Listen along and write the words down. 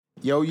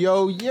Yo. You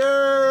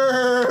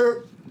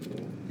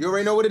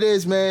already know what it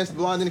is, man. It's the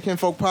Blonde and the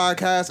Kinfolk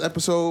podcast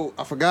episode.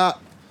 I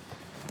forgot.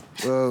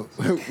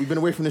 We've been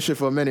away from this shit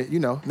for a minute. You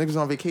know, niggas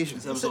on vacation.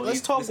 Let's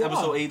talk. This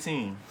episode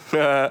 18.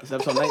 It's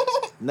episode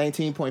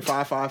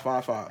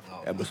 19.5555.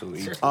 Episode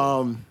 18.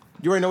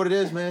 You already know what it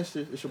is, man.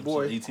 It's your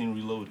boy. 18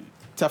 Reloaded.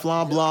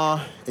 Teflon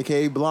Blonde,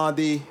 a.k.a.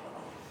 Blondie,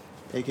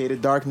 a.k.a. The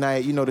Dark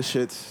Knight. You know the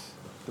shits.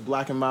 The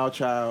Black and Mild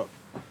Child.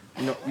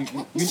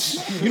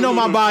 You know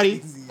my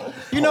body.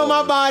 You know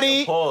my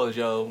body. Pause,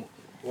 yo.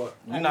 What?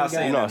 You're not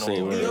saying that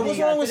no more. What's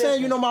wrong with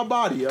saying you know my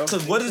body, yo?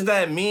 Because what does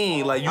that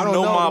mean? Like, you I don't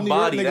know my New York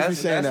body. niggas be That's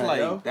saying that, like,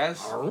 yo.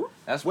 that's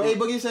Wait,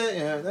 what... Boogie said,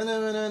 yeah,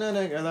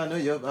 girl, I know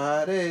your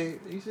body.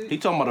 You see? He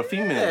talking about a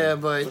female. Yeah,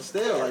 But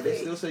still, like, they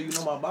still say you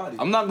know my body.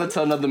 I'm not going to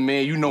tell another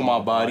man you know my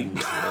body.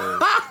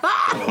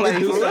 It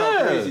do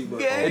sound crazy,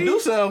 but It do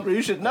sound crazy.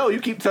 You should know. You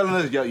keep telling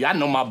us, yo, y'all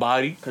know my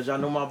body. because y'all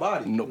know my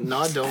body. No, No,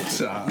 I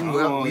don't.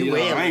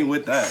 I ain't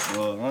with that,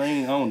 bro.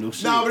 I don't do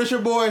shit. Nah, but it's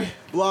your boy,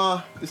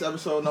 Blonde. This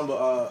episode number,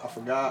 I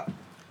forgot.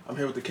 I'm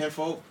here with the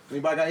Kinfolk.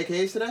 Anybody got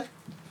AKAs today?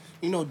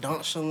 You know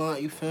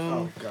Nonchalant, you feel me?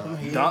 Oh, God. I'm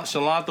here. Don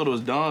Chalant, I thought it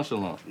was Don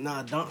Chalant.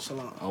 Nah,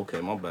 Nonchalant. Okay,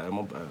 my bad.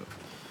 Nah,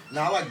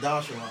 I like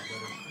nonchalant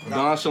better.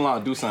 Don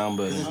Chalant do sound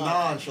It's better.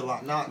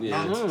 nonchalant, not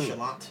Yeah.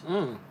 nonchalant.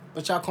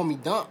 But y'all call me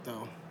Dunk,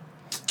 though.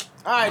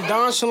 Alright,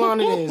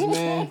 Nonchalant it is,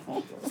 man.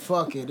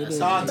 Fuck it, it is.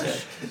 Dante.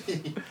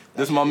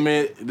 This my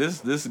man,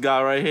 this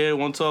guy right here,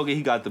 one talking,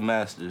 he got the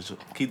masters.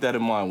 Keep that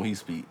in mind when he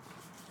speak.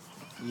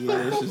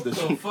 Yeah, this is What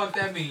the fuck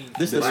that mean?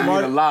 This the That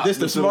mean a lot. This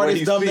the This is the way smartest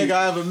he dumb speak. nigga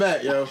I ever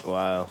met, yo.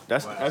 Wow.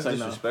 That's Say no.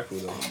 disrespectful,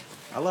 though.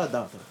 I love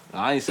Dante.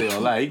 I ain't say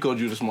all that. He called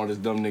you the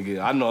smartest dumb nigga.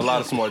 I know a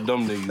lot of smart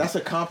dumb niggas. That's a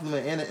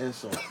compliment and an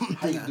insult.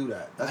 How you do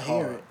that? That's I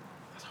hear hard. it.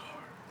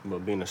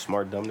 But being a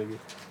smart dumb nigga.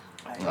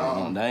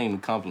 That ain't a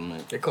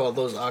compliment. They call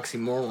those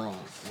oxymorons.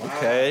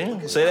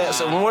 Okay. Say that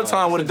one more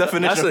time with a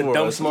definition That's a for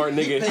dumb us. smart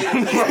nigga.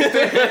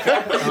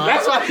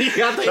 That's why he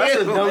got the That's a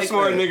answer dumb like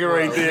smart that. nigga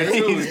right there.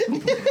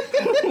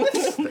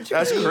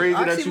 That's crazy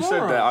that you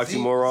said that,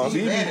 oxymoron.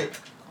 Z-Manic.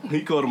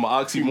 He called him an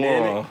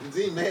oxymoron.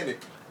 Z-Manic.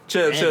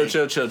 Chill.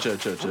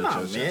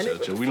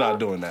 We not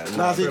doing that.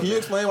 Nah, Z, can you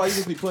explain why you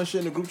just be putting shit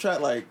in the group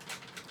chat like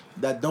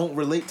that don't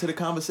relate to the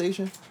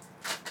conversation?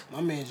 My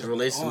man just It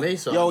relates to on. me,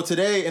 so Yo,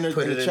 today in the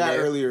Put it in chat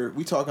there. earlier,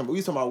 we talking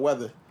about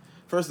weather.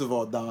 First of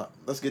all, Don,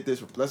 let's get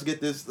this out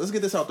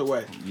the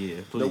way. Yeah,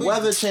 The please.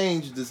 weather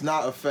change does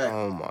not affect.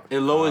 Oh my.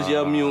 It lowers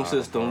your immune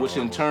system, which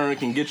in turn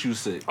can get you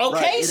sick. Okay,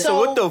 Right, so, So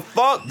what the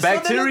fuck?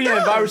 Bacteria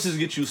and viruses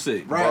get you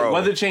sick. Right. Bro.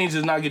 Weather change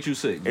does not get you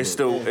sick. It's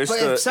but the But if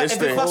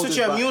it fucks Hold with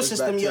your this immune this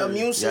system, your bacteria.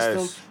 immune system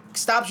Yes.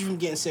 stops you from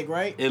getting sick,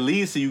 right? it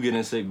leads to you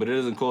getting sick, but it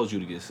doesn't cause you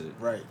to get sick.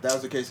 Right, if that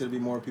was the case, it'd be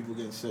more people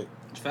getting sick.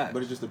 It's fact.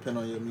 But it just depends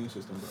on your immune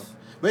system, bro.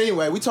 But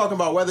anyway, we talking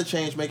about weather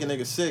change making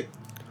niggas sick.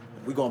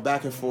 We going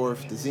back and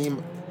forth. The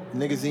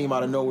nigga Zim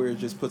out of nowhere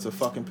just puts a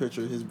fucking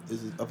picture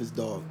of his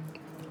dog.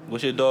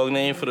 What's your dog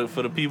name for the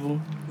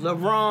people?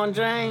 LeBron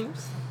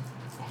James.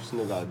 This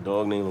nigga got a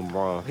dog named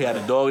LeBron. He had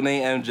a dog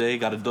named MJ,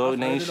 got a dog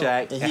named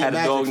Shaq, And and he had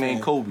a a dog Magic named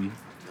fan. Kobe.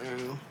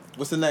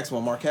 What's the next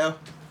one, Markel?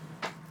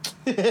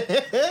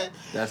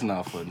 That's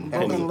not funny.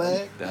 Broken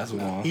leg. That's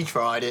one. He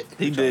tried it.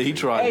 He did. He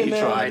tried. Hey, He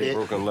man. tried it.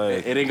 Broken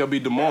leg. It ain't gonna be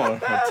DeMar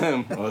or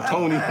Tim or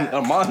Tony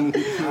or Martin.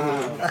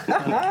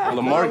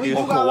 LaMarcus.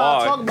 Who got a lot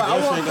to talk about? I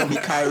That want shit gonna be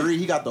Kyrie.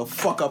 He got the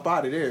fuck up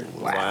out of there.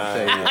 Wow.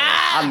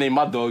 I named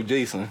my dog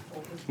Jason.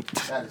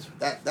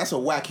 That's a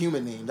whack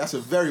human name. That's a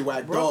very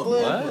whack dog.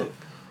 Brooklyn. Man. What?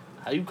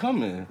 How you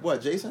coming?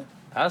 What, Jason?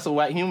 That's a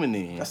whack human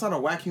name. That's not a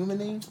whack human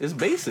name. It's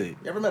basic.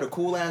 You ever met a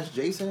cool ass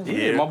Jason?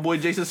 Yeah, my boy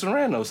Jason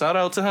Serrano. Shout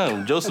out to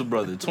him. Joseph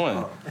brother,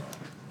 twin.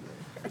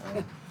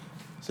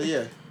 So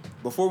yeah,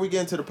 before we get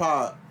into the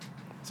pod,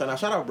 so now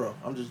shout out, bro.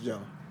 I'm just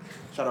yelling.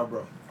 Shout out,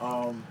 bro.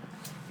 On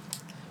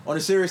a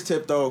serious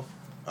tip though,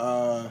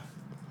 I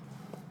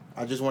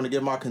just want to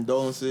give my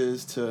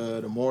condolences to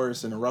the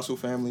Morris and the Russell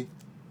family.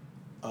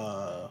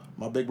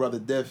 My big brother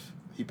Diff,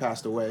 he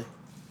passed away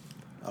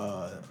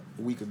a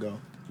week ago.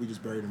 We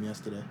just buried him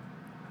yesterday,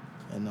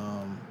 and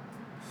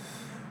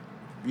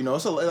you know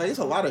it's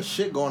a lot of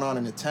shit going on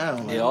in the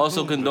town. Like, Yeah,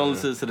 also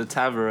condolences to the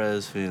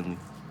Tavares family.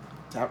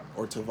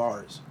 or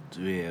Tavares.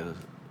 Yeah.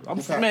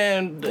 Okay.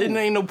 Man, there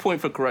ain't no point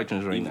for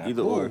corrections right now.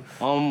 Either or.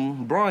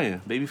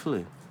 Brian, Baby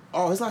Flea.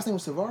 Oh, his last name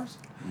was Tavares?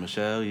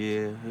 Michelle,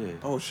 yeah.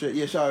 Oh shit,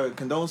 yeah, shout out,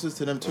 condolences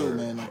to them too,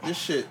 man. Like this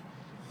shit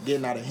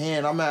getting out of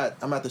hand. I'm at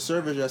the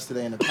service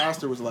yesterday and the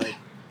pastor was like,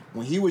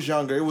 when he was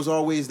younger, it was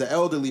always the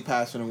elderly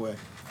passing away.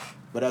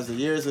 But as the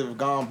years have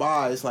gone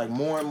by, it's like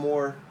more and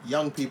more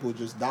young people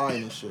just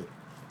dying and shit.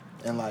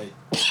 And like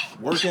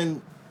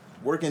working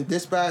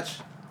dispatch,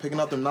 picking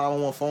up them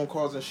 911 phone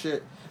calls and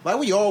shit. Like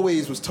we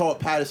always was taught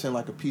Patterson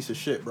like a piece of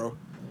shit, bro.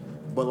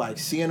 But like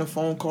seeing the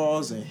phone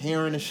calls and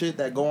hearing the shit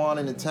that go on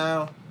in the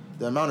town,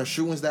 the amount of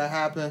shootings that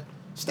happen,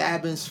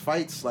 stabbings,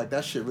 fights, like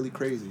that shit really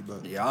crazy.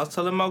 But Yeah, I was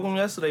telling Malcolm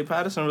yesterday,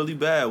 Patterson really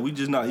bad. We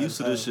just not used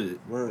to this shit.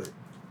 Word.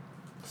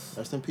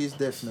 Rest in peace,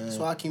 Diff, man.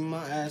 So I keep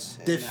my ass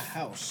in Diff. the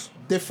house.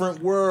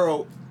 Different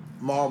world,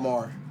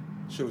 Mar.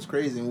 Shit was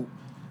crazy.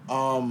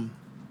 What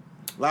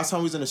last time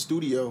we was in the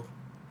studio,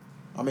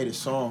 I made a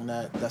song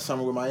that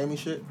Summer with Miami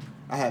shit.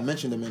 I had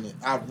mentioned him in it.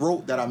 I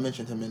wrote that I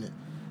mentioned him in it.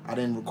 I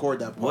didn't record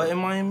that part. What in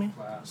Miami?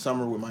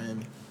 Summer with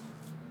Miami.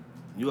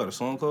 You got a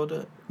song called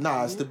that?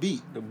 Nah, it's the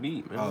beat. The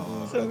beat,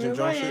 man. That Jim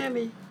Jones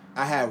shit.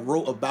 I had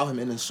wrote about him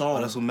in the song.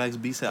 Oh, that's what Max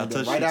B said. I And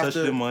then touched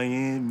it in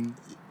Miami.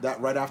 That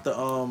right after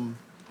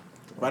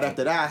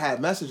that, I had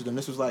messaged him.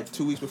 This was like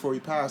 2 weeks before he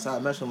passed. I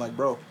had messaged him like,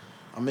 bro,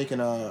 I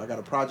got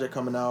a project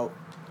coming out.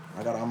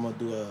 I'm gonna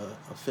do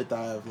a Fifth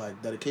Eye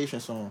like dedication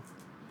song,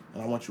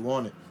 and I want you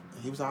on it.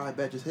 And he was like, I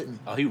bet, just hit me.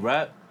 Oh, he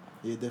rap?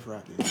 Yeah, diff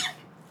rap, yeah.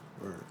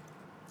 Word.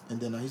 And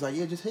then he's like,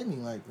 yeah, just hit me.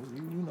 Like,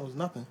 you know, it's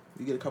nothing.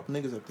 You get a couple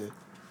niggas up there.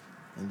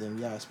 And then,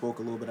 yeah, I spoke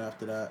a little bit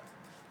after that.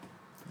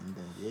 And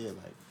then, yeah,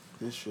 like,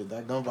 this shit,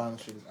 that gun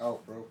violence shit is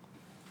out, bro.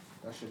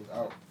 That shit is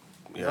out.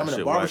 Yeah, I'm in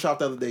a barbershop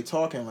the other day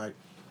talking, like,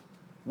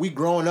 we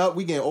growing up,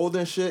 we getting older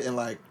and shit, and,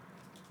 like,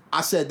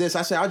 I said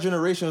our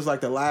generation was,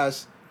 like, the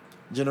last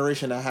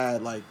generation that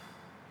had, like,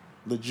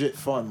 legit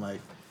fun. Like,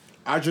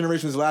 our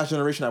generation was the last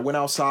generation that went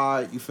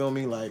outside, you feel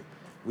me? Like,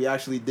 we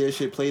actually did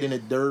shit, played in the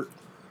dirt.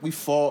 We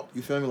fought,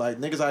 you feel me? Like,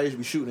 niggas our age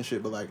be shooting and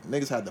shit, but, like,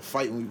 niggas had to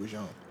fight when we was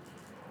young.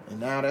 And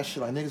now that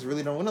shit, like, niggas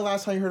really don't. When the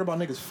last time you heard about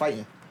niggas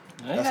fighting?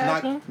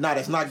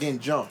 That's not getting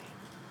jumped.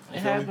 It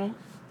happened.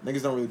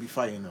 Niggas don't really be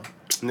fighting, though.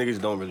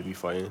 Niggas don't really be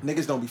fighting.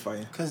 Niggas don't be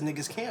fighting. Because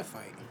niggas can't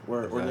fight.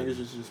 Or niggas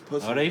just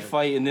pussy. Oh, they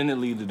fight and then it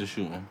leads to the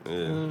shooting.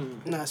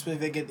 Yeah. Nah,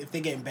 especially if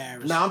they get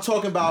embarrassed. Nah, I'm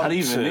talking about. Not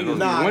even Shit, niggas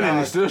nah, be winning nah.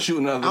 and still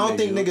shooting other I don't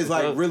think niggas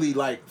like What? really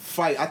like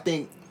fight. I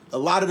think a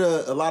lot of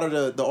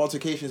the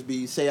altercations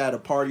be say at a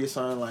party or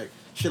something like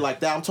shit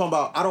like that. I'm talking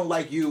about I don't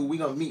like you. We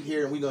gonna meet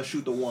here and we gonna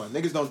shoot the one.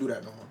 Niggas don't do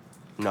that no more.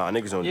 Nah,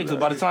 niggas don't Yeah, do because that.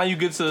 by the time you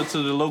get to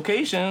the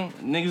location,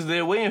 niggas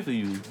there waiting for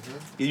you.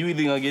 You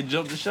either gonna get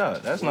jumped or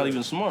shot. That's not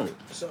even smart.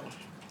 So,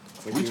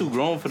 We too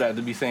grown for that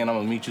to be saying I'm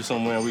gonna meet you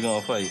somewhere and we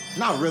gonna fight.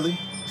 Not really.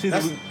 See,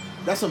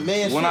 That's a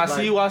man shit. when I like,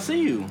 see you, I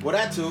see you. Well,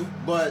 that too.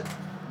 But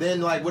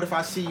then like, what if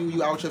I see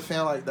you out with your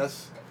fan? Like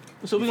that's.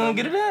 So we gonna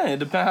get it in. It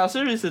depends how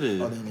serious it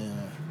is. Oh, then yeah.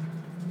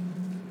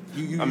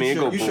 You I mean, it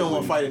go you show him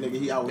both a fight a nigga.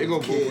 He out with It go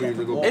his both kid ways, at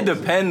the it go ball. It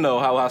depends though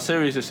how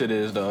serious this shit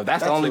is though.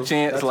 That's the That only too.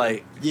 chance. That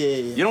Like too. Yeah.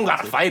 you don't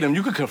gotta fight him.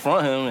 You could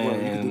confront him Well, you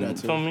can and do that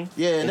too. feel me.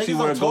 Yeah, and niggas see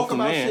where don't it go talk from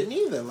about there. shit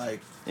neither. Like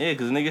Yeah,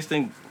 because niggas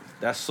think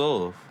that's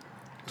soft.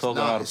 Talking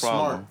nah, about a it's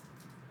problem. smart.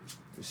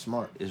 It's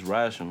smart. It's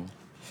rational.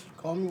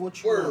 call me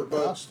what you Word, want, but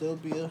but- I'll still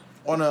be a...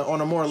 On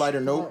a more lighter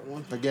note, Smart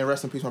one. again,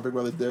 rest in peace, my big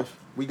brother Diff.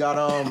 We got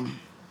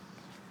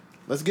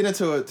let's get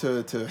into it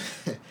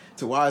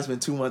to why it's been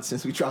 2 months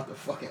since we dropped the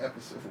fucking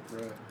episode,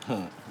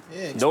 bro.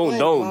 Yeah, Don't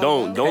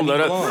let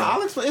Nah, us.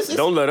 I'll explain. It's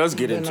Don't let us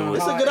get into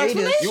it's it. a good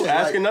explanation. You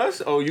asking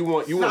us? Oh, you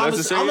want us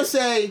to say I'm gonna it?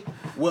 say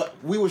what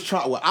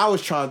I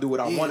was trying to do, what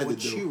I wanted to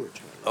what you do. were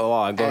trying. Oh,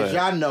 all right, go As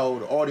ahead. y'all know,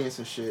 the audience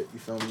and shit, you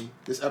feel me?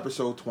 This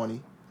episode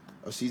 20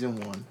 of season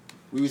 1.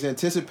 We was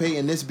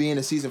anticipating this being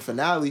the season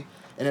finale,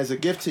 and as a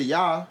gift to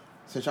y'all,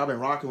 since y'all been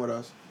rocking with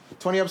us,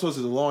 20 episodes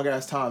is a long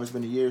ass time. It's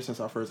been a year since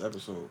our first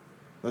episode.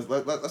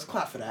 Let's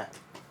clap for that.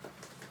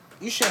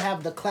 You should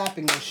have the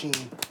clapping machine.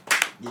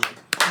 Yeah.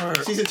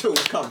 Season 2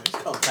 is coming. It's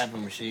coming.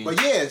 Clapping machine.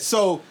 But yeah,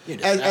 so Yeah,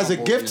 the as a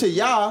soundboard gift to is-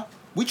 y'all,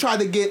 we tried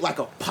to get like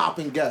a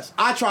popping guest.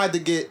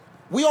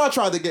 We all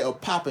tried to get a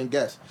popping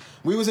guest.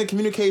 We was in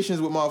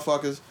communications with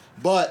motherfuckers,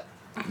 but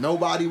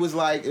nobody was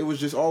like, it was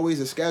just always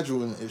a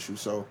scheduling issue.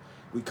 So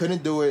we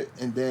couldn't do it.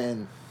 And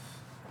then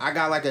I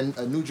got like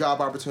a new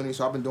job opportunity,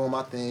 so I've been doing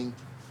my thing.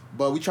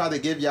 But we tried to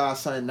give y'all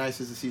something nice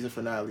as the season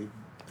finale.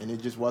 And it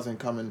just wasn't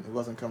coming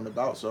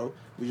about. So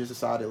we just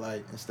decided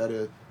like, instead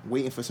of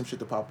waiting for some shit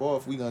to pop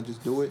off, we gonna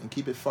just do it and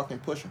keep it fucking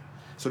pushing.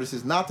 So this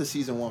is not the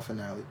season 1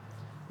 finale.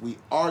 We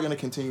are gonna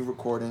continue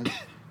recording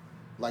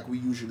like we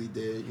usually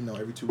did. You know,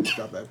 every 2 weeks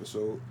drop an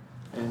episode.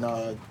 And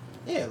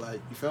yeah, like,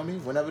 you feel me?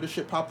 Whenever the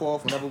shit pop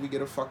off, whenever we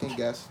get a fucking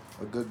guest,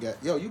 a good guest.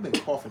 Yo, you been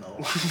coughing a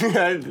lot.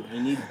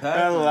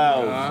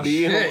 Hello.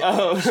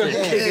 shit.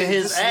 Kicking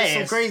his This is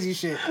some ass. crazy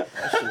shit.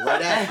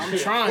 Right at I'm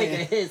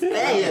trying. His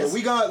Yeah,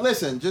 we gonna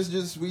listen.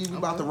 Just we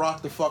about to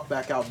rock the fuck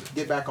back out.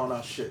 Get back on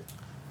our shit.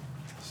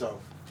 So,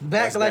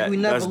 Back like we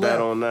never That's that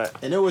left. on that.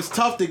 and it was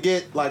tough to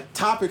get like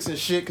topics and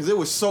shit because it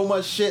was so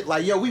much shit.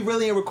 Like, yo, we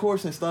really ain't record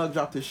since Thug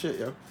dropped this shit,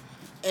 yo.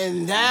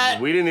 And that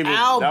We didn't even.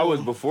 album, That was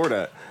before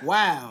that.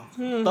 wow.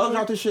 Thug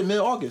dropped this shit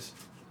mid-August.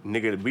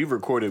 Nigga, we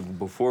recorded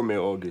before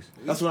mid-August.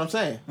 That's what I'm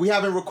saying. We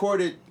haven't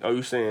recorded Oh,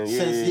 you saying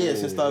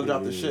since Thug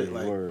dropped the shit.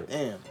 Like, word.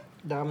 damn.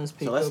 Diamonds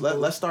So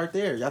let's start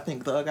there. Y'all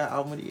think Thug got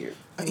album of the year?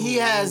 He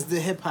has the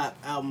hip hop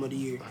album of the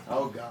year.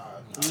 Oh God.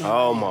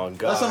 Oh my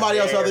god. Let somebody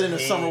else other than the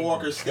Summer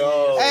Walker skin.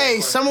 Hey,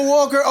 Summer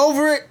Walker,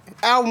 Over It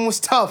album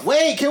was tough.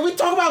 Wait, can we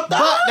talk about But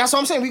Thug? that's what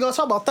I'm saying. We gonna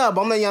talk about Thug,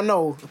 but I'm letting y'all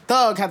know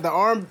Thug had the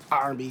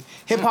R&B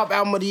hip hop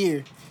album of the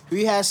year.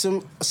 We had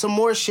some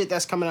more shit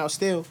that's coming out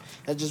still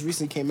that just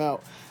recently came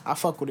out. I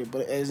fuck with it,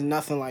 but it's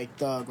nothing like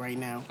Thug right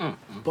now.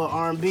 But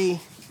R&B,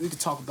 we could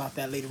talk about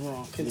that later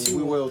on. Yeah, Continue.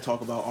 we will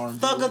talk about R&B.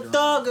 Thugger later on.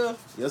 Thugger.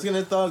 Yeah, let's get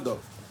into Thug though.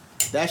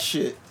 That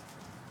shit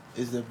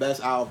is the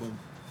best album.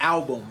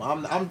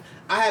 I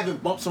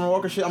haven't bumped Summer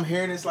Walker shit. I'm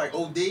hearing this like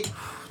OD.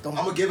 I'm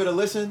gonna give it a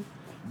listen.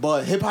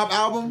 But hip hop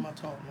album, My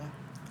talk, man.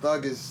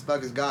 Thug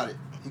has got it.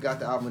 He got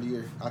the album of the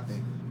year, I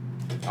think.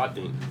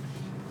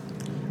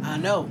 I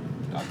know.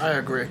 I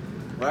agree.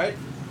 Right?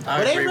 I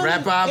But ain't agree. really-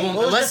 Rap album. ain't-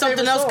 what was Unless your something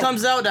favorite else song?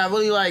 comes out that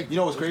really like You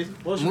know what's crazy?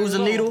 moves the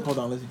needle. Hold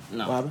on, Lizzie.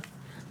 No. What happened?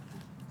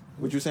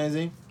 What you saying,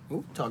 Z?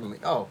 Who talking to me?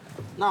 Oh,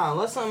 nah.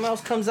 Unless something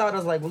else comes out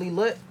that's like really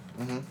lit.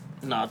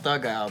 Mm-hmm. Nah,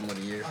 Thug got album of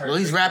the year. At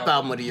least rap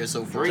album of the year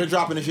so far. They're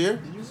dropping this year?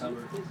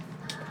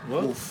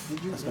 What? Oof,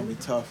 that's gonna be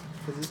tough.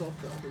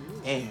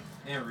 And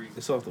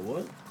It's off the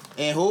what?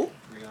 and who?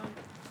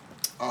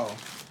 Oh,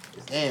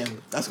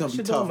 damn, that's gonna be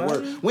Shit tough don't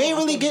work. matter. We ain't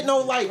really get no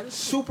like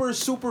super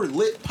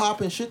lit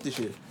popping shit this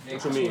year.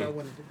 What you mean?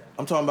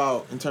 I'm talking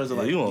about in terms of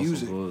like you on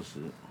music. some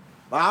bullshit.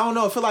 I don't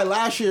know. I feel like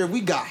last year we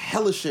got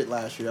hella shit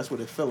last year. That's what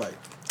it feel like.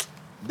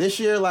 This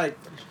year, like,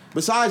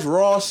 besides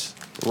Ross,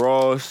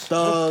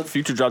 Thug,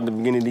 Future dropped at the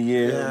beginning of the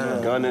year. Yeah.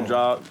 Gunna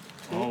dropped.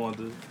 I don't want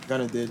this.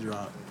 Gunna did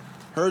drop.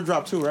 Her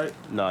dropped too, right?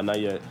 Nah, not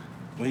yet.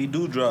 When he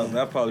do drop,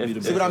 that probably be the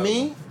best. See what I album.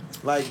 mean?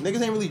 Like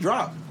niggas ain't really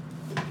dropped.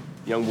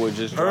 Young boy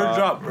just Her dropped.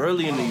 drop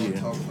early in the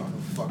year.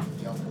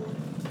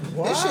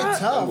 This shit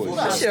tough. We gotta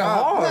That shit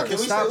stop. hard. Can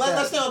we Stop let's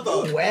that. stay on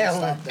Thug.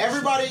 Well,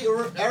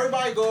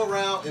 Everybody go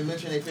around and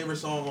mention their favorite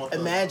song on Thug.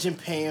 Imagine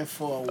paying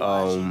for a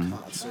YG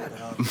concert.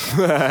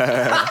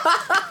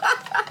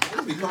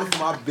 You be coming from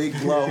my big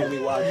blow, homie.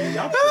 YG.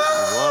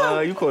 Wow,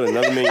 you call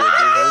another man your big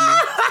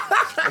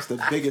homie? That's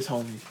the biggest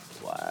homie.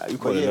 Wow, you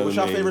But call yeah, another what's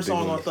your man favorite your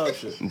song big on homie? Thug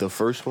shit? The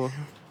first one?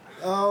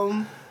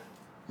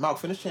 Malk,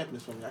 finish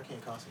Champions for me. I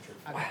can't concentrate.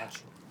 I got you.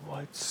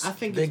 What? I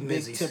think Big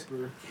it's Big Mizzies.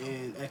 Tipper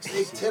and Big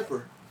Ecstasy.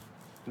 Tipper.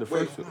 The Wait,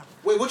 first one.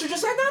 wait, what you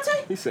just said,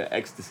 Dante? He said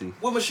ecstasy.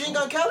 With Machine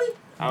Gun Kelly?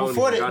 I don't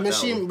Before even the got that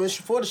machine, one.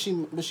 before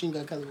the Machine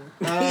Gun Kelly one.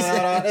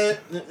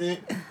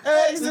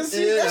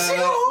 Ecstasy. That shit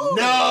go hard.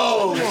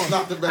 No, it's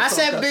not the best. I song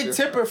said that Big year.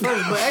 Tipper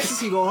first, but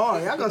Ecstasy go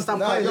hard. Y'all gonna stop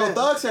Nah, playing yo, that.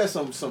 Thug said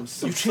some You tough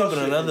tripping shit.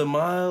 another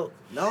mile?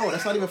 No,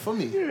 that's not even for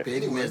me. big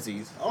Anyway,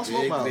 Mizzies. I don't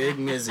smoke Miles. Big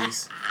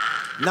Mizzies.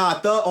 Nah,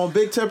 Thug on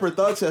Big Tipper,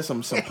 Thug said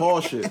some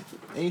Paul shit.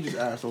 And you just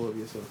asked all of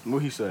yourself.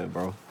 What he said,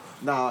 bro?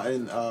 Nah,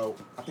 and I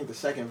think the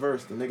second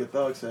verse, the nigga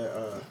Thug said,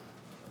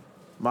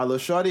 my little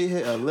shorty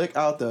hit a lick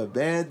out the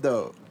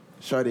bando.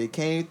 Shorty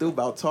came through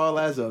about tall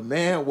as a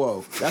man.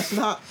 Whoa, that's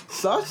not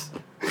sus.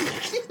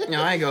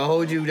 No, I ain't gonna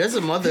hold you. That's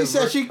a mother. He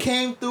said she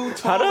came through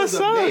tall that as a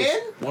sound? man.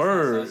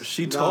 Word.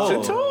 She tall.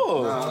 She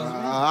tall.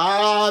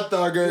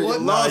 Thugger,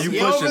 What? Nah, you You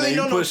don't pushing really it.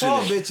 know You no pushing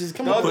Paul it. bitches.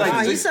 Come Thug on, like,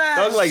 Nah, he said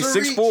Thug like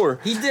Sir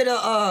 6'4". He did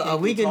a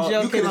weekend You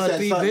jump, could came have out said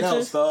three something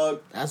else, bitches.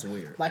 Thug. That's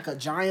weird. like a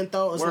giant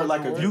though. It's Word not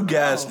like a- word. You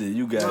gassed it.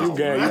 You gassed You it.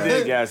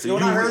 did gas it. Yo,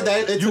 when I heard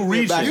that, it You took me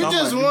reaching. back. You I'm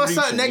just like, want you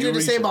something reaching, negative to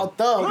you say reaching. about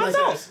Thug. I Like,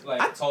 know.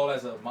 Like tall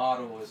as a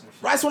model or some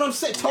shit. That's what I'm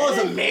saying. Tall as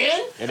a man.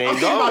 It I'm ain't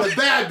thinking go. about a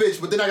bad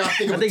bitch, but then I gotta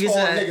think of I think a he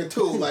tall said- nigga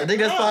too. Like, I think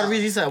that's part of the nah.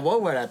 reason he said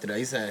what word after that.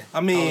 He said,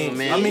 I mean,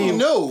 man. I You mean,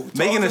 knew. Megan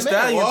Tall Thee as a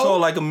man, Stallion whoa. tall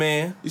like a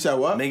man. You said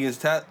what?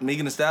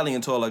 Megan Thee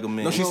Stallion tall like a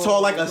man. No, she's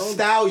tall like a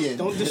stallion.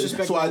 don't disrespect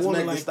That's why my it's woman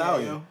Meg Thee like that,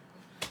 Stallion. yo.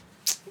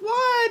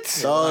 What?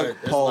 Thug, There's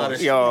a lot Paul. of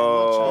shit.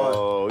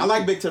 Yo. I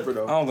like Big Tipper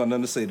though. I don't got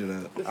nothing to say to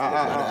that.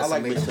 I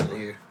like Big Tipper.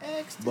 here.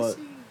 But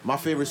my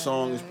favorite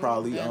song is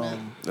probably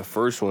The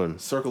first one.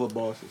 Circle of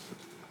Bosses.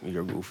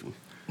 You're goofy.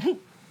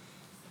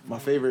 My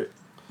favorite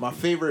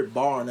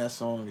bar on that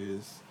song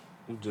is,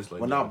 You just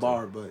like well, not Beyonce.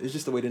 bar, but it's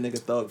just the way the nigga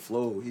Thug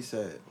flowed. He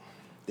said,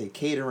 they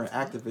catering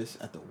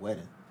activists at the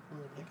wedding.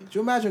 Could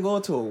you imagine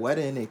going to a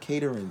wedding and they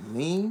catering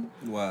lean?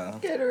 Wow.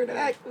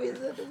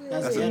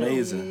 That's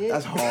amazing.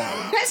 That's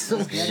hard. That's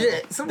some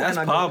shit. That's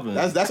popping.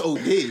 That's OD.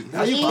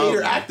 How you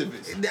cater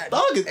activists?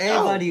 Thug is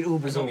Everybody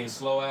Ubers It's gonna on. be a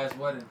slow ass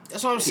wedding.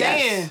 That's what I'm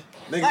saying.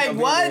 Niggas Like gonna be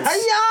what?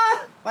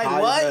 there. Like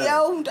High what, as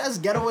hell. yo? That's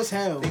ghetto as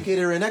hell. They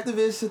catering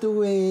activists at the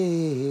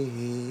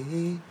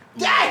way.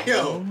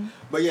 Damn.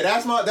 But yeah,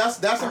 that's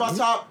in my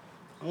top.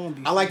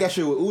 I like that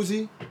shit with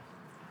Uzi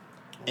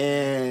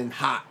and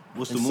Hot.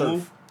 What's the and Surf.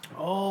 move?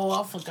 Oh,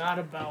 I forgot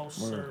about Word.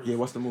 Sir. Yeah,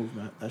 what's the move,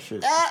 man? That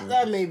shit.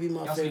 That may be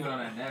my Y'all sleeping favorite. on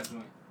that nap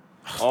joint.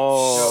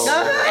 Oh.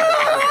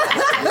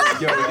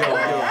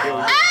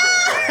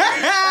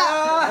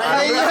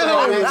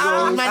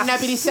 Might not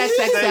be the sex.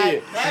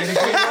 The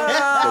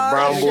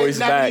brown boys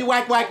back.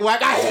 Whack.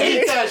 I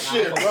hate that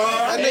shit, bro.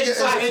 That nigga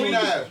is hate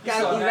that.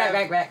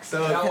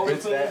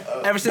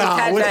 Ever since Nah,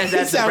 Cat what- Dash,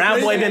 that's the he brown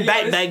said- boy been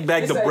Yeah,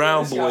 back the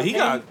brown boy. He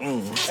got.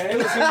 And it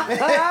was him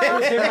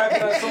rapping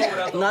that song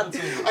without the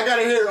auto-tune. I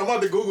gotta hear it. I'm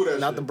about to Google that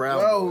Not shit. the brown.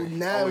 Bro, boy.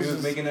 Nas.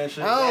 was making that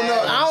shit.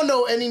 I don't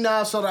know any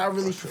Nas song that I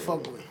really should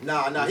fuck with.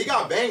 Nah, he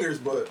got bangers,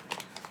 but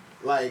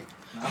like,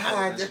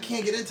 I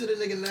can't get into the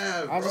nigga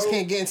Nav. I just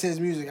can't get into his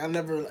music. It was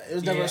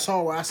never Yeah. a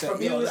song where I said,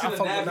 From you yo, I listen fuck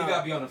to with Nav, you gotta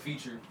Nas. be on a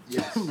feature.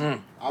 Yes.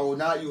 I will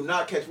not. You will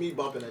not catch me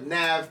bumping a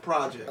Nav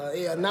project.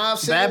 Yeah,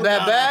 Nas.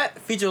 Bad.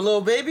 Feature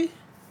Lil Baby.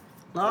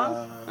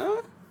 Nah.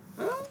 No.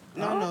 I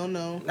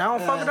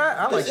don't fuck with that.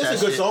 I like It's that a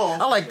good shit.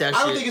 song. I like that I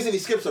don't shit. think it's any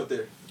skips up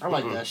there. I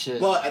like that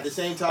shit. But at the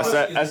same time,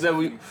 I said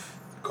we.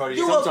 Cardi,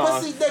 you a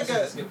sometimes. pussy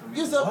nigga.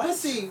 You's a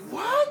pussy.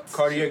 What?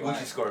 Cardiac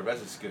Gucci score.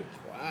 That's a skip.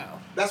 Wow.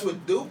 That's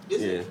what Duke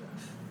is.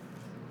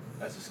 Yeah.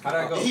 How'd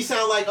that go? He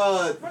sound like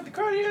What the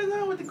Cartier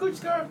now with the Gucci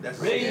scarf? That's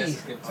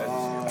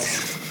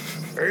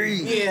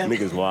Really? Yeah.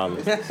 Niggas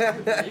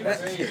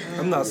wildin'.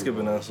 I'm not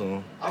skipping that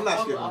song. I'm not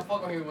skipping. I'll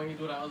fuck with him when he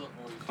do that other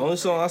voice. Only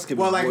song I skip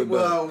Well, is like, Boy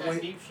well, Band. when,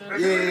 That deep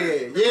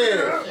shit.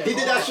 yeah. He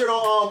did that shit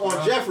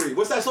on Jeffrey.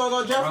 What's that song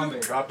on Jeffrey?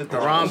 Drop it.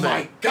 Oh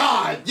my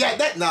God! Yeah,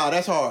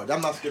 that's hard.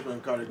 I'm not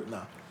skipping Cardi, but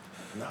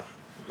nah.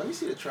 Let me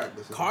see the track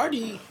list.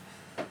 Cardi.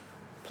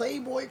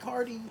 Playboy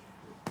Cardi.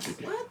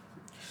 What?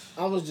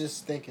 I was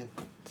just thinking.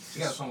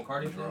 You got a song with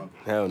Cardi for?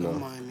 Hell Don't no.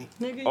 mind me.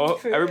 Nigga, Oh, you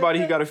feel everybody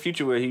he that? got a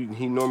feature with.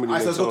 He normally.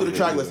 Alright, so let's go through the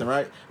track listing,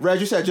 right? Reg,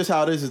 you said Just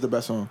How It Is the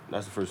best song.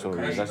 That's the first song.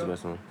 That's the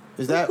best song.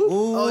 Is that?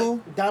 Oh,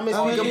 Ooh. Diamonds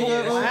Oh, Make a yeah, Move.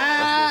 yeah, Wow.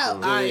 yeah.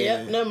 Alright,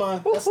 yep, never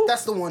mind.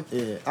 That's the one.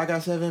 Yeah, I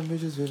got 7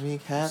 bitches with me.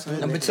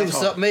 Number 2,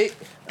 what's up, mate?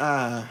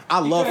 I You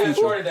love couldn't have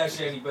Future. shorted that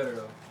shit any better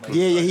though. Like,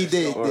 Yeah, he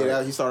did. Alright.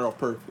 Yeah, he started off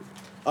perfect.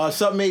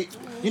 Sup Mate.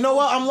 You know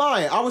what? I'm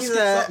lying. I would skip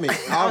Sup Mate.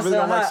 I really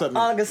don't like Sup Mate.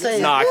 I'm gonna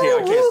say. Nah, I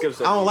can't skip I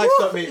something. don't like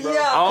Sup Mate, bro.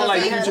 Yeah. I don't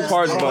like future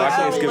parts, but I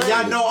can't skip Yeah, I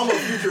something. know. I'm a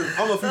future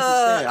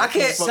fan. I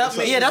can't. fuck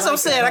with Yeah, that's what I'm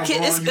saying. I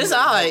can't. It's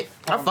alright.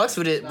 I fucks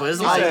with it, but it's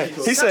like.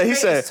 He said,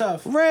 It's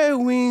tough. red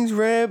wings,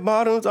 red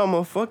bottoms, I'm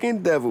a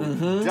fucking devil. I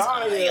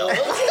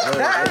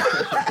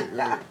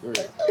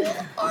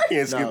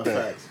can't skip Nah,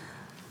 that. facts.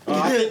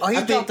 Oh, he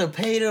I dropped the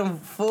pay them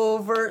full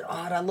verse.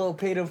 Oh, that little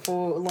pay them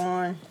full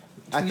line.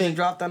 I He think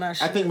dropped on that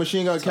shit. I think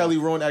Machine Gun Kelly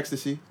ruined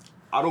Ecstasy.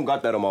 I don't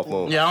got that on my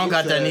phone. Yeah, I don't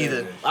got that said-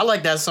 neither. I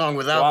like that song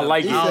without. So I him.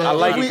 like it. He said, I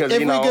like if it we- because if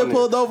you're we not get on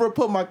pulled over,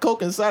 put my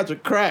coke inside your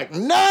crack.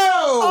 No,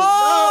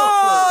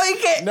 Oh,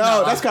 he can't.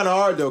 no, that's kind of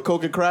hard though.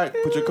 Coke and crack.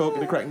 Put your coke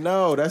in the crack.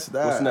 No, that's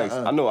that. What's next?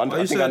 I know. you I think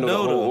I said know the no,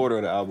 whole though. order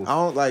of the album. I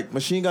don't like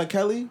Machine Gun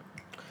Kelly.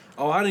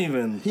 Oh, I didn't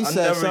even. He I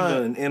said, never son,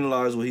 even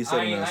analyzed what he said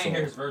I in ain't that hear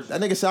song. his version.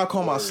 That nigga said I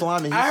call my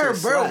slime. And he I heard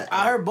said bro. slap.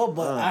 I heard both,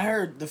 but I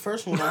heard the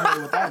first one. I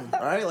heard without him.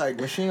 Right, like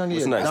Machine Gun.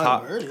 What's yeah, next? done.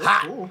 Hot. I heard it.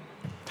 That's cool.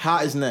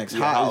 Hot is next. Yeah,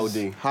 hot Hot is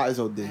OD. Hot is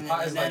OD.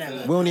 Hot is like We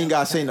the, don't even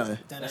gotta say nothing.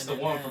 that's the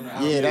one from the Yeah,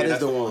 album. that is that's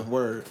the the one.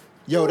 Word.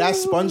 Yo, that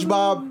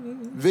SpongeBob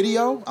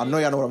video. I know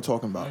y'all know what I'm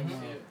talking about.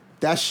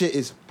 That shit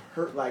is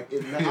like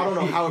I don't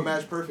know how it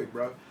matched perfect,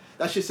 bro.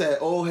 That shit said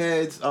old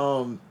heads.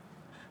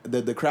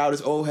 The crowd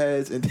is old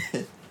heads, and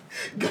then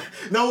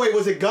no wait,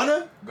 was it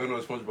Gunna? Gunna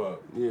or SpongeBob?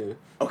 Yeah.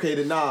 Okay,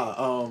 then nah. I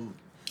don't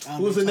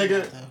Who's the know nigga?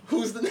 about that.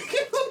 Who's the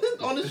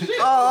nigga on the shit?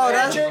 Oh,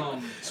 that's it.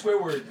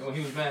 Squidward when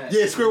he was mad.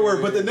 Yeah,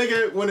 Squidward. But the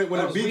nigga when That the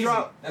was beat Weezy.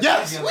 drop. That's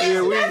Yes.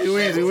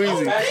 Weezy.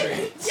 Weezy.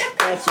 Patrick.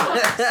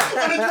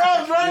 On the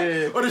drums,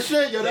 right? Or the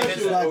shit, yo, that Niggas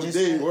shit like was just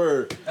OD. said.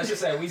 Word. That's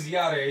just that Weezy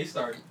out there. He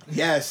started.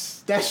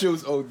 Yes, that shit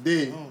was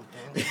OD.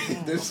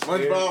 This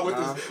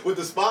SpongeBob with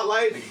the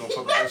spotlight. Niggas don't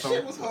fuck with That that song.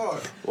 shit was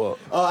hard. Well,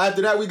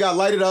 After that, we got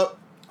Light It Up.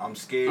 I'm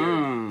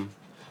scared.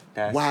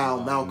 that's Wow,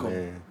 my Malcolm.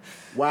 man.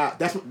 Wow,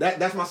 that's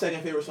my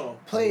second favorite song.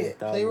 Play it.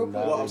 Play real quick.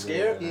 Well, I'm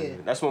scared. Yeah.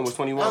 That's one with I'm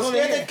 21.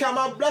 scared to count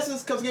my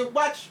blessings because get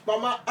watched by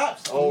my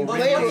ups. Oh,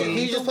 play it.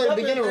 He just played the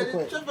beginning real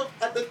quick. Jump up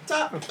at the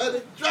top of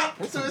the drop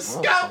to his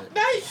scalp.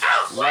 Night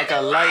out. Like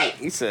a light.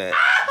 He said,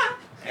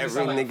 every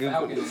Sound like nigga.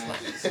 Falcon on that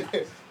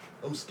shit.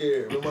 I'm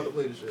scared. We're about to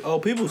play this shit. Oh,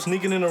 people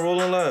sneaking in and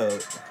rolling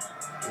loud.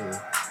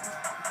 Oh,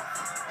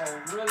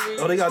 really?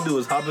 All they gotta do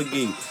is hop a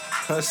gate.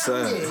 That's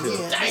sad.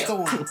 Yeah, that's the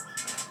one.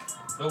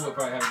 They'll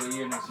probably have a good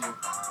year next year.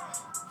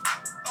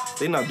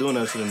 They not doing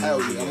that shit in New Hell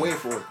York. yeah, I'm waiting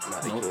for it.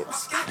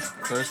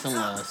 First and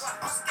last.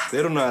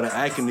 They don't know how to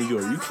act in New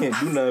York. You can't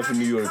do nothing for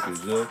New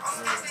Yorkers, yo.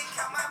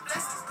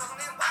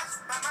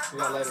 We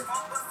got later.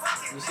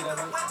 You see that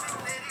later?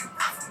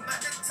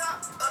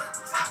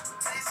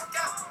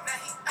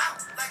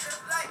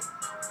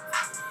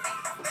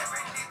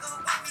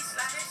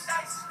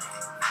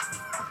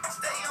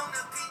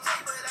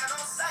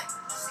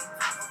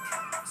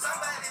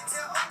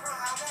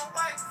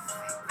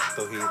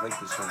 So he like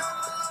this song.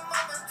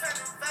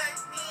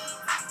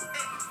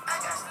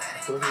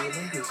 So he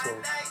like this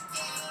song.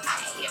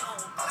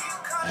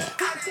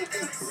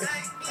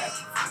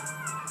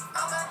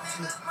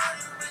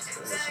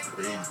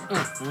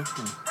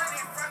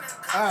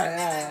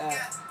 Alright.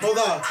 Hold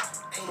on.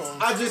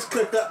 I just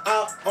clicked the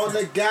out on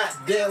the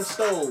goddamn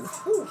stove.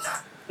 Whew.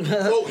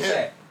 Quote him.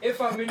 Yeah. If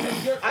I'm in New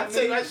York, I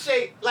take my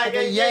shake like a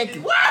a Yankee.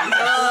 Yankee.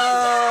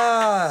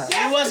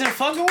 You wasn't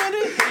fucking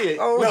with it?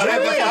 Oh, No,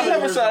 really? that's I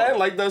never not- said I didn't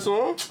like that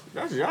song.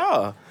 That's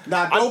y'all.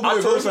 Nah, I Doughboy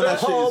told verse you on that that.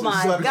 shit. Oh is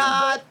my celebrity.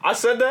 God. I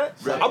said that?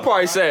 I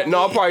probably said,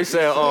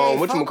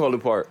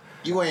 whatchamacallit part?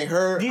 You ain't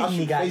heard. I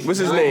should face What's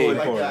his you name?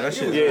 like That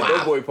shit- You was Yeah, wild.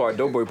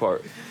 Doughboy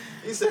part.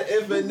 He said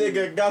if a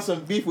nigga got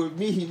some beef with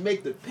me, he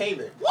make the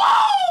payment.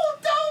 Whoa,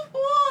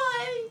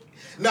 Doughboy.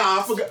 Nah,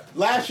 I forgot.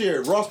 Last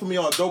year, Ross put me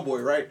on Doughboy,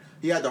 right?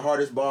 He had the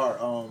hardest bar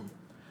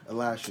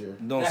last year.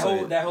 Don't that say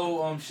whole it. that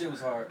whole shit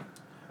was hard.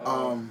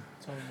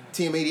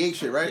 Team 88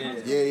 shit, right? Yeah.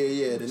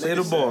 Yeah. Say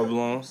nigga the bar, said-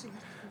 Blonde.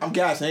 I'm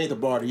gassing. Ain't the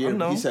bar of the year. I But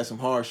know. he said some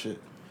hard shit.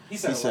 He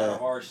said a lot of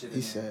hard shit.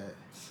 He said,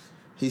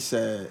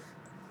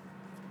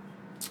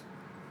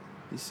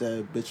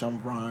 bitch,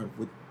 I'm rhymed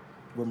with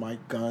my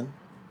gun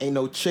Ain't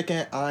no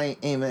chicken, I ain't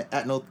aiming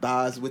at no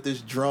thighs with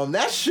this drum.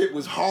 That shit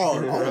was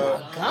hard, bro.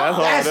 That's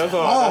hard. That's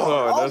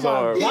Oh my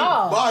hard. He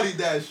God. bodied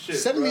that shit.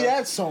 Send me bro.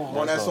 that song.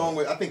 On that song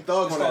with, I think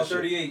Thug It's on that called shit.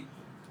 38.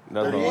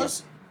 That's 38. hard.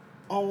 What's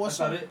on what's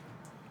That's not on it.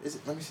 Is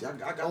it, let me see. I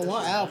got on this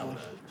what shit album? down.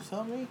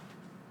 Tell me.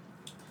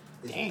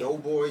 It's Damn.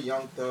 Doughboy,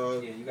 Young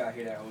Thug. Yeah, you gotta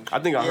hear that whole shit. I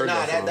think I heard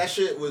that song. that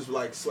shit was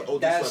like OD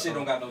That slept shit on.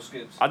 don't got no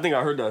skips. I think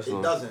I heard that It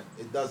song. doesn't.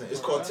 It doesn't.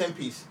 It's called 10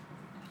 Piece.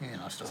 Yeah,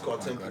 I still It's called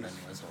want 10 to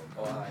piece.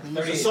 Oh, alright. The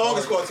 38 song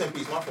is hard. called 10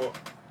 Piece. My fault.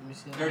 Let me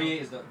see.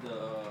 38 is the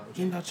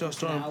He not your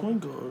starting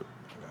point guard.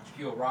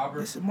 Yo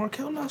Robert. Is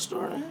Markel not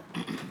starting?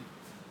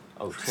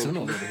 Oh, Sooner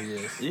or 10 later he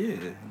is.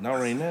 Yeah, not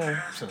right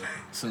now. So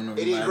sooner or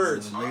 88 later,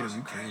 birds. later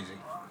you crazy.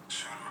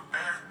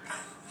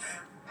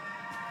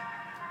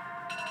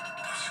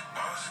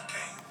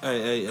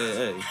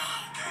 Hey.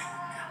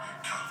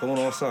 Phone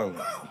on silent.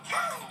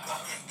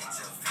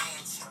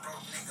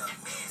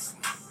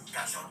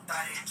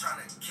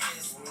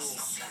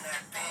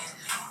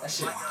 That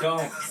shit dumb.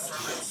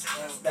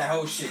 That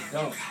whole shit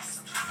dumb.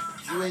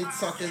 You ain't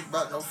talking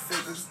about no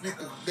figures,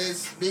 nigga.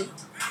 This me.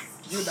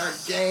 You not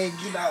gang,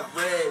 you not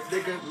red,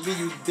 nigga. Leave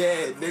you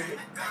dead, nigga.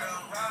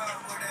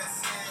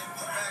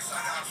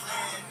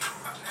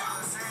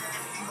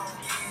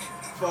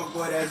 Fuck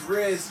boy, that's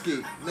risky.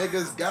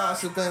 Niggas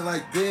gossiping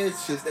like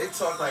bitches. They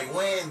talk like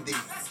Wendy.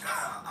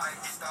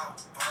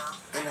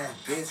 And that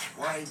bitch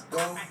white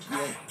though,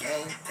 you ain't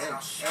gang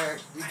and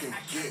shirt. You can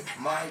get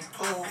my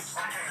pull.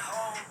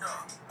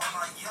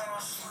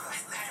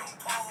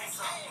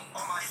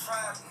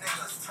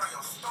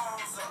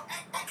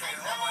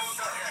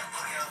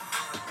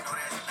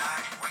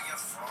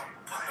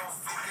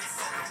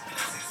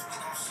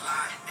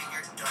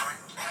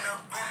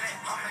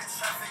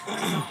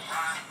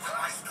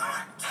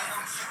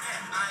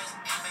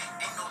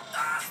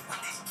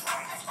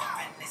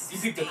 You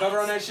peeped the cover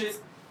on that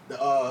shit?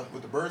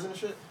 With the birds and the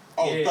shit?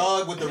 Oh, Yeah.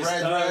 Thug with the It's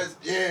red Thug. dress?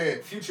 Yeah.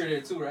 Future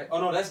there too, right? Oh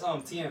no, that's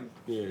TM.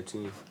 Yeah,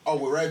 team. Oh,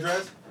 with red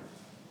dress?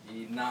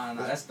 Nah,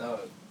 that's Thug.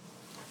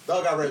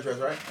 Thug got red dress,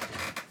 right?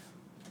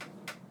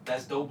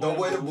 That's dope. The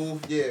way the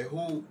booth, yeah.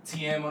 Who?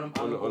 TM on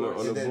the On the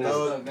boards. And then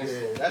booth. Thug,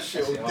 yeah. That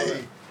shit was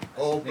big.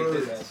 All They did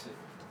that birds.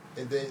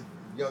 shit. And then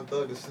Young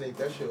Thug and Snake,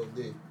 that shit was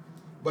big.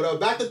 But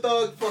back to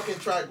Thug fucking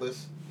track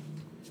list.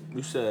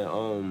 You said,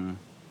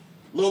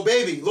 Lil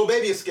Baby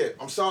is skip.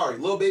 I'm sorry.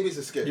 Lil Baby's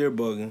a skip. You're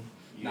bugging.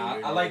 Nah,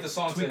 I like the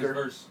song to his Tweaker.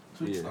 verse.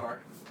 Yeah. Alright.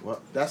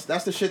 Well, that's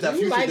the shit that Do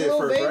you Future like did Lil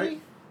first, Baby?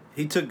 right?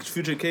 He took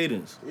Future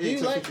Cadence. Yeah, Do he you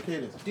took like- Future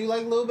Cadence. Do you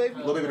like Lil Baby?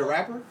 Lil Baby the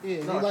rapper?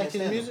 Yeah, No, you I like can't his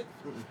stand music?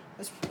 him.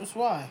 That's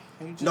why.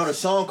 You just- No, the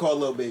song called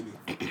Lil Baby.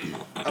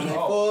 I mean,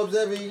 Forbes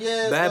every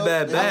year. Bad,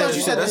 bad, I bad. thought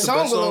you said That's the the song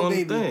best with Lil song on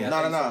the Baby. thing.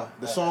 No.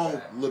 The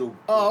song, Little.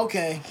 Oh,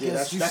 okay. Yeah,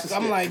 'Cause that's the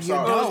I'm skip. like, I'm you're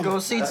sorry. Let's dumb. go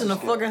seats in the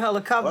That's fucking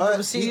helicopter What?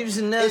 procedures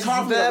and It's that's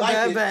hard for me to bad, like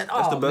bad, it. bad.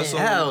 That's the Oh, best man,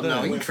 song hell on the no,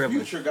 thing. he When tripping.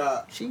 Future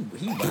got He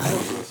biased.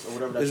 Hopeless or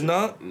whatever that It's shit.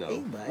 not. No. He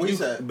What biased. he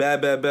said?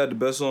 Bad, the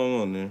best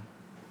song on there.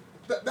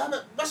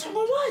 That's on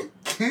what?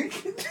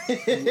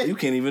 You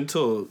can't even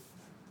talk.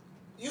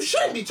 You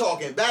shouldn't be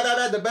talking.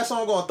 Bad, the best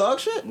song on Thug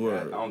shit? I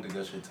Word. don't think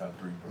that shit top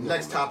 3.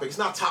 Next topic. It's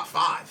not top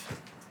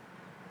 5.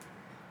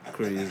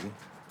 Crazy.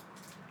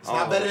 It's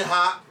not better than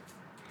Hot.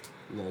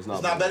 No, It's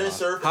not better than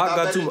Surf. It's not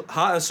better than-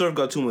 Hot and Surf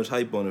got too much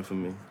hype on it for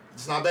me.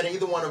 It's not better than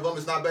either one of them.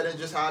 It's not better than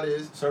just how it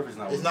is. Surf is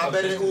not. It's not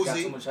better than Got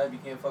too Uzi. much hype, you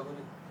can't fuck with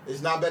it.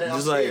 It's not better than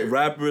Just I'm like Scared.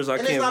 rappers, I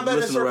And it's can't not better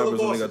than listen to Circle of rappers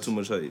when they got Bosses. too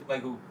much hype.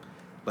 Like who?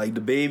 Like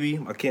the Baby,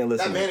 I can't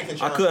listen. Mannequin I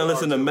Challenge couldn't was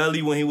listen to hard, too.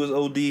 Melly when he was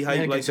OD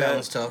hype like that.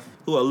 was tough.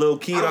 Who a little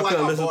kid, I don't I like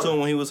couldn't my listen to daughter. him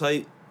when he was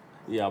hype.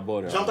 Yeah, I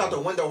bought it. Jumped out the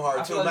window hard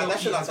I too. feel like That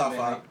shit not Lil top Keith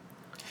 5. hasn't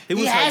He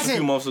was hype a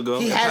few months ago.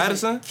 He And hasn't.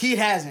 Patterson? He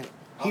hasn't.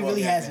 He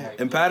really hasn't.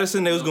 In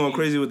Patterson, they was going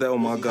crazy with that. Oh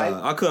my he God,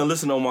 hype? I couldn't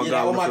listen to Oh my Yeah,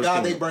 God. oh when it my first God,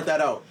 came they out. burnt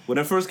that out. When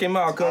it first came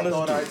out, I couldn't I listen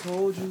thought to I it.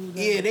 told you.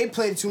 That. Yeah, they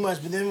played it too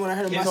much, but then when I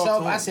heard it His myself,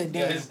 own I tune. said,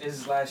 Yeah, damn.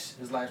 his last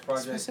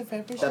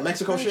project. That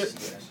Mexico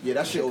shit? Yeah,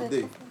 that shit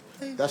OD.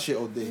 That shit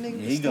OD.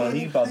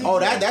 He about to. Oh,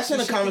 that's in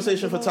the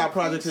conversation for top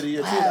projects of the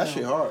year too. That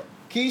shit hard.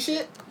 Key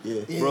shit?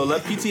 Yeah. Bro,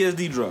 let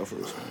PTSD drop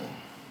first.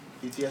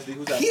 PTSD,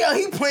 who's that?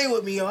 He playing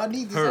with me, yo. I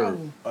need this Her.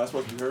 album. Oh, that's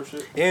supposed to be her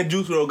shit? And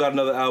Juice WRLD got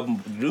another album.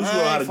 Juice I WRLD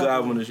ain't had a good fucking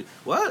album with and shit.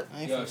 What?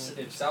 I ain't Yo,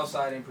 fucking if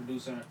Southside ain't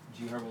producing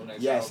G Herbo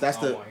next Yes, album,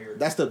 I don't wanna hear it.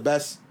 that's the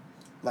best.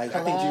 Like,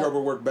 I think G Collab.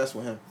 Herbo worked best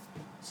with him.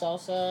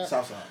 Southside.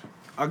 Southside.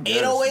 I guess.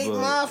 808 but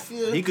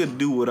Mafia. He could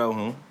do without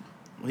him.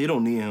 He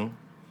don't need him.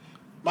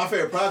 My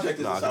favorite project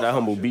is Nah, the 'cause Southside that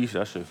Humble shit. Beast,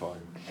 that shit fire.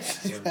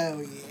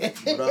 Hell yeah.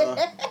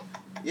 But,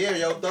 yeah,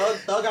 yo, Thug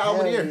got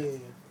album of the Hell year. yeah.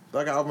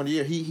 Thug got album of the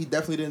year. He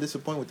definitely didn't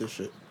disappoint with this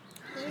shit.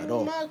 At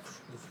all.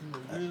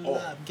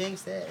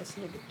 Gangsta ass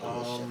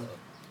nigga.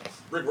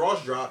 Rick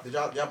Ross dropped. Did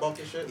y'all bump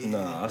this shit?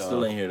 Nah, I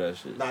still ain't hear that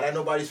shit. Nah, that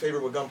nobody's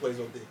favorite with Gunplay's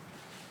OD.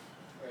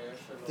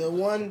 The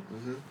one,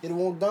 the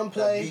one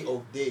gunplay, That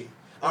B.O.D.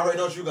 I already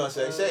know what you gonna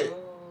say. Say it.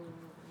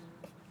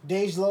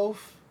 Dej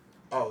Loaf,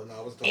 Oh, no,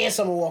 I was talking. and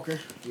Summer Walker.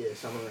 Yeah,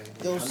 Summer Rain.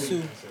 Those I knew two.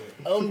 you were gonna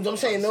say it. I'm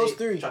saying those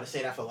three. Try to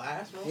say that for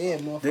last, man? Yeah,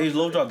 motherfucker. Dej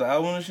Loaf dropped the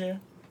album this year?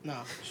 No.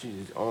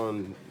 She's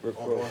on Rick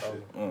Ross.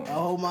 I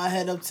hold my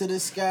head up to the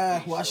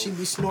sky while she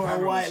be snorting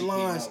Remember when white she came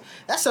lines. out?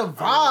 That's a She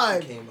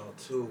vibe. came out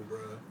too, bro.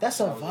 That's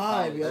a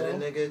vibe, Let a yo.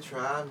 nigga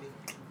try me.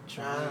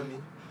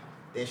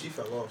 Then she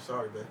fell off.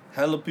 Sorry, man.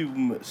 Hella people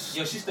miss.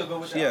 Yo, she still go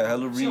with that? Yeah,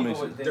 hella She don't go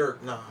remixes. with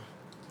Dirk, nah.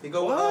 He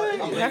go What?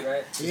 with I'm yeah. late,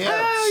 right? Yeah.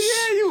 Hell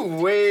yeah, you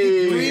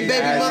way. 3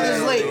 baby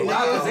mothers late. Nah,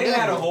 'cause they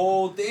had a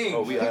whole thing.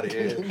 Oh, we out of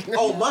here.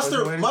 Oh,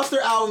 Mustard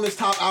album is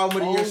top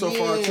album of the year so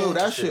far too.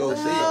 That shit OC.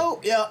 No,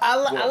 yo,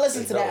 I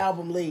listened to that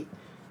album late.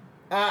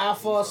 I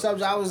fall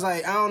subject. I was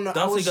like, I don't know.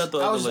 Dante got the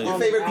other lady. Your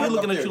favorite He group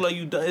looking up at you there? like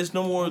you. It's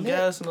no more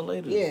gas in the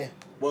later. Yeah.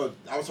 Well,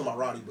 I was talking about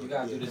Roddy, but You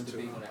gotta yeah, do this him to too.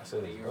 be when I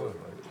said you're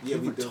Yeah,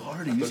 we did.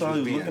 Retarded. You saw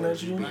he was looking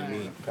at you.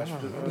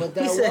 But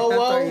that said, I whoa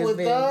thought whoa he was with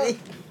being the.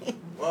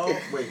 Oh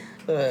wait.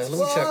 Let me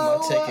check my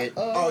ticket.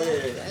 Oh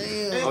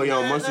yeah. Oh,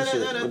 yo, Mustard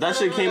shit. When that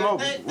shit came out,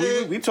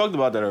 we talked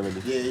about that already.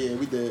 Yeah,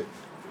 we did.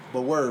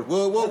 But word,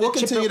 we'll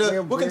continue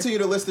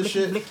to list the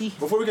shit.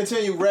 Before we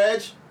continue,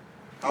 Reg,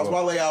 how's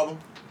Wale album?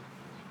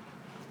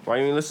 Why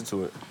you ain't listen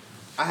to it?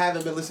 I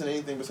haven't been listening to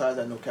anything besides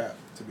that No Cap,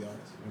 to be honest.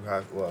 You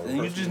have, well, And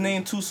you just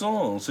named 2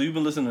 songs. So you've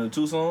been listening to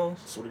 2 songs?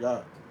 Swear to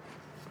God.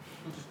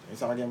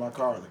 Anytime I get in my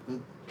car, like,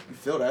 you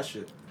feel that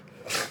shit.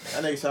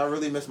 That nigga said I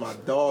really miss my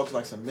dogs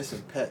like some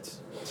missing pets.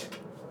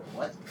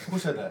 What? Who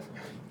said that?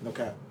 No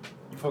Cap.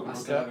 You fucking I with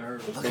still that? haven't heard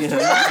of Look at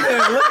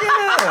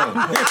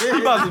him.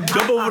 He about to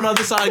jump over the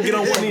other side and get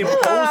on one knee and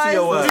propose to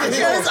your ass.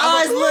 His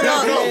eyes lit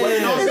up.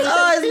 His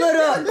eyes lit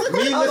up.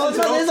 Me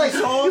listening to It's like,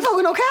 those songs, you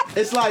fucking no cap?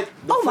 it's like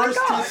the Oh my first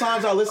God. 10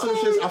 times I listen to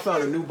shit, I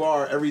found a new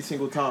bar every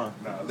single time.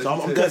 So I'm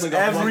Because definitely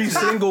gonna every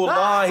single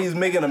line he's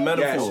making a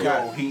metaphor.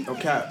 No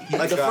cap.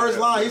 Like the first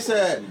line, he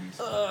said,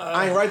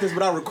 I ain't write this,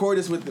 but I record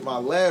this with my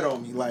lead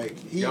on me. Like,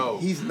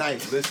 he's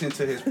nice. Listen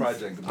to his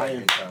project, The Black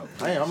Man Child.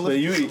 I'm So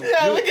listening.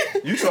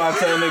 you try to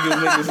tell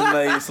niggas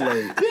nice,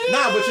 like,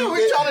 Nah, but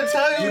you trying to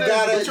tell you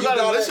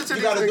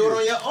gotta do it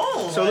on your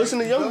own. So listen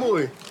to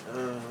Youngboy.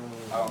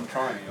 I'm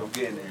trying. I'm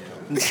getting there.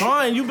 I'm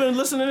trying. You've been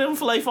listening to him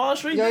for like 5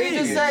 straight Yo, days. you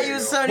just said you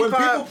was When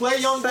 75. people play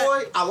Young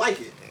Boy, I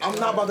like it. I'm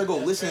not about to go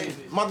listen.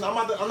 I'm not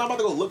about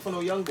to go look for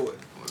no Young Boy.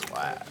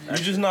 You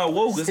just not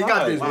woke. It's He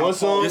got this one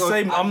song. Just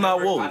say I'm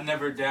not I woke.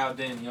 never dialed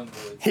in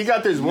Youngboy. He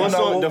got this one not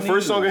song, the woke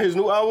first song neither. of his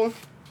new album.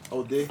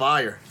 Oh, dig.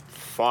 Fire.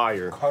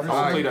 I'm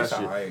gonna play that shit.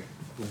 Alright.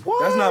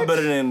 That's not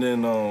better than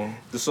the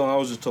song I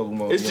was just talking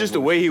about. It's just the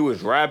way he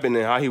was rapping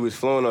and how he was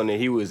flowing on it.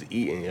 He was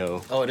eating,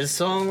 yo. Oh, this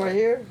song right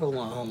here? Hold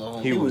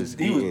on. He was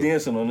He was eating.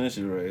 dancing on this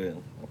shit right here.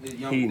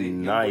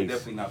 Young nice. Boy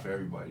definitely not for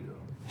everybody though.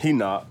 He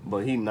not,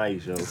 but he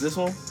nice, yo. Is this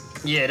one?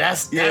 Yeah,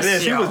 that's Yeah, it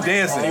is. He was He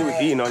dancing. was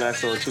eating on that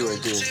song too,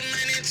 right there.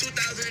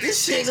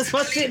 This shit is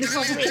my shit. This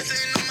my shit.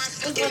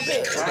 All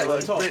right,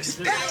 let's talk. Nah,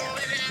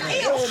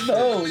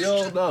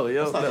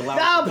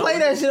 I'll play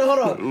that shit. Hold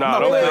on. Nah,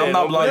 don't play it. I'm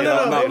not blocking.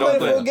 No, Don't play the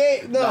play full it.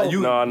 game.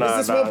 No, Nah,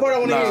 this is one part I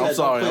want to Nah, hear. I'm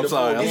sorry. I'm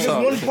sorry. I'm It's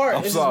sorry. just one part.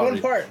 I'm It's just sorry.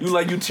 one part. You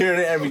like you tearing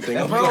at everything.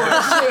 I'm Bro, sorry.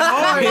 that shit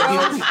hard, yo.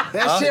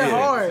 That shit Yeah.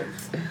 hard.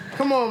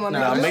 Come on, my nigga.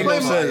 Nah, Just make play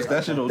no my- sense.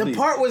 That shit The OD.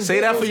 part was Say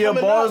that for your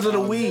coming bars up. of the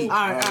week. All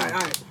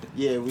right.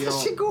 Yeah, we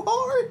don't. Shit go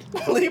hard.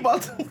 He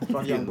about to.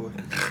 Fuck Young Boy.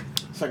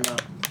 Second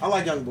round. I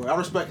like Young Boy. I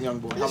respect Young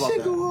Boy. How That about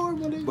shit go that? hard,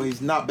 my nigga. But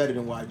he's not better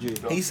than YG.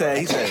 He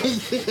said. Don't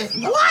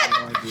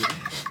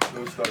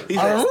start. He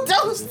said.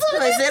 Don't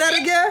say that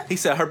again. He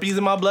said herpes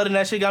in my blood and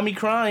that shit got me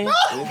crying.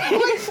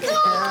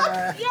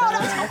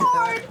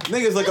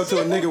 Niggas look up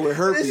to a nigga with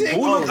herpes. Who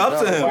look up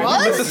to him?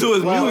 What? Listen to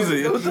his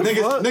music. What the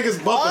fuck?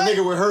 Niggas bump a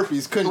nigga with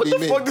herpes. Couldn't What be the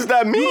me. fuck does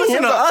that mean?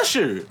 Listen to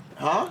Usher.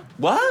 Huh?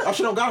 What?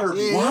 Usher don't got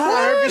herpes.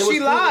 What? It was She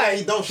cool that lied.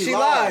 he don't. She She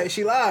lied. lied.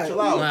 She lied. Chill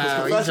out. Wow, His he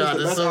Confessions tried the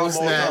to best soul album of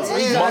all snatch.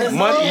 time.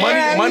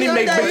 Money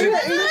make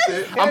bitches.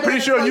 Shit. I'm pretty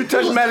sure if you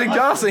touch Magic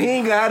Johnson, he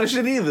ain't gonna have the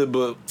shit either.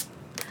 But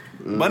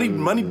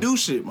money do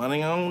shit. My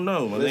nigga, I don't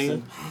know. My nigga.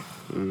 Listen,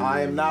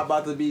 I am not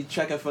about to be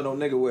checking for no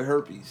nigga with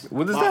herpes.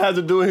 What does that have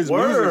to do with his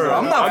Word. music?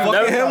 I'm not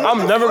fucking him.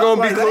 I'm never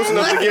gonna be close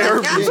enough to get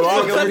herpes. So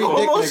I'll Nigga, get pretty dick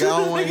Almost nigga. I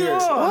don't want to hear it.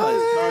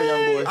 nigga. Sorry,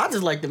 young boy. I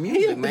just like the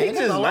music, man. He's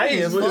just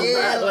nice. But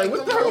Yeah, like,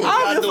 what the hell? I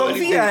don't give a fuck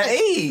if he had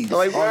AIDS.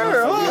 Like,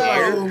 where?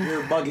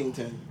 You're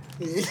Buggington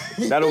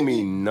That don't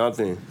mean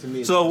nothing. to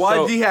me. So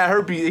YG had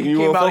herpes. He You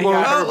came wanna out. He fuck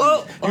got with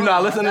herpes. You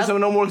not listening to him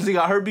no more because he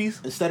got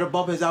herpes? Instead of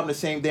bumping his album the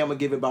same day, I'm gonna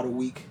give it about a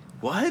week.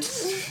 What?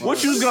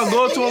 What you was gonna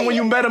go to him when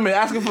you met him and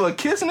ask him for a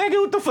kiss,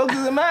 nigga? What the fuck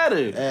does it matter?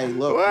 Hey,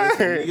 look, What?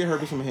 listen, you get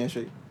herpes from a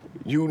handshake.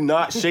 You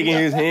not shaking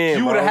his hand,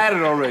 You would bro. have had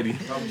it already.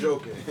 I'm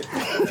joking.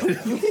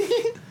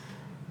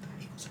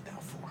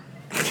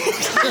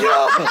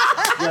 Yo,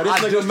 this I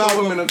nigga just Malcolm.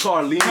 told him in the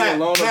car. Leave me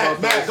alone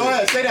about Matt, that. go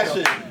ahead, say that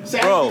shit.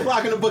 Say Bro. how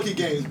clocking the bookie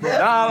games, bro.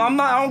 Nah, I'm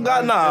not. I don't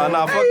got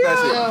nah. Fuck that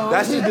shit.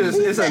 That shit just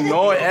it's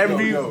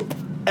annoying.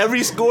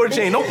 Every score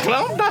change. No,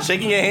 I'm not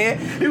shaking your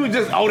hand. He was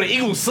just, oh, the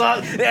Eagles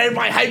suck.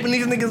 Everybody hyping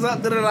these niggas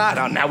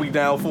up. Now we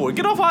down 4.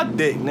 Get off our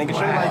dick, nigga. Shit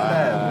like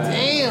that.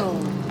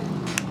 Damn.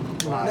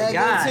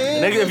 God.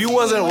 Nigga, if you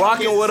wasn't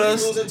rocking with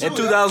us in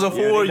 2004,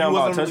 Yeah, they you down by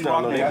a wasn't really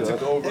touchdown, rocking though.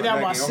 with us. They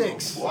down by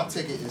 6. My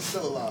ticket is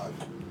still alive.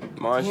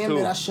 Mine Damn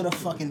it, I too. should have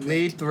fucking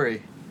Lead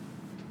 3.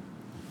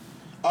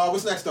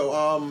 What's next though?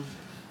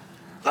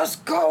 Let's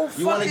go.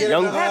 You want to get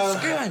Young-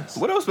 Redskins?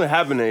 What else been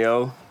happening,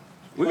 yo?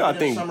 We gotta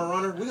think. Summer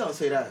Runner? We gonna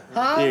say that.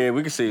 Huh? Yeah,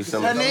 we can say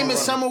something. Her name is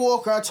Summer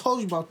Walker. I told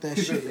you about that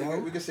shit, yo.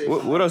 We can say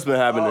What else been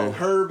happening?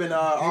 Herb and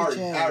Ari.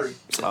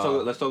 Bitch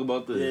Ari. Let's talk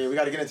about this. Yeah, we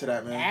gotta get into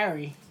that, man.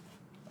 Ari.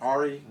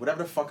 Ari,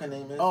 whatever the fuck her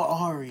name is. Oh,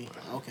 Ari.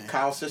 Okay.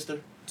 Kyle's sister.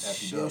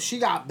 Yo, she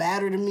got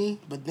badder than me,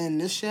 but then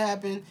this shit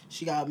happened.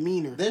 She got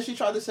meaner. Then she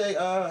tried to say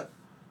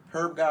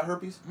Herb got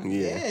herpes.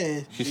 Yeah.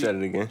 She said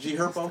it again. G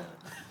Herpo.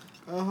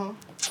 Wow.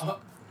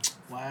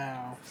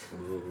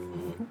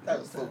 That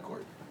was full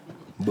court.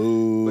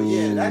 Boo. But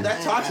yeah,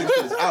 that toxic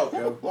shit is out,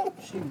 yo.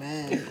 She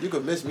mad. You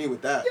could miss me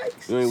with that.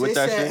 You ain't with They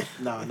that said- shit?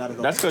 Nah, not at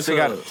all. That's because they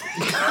got.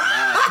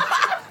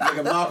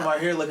 Nigga Malcolm out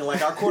here looking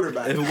like our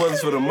quarterback. If it wasn't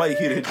for the mic,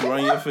 he'd hit you right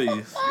in your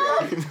face.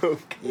 Yeah,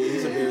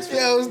 he's a Bears fan.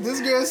 Yo,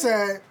 this girl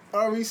said,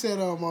 Ari said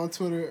on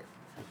Twitter,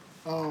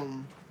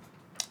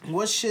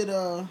 what should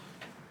damn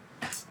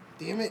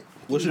it.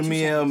 What should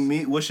me and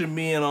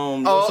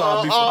No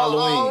Time Before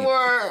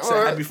Halloween? Say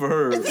happy for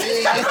her.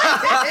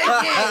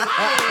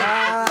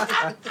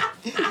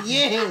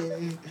 Yeah.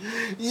 Twitter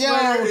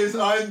Yo, is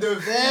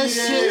undefeated. that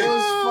shit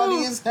was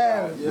funny as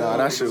hell. Nah,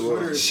 that shit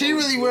was. She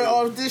really went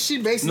off this.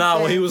 She basically Nah,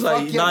 said, when he was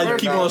 "Fuck like, your nah, you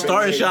keep birthday." on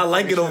starting shit. I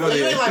like it over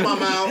You ain't like there. my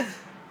mouth.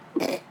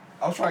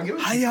 I was trying to give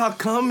it How y'all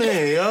coming,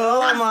 yo?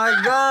 Oh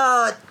my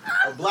God.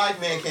 a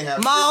black man can't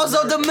have Miles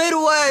shit of the in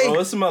Midway. Bro,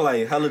 it smell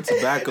like hella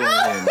tobacco in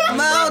here.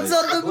 Miles of the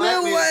America.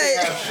 Black man Midway.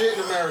 can't have shit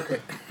in America.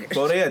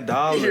 Bro, they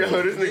 $1.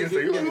 this nigga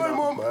say, you like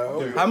my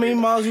mouth. How many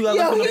miles you got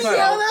left in the Yo,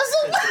 pack? that's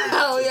a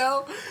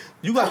yo.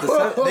 You got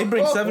the they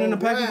bring 7 in the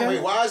pack Wait,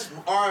 again? why is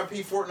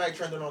RIP Fortnite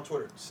trending on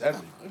Twitter?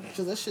 7.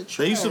 Cause that shit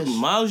They used to trash.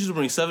 Miles used to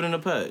bring 7 in the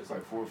pack. It's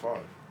like 4 or 5.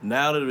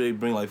 Now that they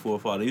bring like 4 or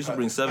 5, they used to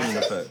bring 7 in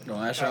the pack.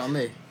 Don't ask on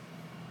me.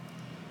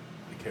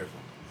 Be careful.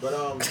 But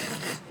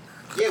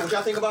yeah, what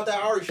y'all think about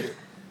that Ari shit?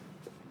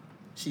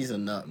 She's a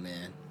nut,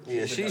 man.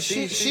 Yeah, She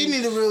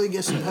need to really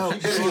get some help.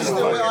 She's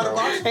still way out of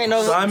box. Ain't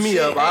no Sign me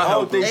up. I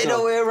help think her. Ain't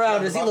no way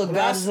around this. He look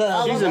bad as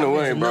hell. She's in the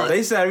way, bro.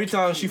 They said every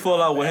time she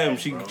fall out with him,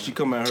 she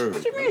come at her.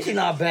 What you mean she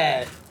not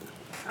bad?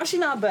 How she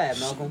not bad,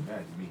 Malcolm?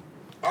 Bad to me.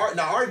 Ari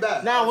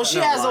bad. Now when she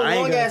has a I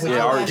ain't long gonna ass put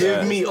Yeah, Ari eyelash, bad.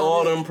 Give me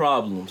all them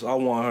problems. I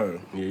want her.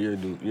 Yeah,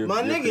 you're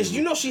my niggas,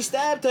 you know she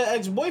stabbed her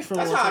ex-boyfriend.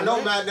 That's one how I time, know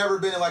right? Matt never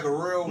been in like a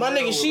real. My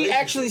nigga, she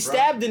actually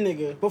stabbed the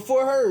nigga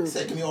before her.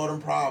 Said, give me all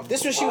them problems.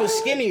 This when she was I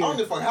skinnier. don't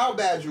give a fuck how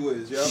bad you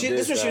is, yo.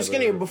 This when she was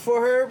skinnier.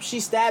 Before her, she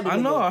stabbed the I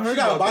know. nigga. I heard She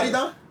got a about body that.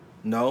 done?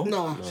 No.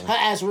 No, her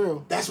ass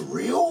real. That's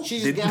real? She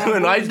just Did got you her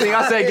know? I boobs think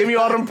I said, give me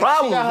all them She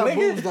problems, got her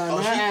boobs nigga. done. Oh,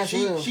 Her ass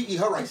real. she eat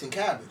her rice and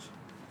cabbage.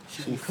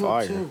 She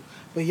fire. cook too.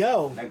 But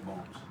yo, Neck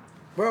bones.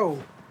 bro,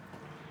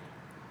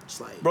 it's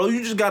like Bro,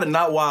 you just gotta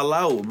not wild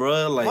out,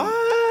 bro. Like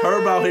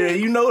Herb out here,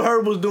 you know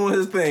Herb was doing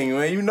his thing,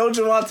 man. You know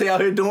Javante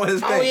out here doing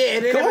his thing. Oh, yeah,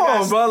 they Come never on,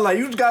 got- bro. Like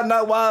you just gotta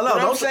not wild out.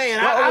 But I'm Don't saying,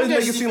 don't I'm always make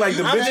just- it seem like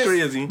the I'm bitch just-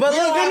 crazy. But We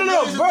don't have no,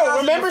 millions of bro. dollars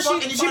Remember to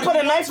fuck she anybody put a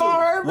we knife want on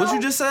to. her. What bro?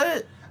 you just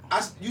said?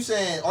 You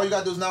saying all you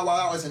gotta do is not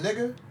wild out as a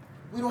nigga?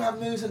 We don't have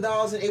millions of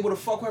dollars and able to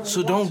fuck whoever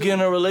So we don't want get in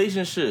to. a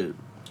relationship.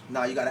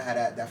 Nah, you gotta have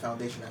that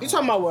foundation. You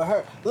talking about with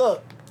her?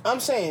 Look, I'm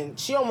saying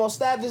she almost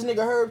stabbed this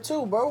nigga Herb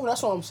too, bro.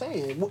 That's what I'm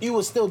saying. You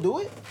would still do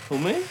it? Who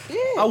me?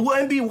 Yeah. I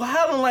wouldn't be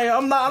wilding like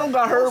I don't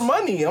got her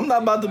money. I'm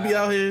not about to be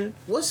out here.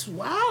 What's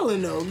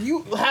wildin'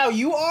 though? How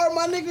you are,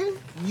 my nigga?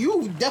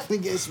 You definitely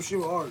getting some shit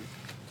with Ari.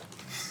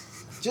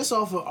 Just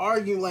off of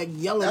arguing, like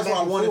yelling That's back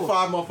why and 1 in forth.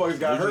 5 motherfuckers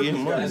got Where'd hurt. you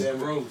get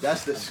money?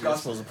 That's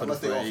disgusting. supposed to put Unless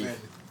up they for all eight. family.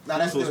 Nah,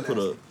 that's still Supposed to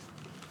put nasty.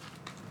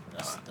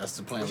 up. That's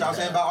the plan. What y'all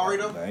saying about Ari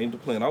though? I ain't the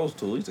plan I was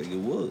told. He said it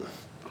was.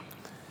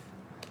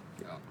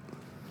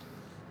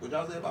 What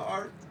y'all say about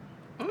Ari?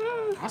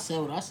 I said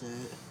what I said.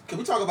 Can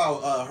we talk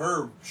about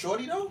her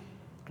shorty though?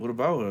 What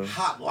about her?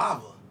 Hot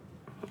lava.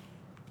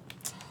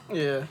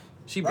 Yeah,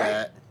 she Right?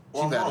 bad. She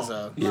Well, bad no. as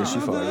hell. Yeah, she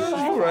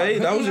fine. You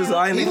right. That was just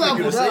I didn't He expect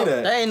you to leveled say up.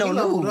 that. That ain't no He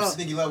leveled news. up.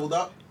 Think he leveled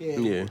up? Yeah.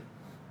 Yeah.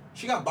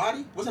 She got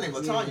body? What's her name?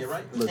 Latanya,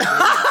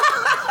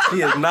 right?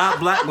 He is not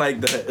black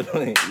like that. That's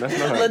not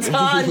her.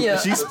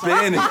 Latanya. She's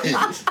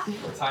Spanish.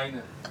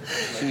 Tina.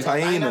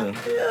 Taina.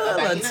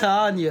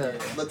 Latanya.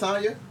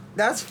 Latanya?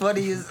 That's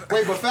funny as.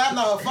 Wait, but Fab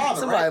not her father,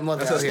 Somebody right?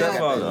 mother That's her out here.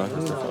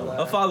 stepfather.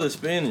 Her father's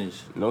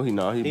Spanish. No, he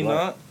not. He He black.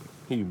 not?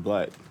 He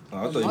black. Oh,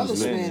 I thought he Mother was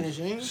Spanish. Spanish,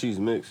 ain't it? She's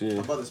mixed, yeah.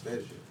 Her brother's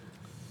Spanish.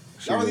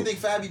 She Y'all really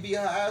mixed. think Fabby beat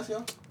her ass,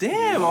 yo?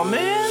 Damn, my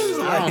man.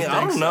 Like,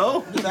 I don't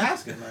know. Just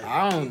asking. Like,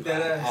 I don't.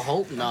 I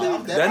hope not.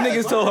 I'm dead That ass,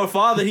 nigga bro. told her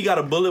father he got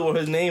a bullet with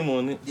his name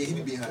on it. Yeah, he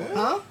be beating her ass.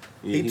 Huh?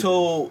 Yeah, He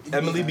told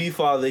Emily B.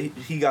 father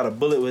he got a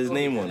bullet with his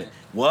name on it.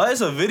 Well,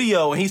 it's a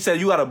video, and he said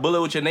you got a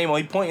bullet with your name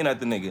on. He pointing at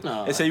the nigga.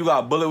 No. And said you got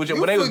a bullet with your.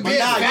 You when they was forget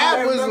Nah, Fab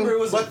I was remember it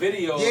was a But-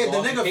 video yeah, of the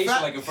nigga altercation,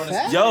 fat- like in front of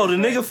Fat? Yo, the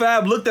nigga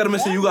Fab looked at him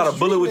and said you got a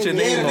bullet with your Yeah,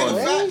 name the on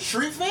nigga it. Fat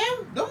Street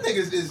Fam? Them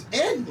niggas is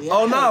in. Yeah.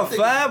 Oh no, Niggas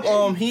Fab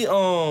in. he Fam,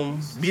 I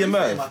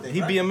BMF. think,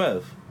 He right?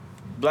 BMF.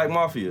 Black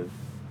Mafia.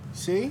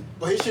 See?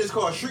 But his shit is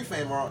called Street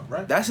Fam,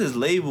 right? That's his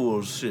label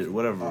or shit,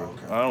 whatever. Oh,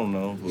 okay. I don't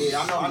know. But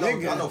Yeah,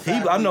 I know.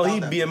 Fab I know really he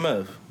about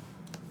that. BMF.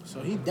 So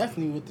he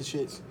definitely with the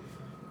shits.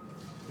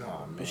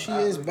 But she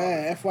is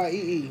bad.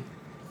 FYEE.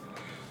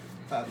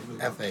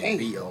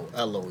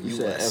 FABOLOUS. You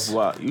said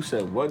FY. You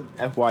said what?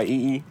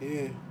 FYEE.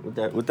 Yeah.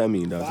 What that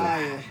mean, dog?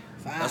 Fire.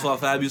 That's why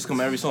Fab used to come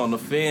every song. The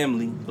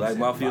family, Black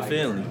Mafia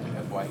family.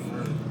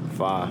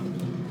 Fire.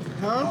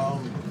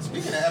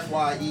 Speaking of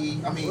FYE,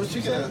 I mean,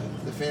 speaking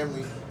of the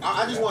family,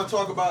 I just want to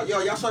talk about,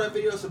 y'all saw that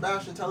video of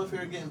Sebastian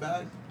Telfair getting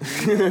bagged?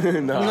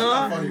 No.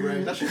 That's funny,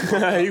 right? That shit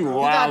He He got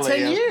wild.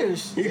 10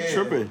 years. He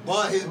tripping.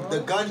 But the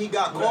gun he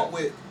got caught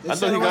with, I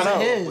thought he got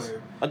out. His.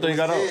 I thought he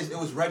got out. It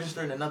was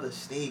registered in another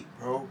state,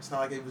 bro. It's not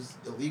like it was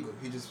illegal.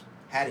 He just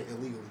had it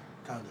illegally,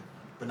 kind of,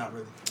 but not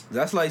really.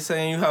 That's like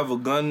saying you have a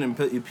gun in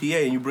PA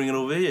and you bring it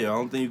over here. I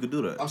don't think you could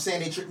do that. I'm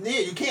saying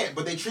you can't,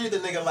 but they treated the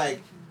nigga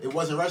like it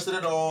wasn't registered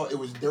at all. It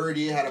was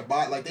dirty. It had a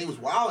bot. Like they was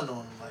wilding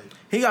on him. Like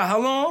He got how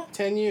long?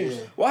 10 years.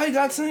 yeah. Why he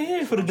got 10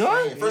 years for the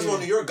gun? First of all,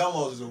 New York gun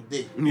laws is OD.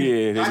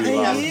 Yeah, I think he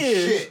had some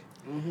is. shit.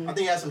 I think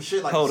he had some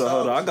shit like. Hold on.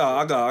 subs.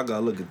 I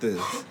gotta look at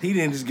this. He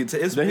didn't just get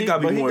But it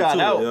gotta be he more got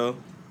to out. it, yo.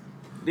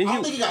 Then I don't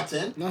he, think he got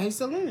 10. No, he's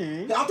still in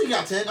there. I don't think he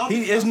got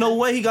 10. There's no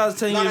way he got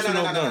 10 No. years for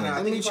no I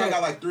gun. think he probably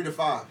got like 3 to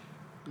 5.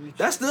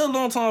 That's still a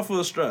long time for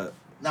a strap.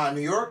 Nah,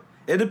 New York.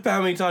 It depends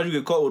how many times you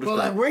get caught with a But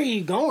strap. like, where he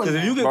going? Because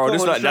if you get Bro, caught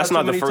this with a not- strap that's not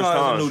too the many first times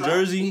time. in New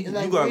Jersey, Like, you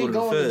where gotta he go to the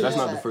going? feds. that's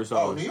not Yeah. the first Oh,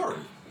 time. New York.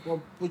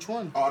 Well, which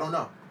one? Oh, I don't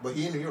know, but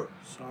he in New York.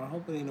 So I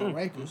hope it ain't no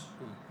rapist.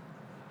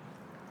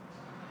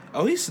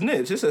 Oh, he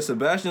snitched. It said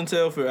Sebastian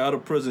Telfair out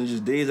of prison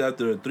just days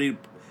after a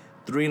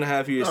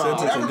 3.5 year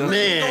sentence. whatever. And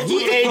Man,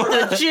 he ate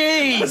the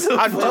cheese.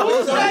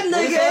 That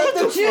nigga ate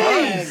the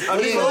cheese.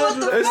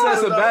 it said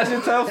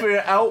Sebastian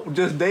Telfair out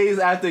just days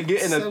after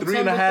getting a September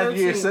 3.5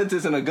 year 13th.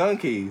 sentence in a gun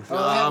case.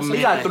 Oh,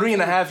 He got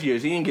 3.5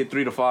 years. He didn't get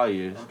 3 to 5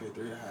 years. Okay,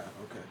 3 and a half.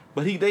 Okay.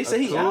 But they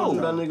say he out.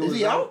 Is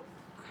he out?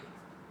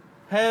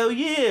 Hell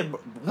yeah.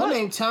 Her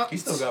name Tom. He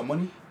still got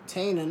money.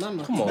 Tane or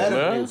nothing. Come on, Better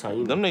man.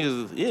 be. Them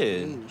niggas,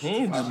 he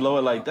ain't just blow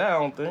it like that, I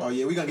don't think. Oh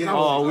yeah, we gonna get.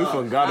 Oh, we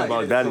forgot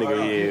about that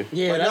nigga.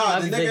 Yeah, But that's nah, what I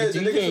the be nigga,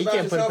 thinking. the You nigga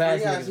can't put it Sebastian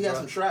past Telfair, he niggas, had bro.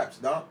 some traps,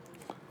 dog.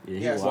 Yeah,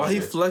 Yes. he Why wild. he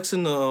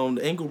flexing the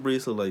ankle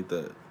bracelet like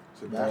that?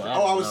 Sebastian. Bro,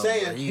 Oh, I was know,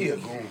 saying,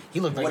 bro. He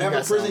looked like whatever he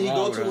got prison something he go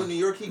wrong, to bro. in New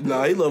York, he good.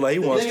 Nah, he look like he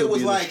The wants nigga to be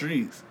was in like the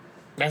streets.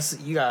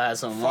 You gotta have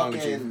something wrong with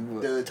fucking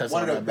you.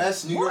 one of the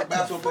best New York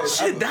basketball players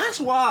Shit, ever. that's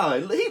why.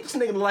 This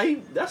nigga like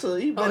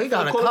he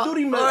got a Call cup. of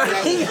Duty man.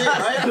 That's legit,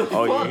 right?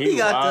 Oh yeah, he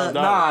got wild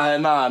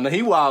out. Nah,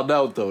 he wild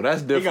out though.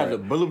 That's He different. got the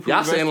bulletproof.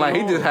 Y'all saying like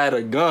he vest just had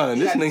a gun.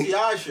 He This had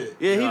nigga, TI shit.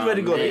 yeah, he's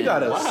ready to go. He man.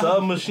 got a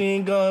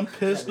submachine gun,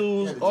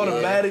 pistols, Yeah,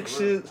 automatic yeah,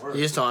 shit. word.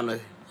 He's trying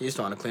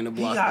to clean the He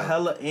block. got up.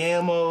 hella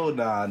ammo.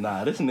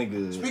 Nah, this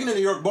nigga. Speaking of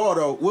New York ball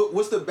though,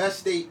 what's the best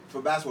state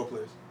for basketball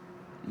players?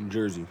 on.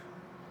 Jersey.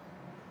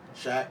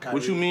 Shaq. Kyrie.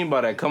 What you mean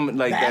by that? Come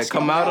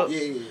out of?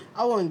 Yeah.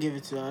 I wouldn't give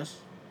it to us.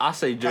 I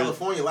say Jersey,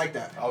 California like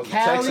that. I was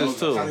Cali? Texas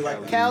too, Cali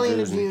like that. Cali and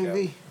the Jersey.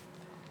 DMV.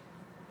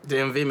 The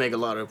MV make a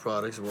lot of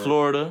products. Word.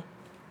 Florida.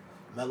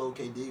 Melo,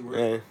 KD,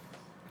 word.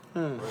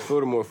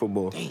 Florida more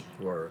football.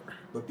 Word.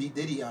 But B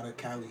Diddy out of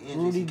Cali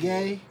and Rudy JCK.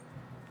 Gay.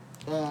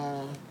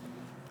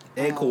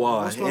 And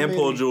what's Kawhi, my and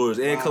Paul baby? George,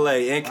 and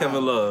Clay, and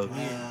Kevin Love,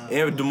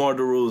 and DeMar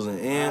DeRozan,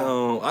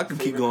 and I could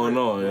keep going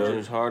on, yo.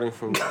 James Harden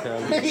from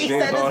Cali.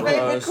 James Harden.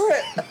 That's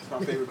my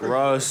favorite crib.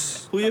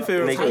 Russ. Who your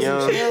favorite? Nick person?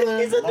 Young.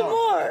 Is it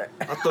DeMar?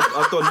 I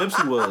thought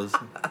Nipsey was.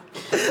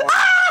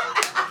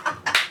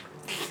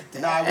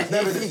 Nah, it was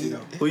never this, you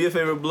know. Who your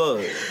favorite blood?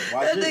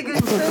 Watch it.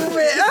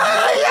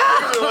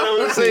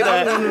 Say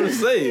that. I don't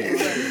say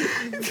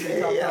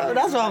it. Yeah,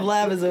 that's why I'm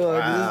laughing so hard.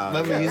 Wow.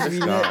 Remember, used to be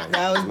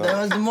that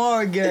was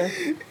DeMar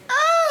again.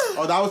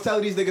 Oh, I was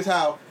telling these niggas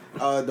how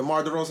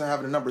DeMar DeRozan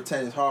having the number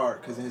 10 is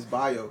hard because in his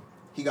bio,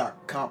 he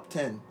got comp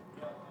 10.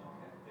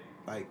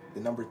 Like, the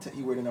number 10,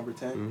 he wear the number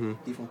 10.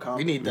 He from comp.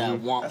 We need that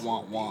want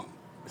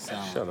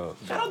sound. Shut up.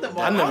 Shout out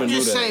DeMar. I never I'm knew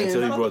just that saying.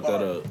 until you brought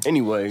that up.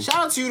 Anyway, Shout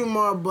out to you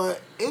tomorrow,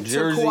 but it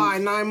Jersey. took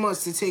Kawhi 9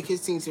 months to take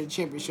his team to the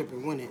championship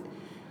and win it.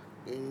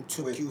 And it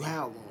took Wait. you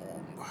how long?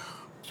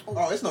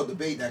 Oh, it's no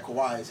debate that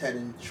Kawhi is head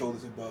and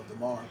shoulders above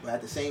DeMar, but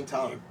at the same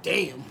time,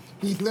 Damn.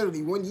 He's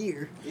literally 1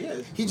 year. he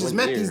is. He just 1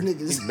 met year. these niggas.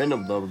 He's been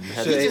above. He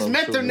just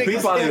met them He's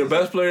niggas. probably the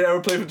best player to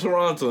ever play for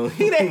Toronto.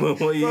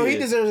 Bro, he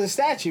deserves a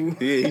statue.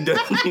 Yeah, he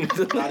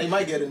definitely. Nah, they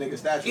might get a nigga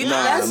statue.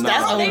 That's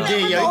OG,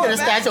 yo. You could have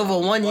stashed over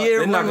 1 year,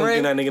 They're not one gonna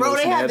ring. get that nigga Bro, no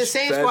they had the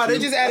statue. same squad. They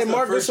just added That's the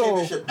Marcus first on.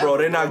 championship Bro,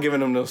 ever, they're not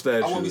giving him no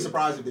statue. I wouldn't be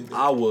surprised if they did.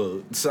 I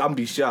would. So I'm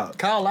be shocked.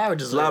 Kyle Lowry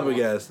deserves one.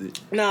 Flabbergasted.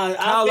 Nah,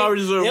 Kyle Lowry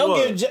deserve they'll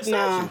what? give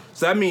Nah.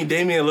 So that mean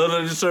Damian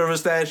Lillard deserve a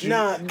statue?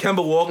 Nah.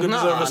 Kemba Walker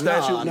deserve a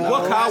statue? nah.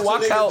 What Kyle? Why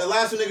The Kyle?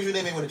 last two niggas you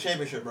named ain't win a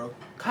championship, bro.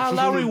 Kyle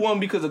Lowry won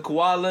because of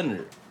Kawhi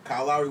Leonard.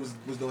 Kyle Lowry was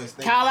doing his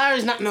thing. Kyle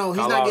Lowry's not. No,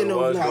 he's Kyle not getting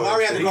Lowry no. was no. Kyle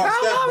Lowry had to guard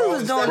Kyle Steph, Lowry bro.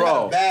 was Steph doing got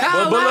Bro,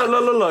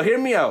 bad. look, hear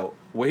me out.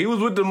 When he was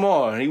with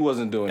DeMar, he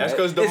wasn't doing That's that.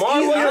 'cause It's DeMar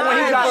easier wasn't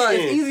when he got.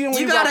 playing. It's easier when You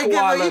you got gotta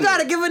Kawhi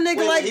Leonard. give a nigga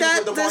Wait, like he that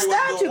was the with DeMar, he was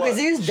statue doing because what?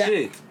 he's that.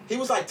 Shit, He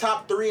was like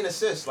top 3 in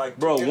assists, like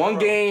bro. 2 in a One row.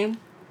 game,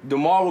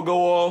 DeMar would go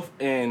off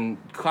and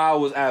Kyle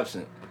was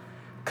absent.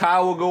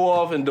 Kyle would go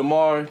off and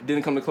DeMar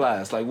didn't come to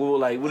class. Like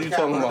what are you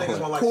talking Niggas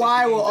about? won like Kawhi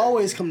 60 will games.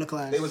 always come to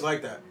class. They was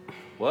like that.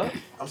 What?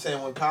 I'm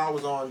saying when Kyle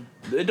was on.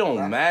 It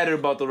don't matter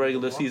about the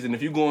regular season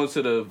if you go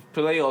into the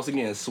playoffs and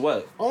getting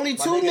swept. Only My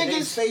two nigga, they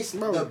niggas faced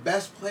bro. the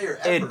best player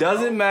ever. It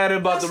doesn't bro. matter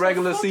about the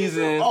regular fuck is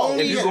season it? Oh,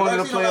 if you yeah, go into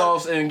the regular playoffs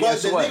season, and but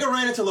get the swept. nigga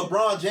ran into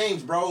LeBron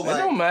James, bro. It Like,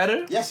 don't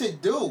matter. yes,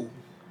 it do.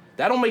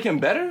 That don't make him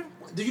better.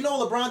 Do you know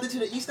what LeBron did to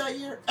the East that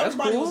year? That's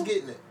Everybody cool. was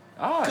getting it.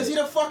 All Because he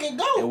right. the fucking And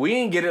GOAT. we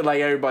ain't get it like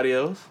everybody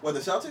else. What,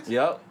 the Celtics?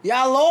 Yep.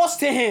 Y'all lost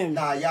to him.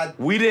 Nah, y'all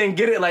We didn't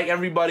get it like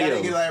everybody didn't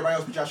else. get it like everybody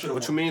else, but y'all should have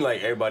What you mean,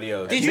 like everybody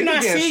else? Did you Nigga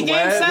not getting see Game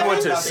swagged. Seven? We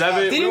went to Did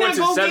seven. he We not went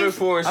to go 7, game-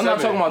 4, and I'm 7.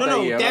 not talking about No, that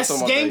no, year. I'm not that's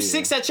talking about Game that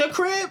 6 year. at your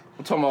crib.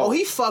 I'm talking about Oh,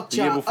 he fucked the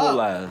year y'all before up.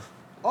 last.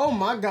 Oh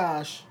my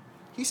gosh,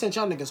 he sent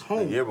y'all niggas The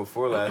home. year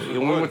before last.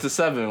 When we went to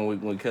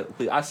 7,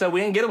 I said we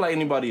didn't get it like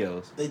anybody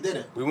else. They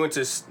didn't. We went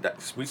to.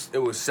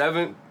 It was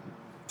 7,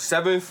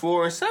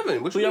 4, and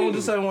 7. What So you y'all mean?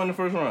 went to 7-1 in the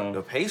first round.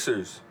 The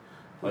Pacers.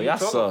 Oh, y'all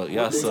suck.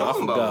 Y'all What you suck. I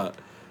talking forgot. about?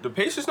 The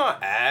Pacers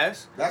not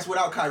ass. That's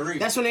without Kyrie.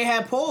 That's when they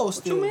had Paul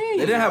still. What you mean?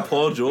 They didn't have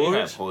Paul They George.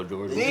 had Paul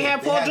George. They ain't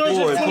have They Paul had George in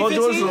Boy, Paul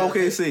George 2015.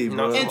 was OKC, bro.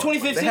 No, In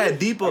 2015? They had It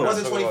Depot.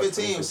 wasn't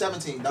 2015, it was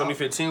 17. dog.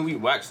 2015, we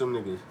waxed them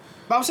niggas.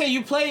 But I'm saying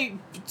you played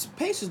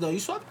Pacers though. You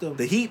swept them.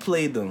 The Heat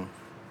played them.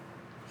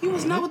 He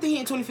was not with the Heat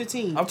in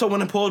 2015. I'm talking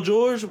when Paul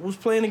George was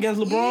playing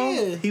against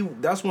LeBron. Yeah.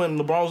 That's when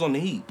LeBron was on the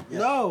Heat.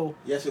 No,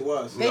 Yes, it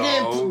was. They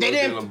didn't- they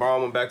didn't-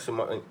 LeBron went back to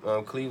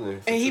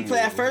Cleveland. for and he 2 played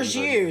years. that first He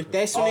was year. like-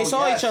 That's when they Oh,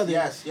 saw yes, each other.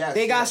 yes,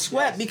 They got yes,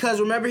 swept yes. because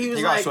remember he was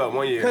He got like, swept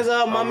 1 year. because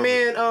I my remember.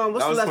 man, what's That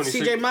the was left?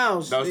 26 CJ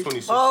Miles. That was They-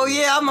 26. Oh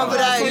yeah, I remember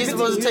that. He was 2015,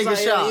 supposed to take a he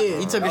was shot. like, yeah.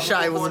 He took a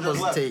shot. He was Before supposed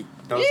George to take.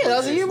 That was Yeah, that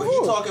was a year 26. But he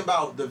before. talking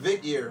about the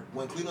Vic year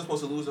when Cleveland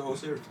was supposed to lose the whole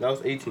series. That was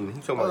 18. He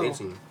talking about Oh.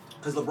 18.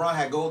 Because LeBron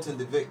had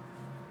goaltended Vic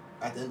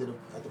at the end of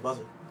the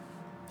buzzer.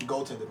 He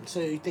goaltended him. So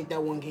you think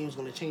that one game is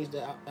gonna change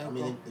the I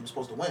mean, they were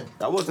supposed to win. It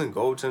That wasn't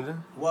goaltender.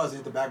 was. He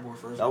hit the backboard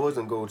first. That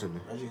wasn't goaltender.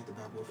 Reggie hit the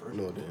backboard first.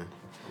 No, damn.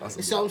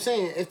 That's So I'm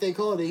saying, if they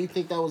called it, you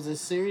think that was the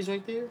series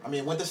right there? I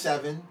mean, it went to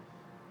 7.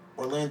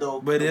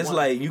 Orlando. But could've it's won.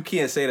 like you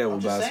can't say that I'm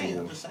with just saying.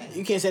 basketball. I'm just saying.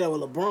 You can't say that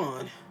with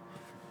LeBron.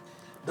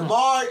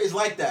 DeMar is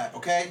like that,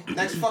 okay?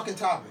 Next fucking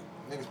topic.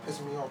 Niggas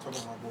pissing me off talking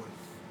about my boy.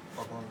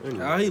 Fuck on.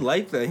 How he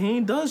like that? He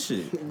ain't done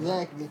shit.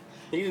 Exactly.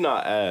 He's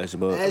not ass,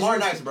 but As DeMar you-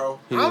 nice, bro.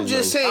 he I'm is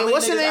just nice. How saying, many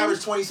what's the niggas name?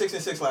 averaged 26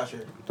 and 6 last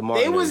year? DeMar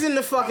They was nice. in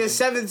the fucking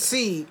 7th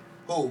seed.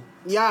 Who?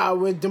 Yeah,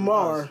 with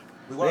DeMar.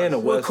 We They in the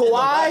was. West. With In the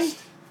Kawhi? West.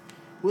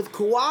 With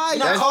Kawhi,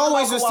 That's- that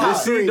always was Kawhi. top The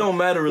seed 3. don't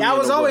matter really. That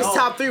was in the always West.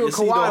 top 3 with The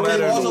seed Kawhi. don't But matter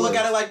you in also the look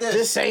West. at it like this.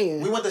 Just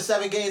saying. We went to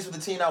 7 games with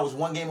the team that was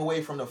 1 game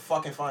away from the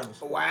fucking finals.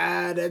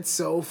 Wow, that's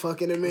so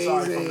fucking amazing.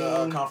 Sorry, from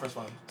the conference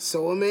finals.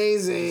 So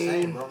amazing. Just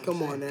saying, bro. Come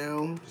Just on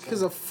saying. now.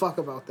 Gives a fuck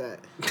about that.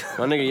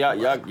 My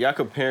nigga, y'all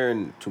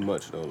comparing too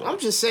much though. Like, I'm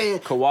just saying.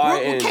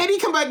 Kawhi and-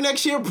 KD come back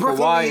next year. Brooklyn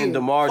Kawhi win. and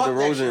DeMar Fuck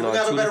next year. DeRozan We are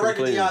got a two better different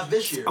record than y'all players.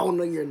 this year. Oh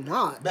no, you're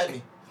not. Bet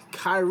me.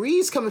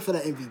 Kyrie's coming for the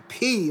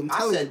MVP. I'm I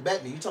telling said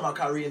bet me. You talking about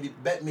Kyrie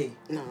and bet me.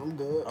 you. No, I'm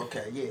good.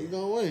 Okay, yeah. You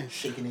gonna win.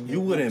 Shaking in your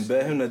You wouldn't boots.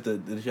 bet him that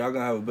that y'all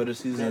gonna have a better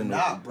season They're than the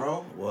not,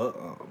 bro. What?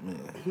 Oh man.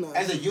 No.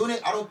 As a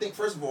unit, I don't think.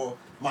 First of all,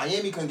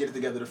 Miami couldn't get it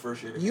together the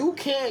first year. You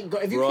can't go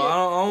if you Bro, can't. I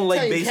don't like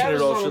tell you, basing Karras it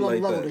is off on shit another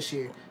like level that. this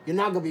year. You're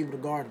not gonna be able to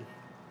guard him.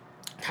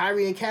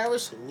 Kyrie and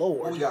Karras, What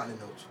Lord. we got in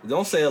the notes?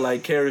 Don't say it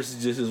like Karras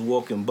is just his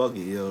walking bucket,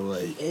 yo.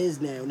 Like He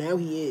is now. Now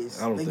he is.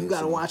 I don't Like think you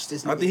gotta so. watch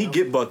this. I nigga, think he yo.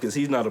 get buckets.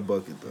 He's not a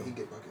bucket He though.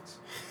 get buckets.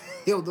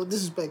 Yo, don't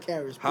disrespect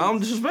Karras. How I'm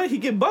please. disrespect? He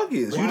get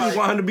buckets. You Right. just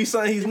want him to be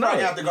something he's He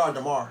probably have not. to guard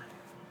DeMar.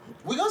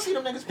 We gonna see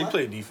them niggas He play.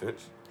 played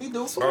defense. He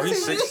do. Bro,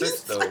 he's He's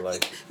 6'6" though.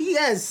 Like, He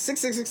has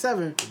 6'6",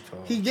 6'7".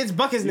 He gets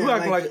buckets You now.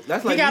 acting like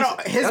that's he like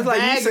got you, his that's like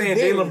bag you is saying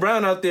there. Jaylen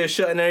Brown out there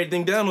shutting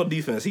everything down on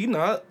defense. He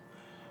not.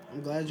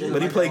 I'm glad you.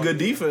 But he played good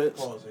defense.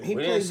 Pause. He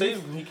we played didn't say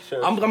defense. he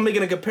should. I'm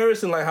making a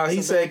comparison like how he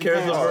That's a said bad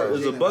Karras comparison.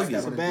 is a That's bucket.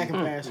 That's a bad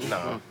comparison. Nah.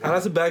 How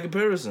that's a bad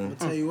comparison.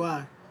 I'll tell you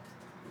why.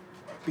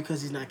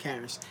 Because he's not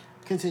Karras.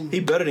 Continue. He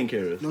better than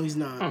Karras. No, he's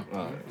not.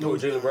 Alright. No,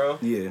 Jalen Brown?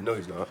 Yeah. No,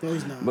 he's not. No,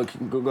 he's not.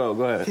 But go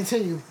ahead.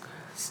 Continue.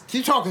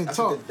 Keep talking. That's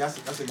a Talk. good.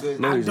 That's a good.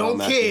 No, I he's don't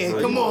not, care.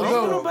 Maxie. Come on, I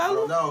go.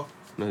 don't know.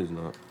 No, he's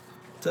not.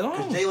 Tell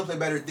Because him. Jalen play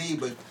better D,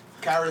 but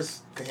Karras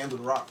can handle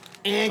the rock.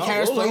 And Oh,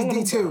 Karras hold on,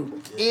 plays hold on.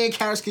 D2. And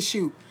Karras can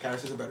shoot.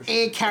 Karras is a better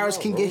shooter. And Karras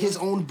can get his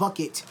own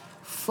bucket.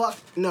 Fuck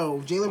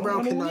no. Jalen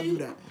Brown cannot do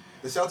that.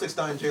 The Celtics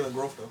starting Jalen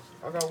Growth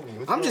though. I got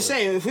one. I'm just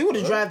saying, if we would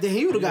have drafted him,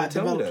 he would have got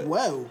tell me developed that.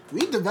 well.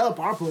 We develop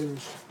our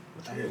players.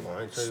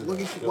 Look Look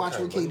at watch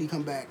when KD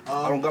come back.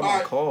 I don't got my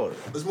alright, card.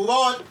 Let's move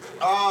on.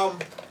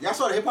 Y'all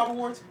saw the Hip Hop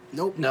Awards?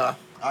 Nope. Nah.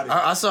 I didn't.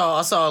 I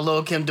saw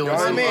Lil Kim doing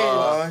some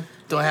man.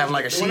 doing having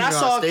like a seizure When I on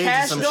saw stage or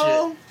Cash some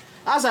though, shit.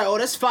 I was like, oh,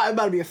 that's fire. It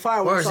about to be a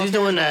firework. Worse, he's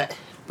doing that.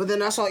 But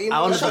then I saw Iman I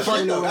don't know That's the a fuck.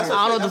 shit, though. That's a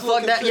I don't know shit. the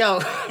fuck That's that yo.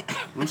 Them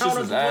I shits don't know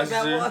was the fuck ass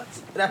that shit.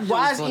 was. That shit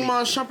Why was is funny.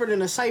 Iman Shumpert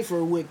in a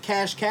cipher with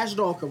Cash? Cash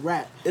Dog could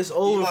rap. It's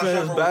over Iman for his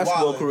Shumpert was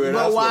basketball wildin'. career.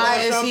 But That's why why.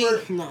 is he-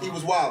 Shumpert, No. He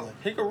was wilding.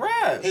 He can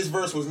rap. His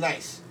verse was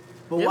nice.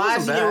 But It why is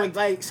wasn't he bad. with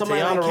like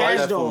somebody Tiana like wrote Cash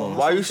that Doll? for him.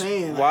 Why you? That's what I'm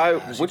saying. Why?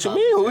 Like, What you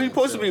mean? Who he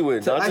supposed to be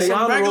with? like some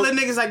Tiana regular wrote-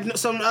 niggas, like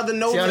some other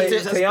no Tiana-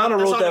 names. Tiana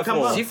wrote that for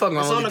him. She fucking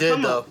That's really on the did,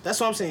 come though. up. That's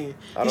what I'm saying.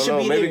 I He don't should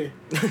know. be Maybe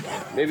there.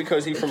 maybe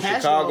because he from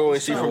Cash Chicago Doll.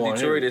 and she I from want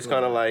Detroit. him. It's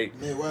kind of like,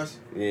 Midwest.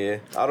 yeah.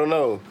 I don't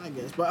know. I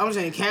guess, but I'm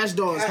saying Cash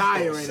Doll is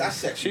higher right now. That's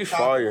sexy. She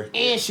fire.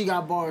 And she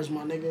got bars,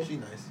 my nigga. She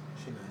nice.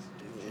 She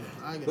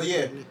nice. I get But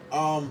it. yeah,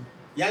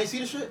 y'all ain't see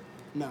the shit?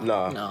 No.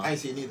 Nah. No. I ain't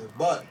see it neither.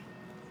 But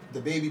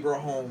the baby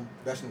brought home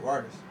best new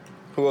artist.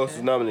 Who else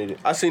is nominated?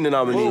 I seen the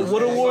nominees.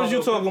 What awards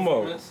you talking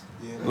about?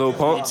 Yeah, Lil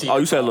Pump. Oh,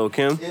 you said Lil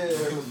Kim. Yeah,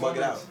 he was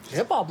bugging out.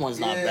 Hip hop one's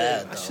not Yeah,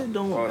 bad That though. shit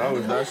don't. Oh, that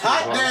was that shit.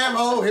 Hot damn,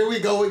 oh, here we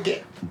go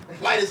again.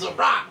 Light as a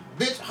rock,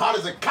 bitch. Hot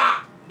as a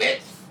cock,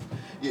 bitch.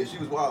 Yeah, she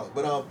was wild.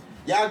 But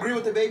y'all agree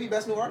with the baby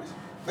best new artist?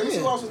 Let me see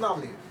who else was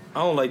nominated. I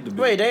don't like the beat.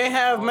 Wait, they didn't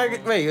have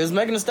Megan. Wait, was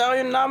Megan Thee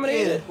Stallion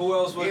nominated? Who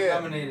else was Yeah.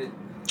 nominated?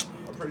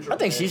 I'm pretty sure. I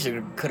think she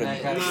could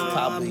have Nah,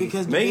 probably.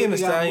 because the Megan Thee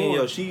baby got Stallion,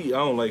 bars. yo, I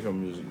don't like her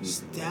music. either.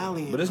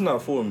 Stallion. But it's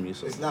not for me.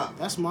 So It's not.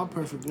 That's my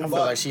perfect. I feel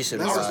like she should.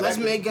 Let's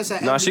make us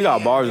an. Nah, she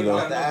got bars I'll though.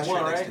 have to ask her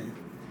One, next right?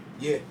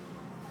 to you. Yeah.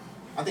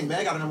 I think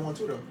Meg got a number one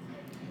too though.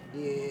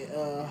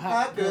 Yeah,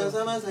 Hot girls,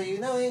 I must say you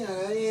know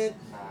it.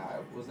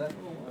 Was that the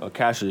one?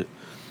 Cassia.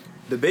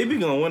 the baby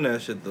gonna win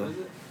that shit though.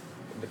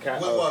 The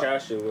What?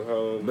 Cassia with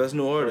her. Best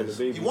new artist.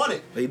 He won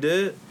it They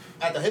did.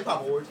 at the Hip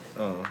Hop Awards.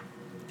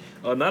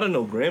 Oh, not a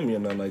no Grammy or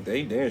nothing like that.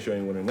 He damn sure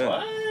ain't winning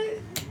that.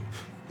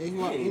 You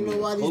know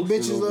why these Close to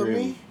bitches no love Grammy.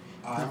 me?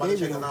 I'm The about to baby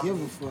check the don't give a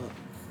nominees. fuck.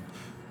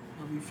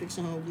 I'll be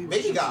fixing her weave.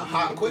 Baby got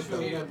hot quick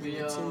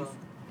though.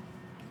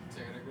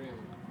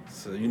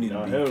 So you need to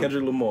Nah, be him.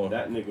 Kendrick Lamar.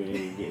 That nigga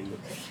ain't getting.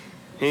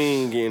 He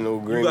ain't getting no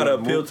Grammy. You gotta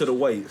appeal to the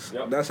whites.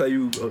 Yep. That's how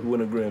you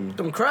win a Grammy.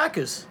 Them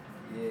crackers.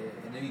 Yeah,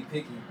 and they be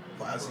picky.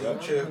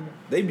 Chill.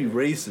 They be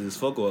racist,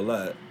 fuck a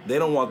lot. They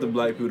don't want the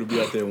black people to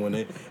be out there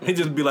winning. They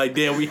just be like,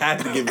 damn, we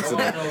have to give it to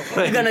them.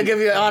 We're gonna give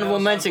you an honorable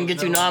mention,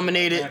 get you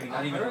nominated.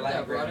 Not even a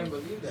Latin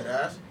Grammy. That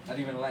ass. Not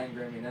even a Latin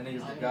Grammy. That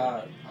nigga's the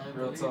god.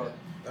 Real talk.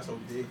 That's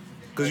OD.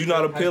 Cause you're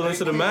not appealing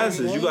to the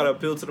masses. You gotta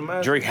appeal to the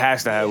masses. Drake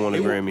has to have won a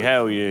Grammy.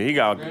 Hell yeah, he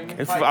got.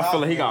 I feel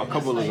like he got a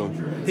couple of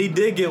them. He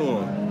did get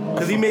one.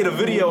 Cause he made a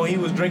video and he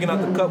was drinking out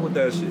the cup with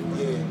that shit.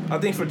 Yeah. I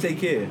think for Take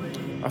Care.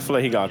 I feel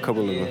like he got a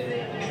couple of them.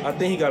 I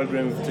think he got a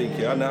Grammy for Take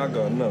Care. I got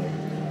another.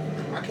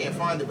 I can't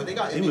find it, but they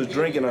got. He was MVP.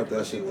 drinking out that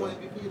Let's see shit, who won though.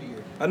 MVP of the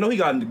year. I know he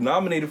got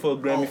nominated for a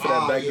Grammy for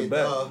that back to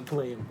back.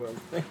 Playing, bro.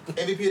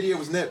 MVP of the year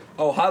was Nip.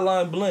 Oh,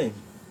 Hotline Bling.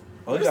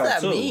 Oh, What he does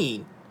got that two.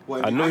 mean?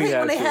 What, I knew I he hate had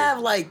when they two. have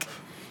like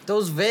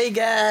those vague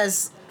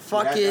ass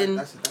fucking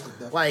that's a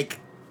definite like.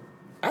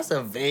 That's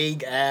a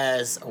vague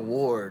ass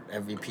award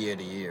MVP of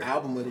the year.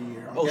 album of the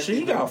year. I'm Oh, guessing shit,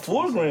 he they got won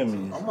 4 26.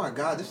 Grammys. Oh my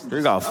god, this is. He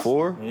got disgusting.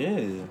 4.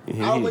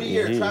 Yeah. Album of the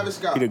year, Travis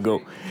Scott. He the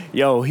GOAT.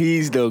 Yo,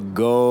 he's the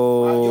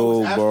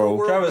GOAT, Astro bro.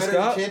 World Travis better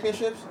than Scott?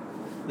 Championships.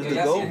 Is Yeah, the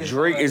y'all GOAT? seen his,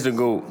 Drake is the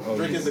GOAT. Oh,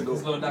 Drake yeah. is the His GOAT.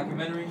 little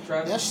documentary,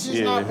 Travis. That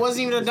shit Yeah.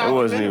 wasn't even a It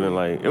documentary. wasn't even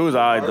like it was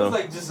alright It was though.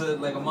 like just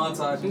like a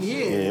montage. And Yeah,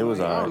 shit. Yeah, it was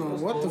I alright. don't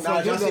know what the Nah,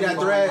 fuck. y'all is see that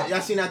about? thread?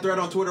 Y'all seen that thread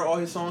on Twitter? All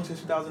his songs since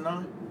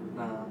 2009.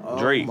 Nah. Oh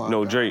Drake, my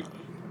no God. Drake.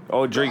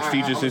 All Drake's I-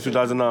 features I- since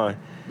 2009.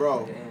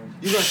 Bro, Damn.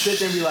 you gonna sit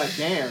there and be like,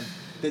 damn.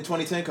 Then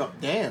 2010 come,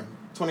 damn.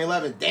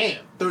 2011, damn.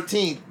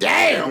 13,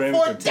 damn. Grammy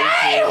 4, for Take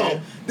Care.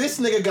 damn. This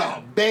nigga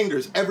got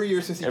bangers every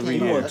year since he Every came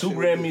He year. out. won 2 That shit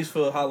was Grammys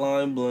for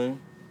Hotline Bling,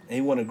 and he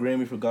won a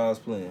Grammy for God's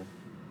Plan.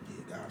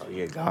 good. Yeah, God.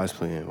 Yeah, God's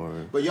playing.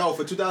 Word. But yo,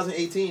 for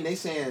 2018, they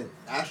saying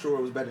Astro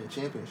World was better than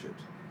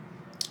Championships.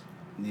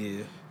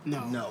 Yeah.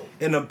 No. No.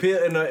 In a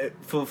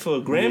for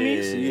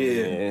Grammys,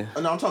 yeah.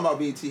 Oh, no, I'm talking about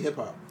BET Hip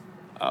Hop.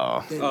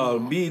 Oh,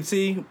 BET,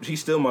 he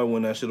still might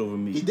win that shit over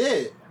me. He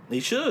did. He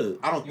should.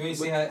 I don't. You ain't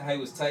see how he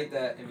was tight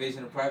that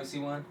Invasion of Privacy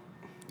one?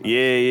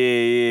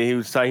 yeah. He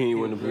was tight. He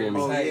won the Grammy.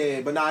 Oh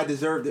yeah, but nah, I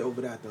deserved it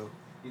over that though.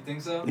 You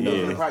think so?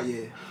 Yeah.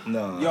 Yeah.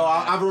 Nah. Yo,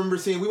 I remember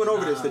seeing. We went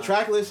over this. The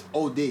track list,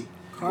 OD. The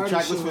Cardi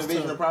track shit list for was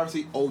Invasion tough. of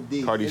Privacy,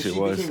 OD. Cardi and shit she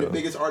was became the tough.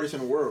 biggest artist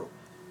in the world.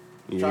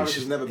 Yeah, Travis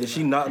has never been. And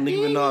she that. knocked Nicki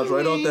Minaj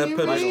right off that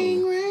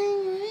pedestal.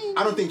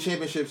 I don't think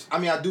Championships. I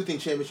mean, I do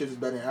think Championships is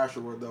better than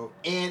Astro World though,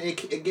 and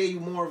it gave you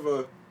more of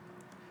a.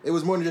 It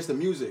was more than just the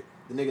music.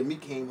 The nigga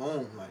Meek came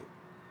home like.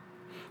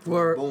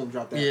 Word. Boom,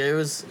 dropped that. Yeah, it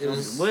was.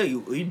 Wait,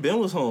 he been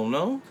was home,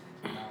 no?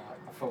 Nah,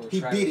 I fuck with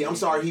He Travis. beat it. I'm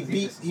sorry. He did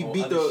beat this he whole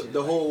beat other the shit, the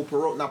like, whole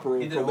parole not parole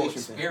He did a whole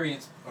probation thing.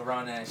 experience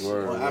around that shit.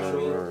 Word, Oh, Astro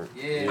word, World? word.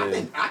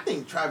 Yeah. I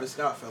think Travis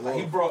Scott fell Like,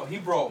 off. he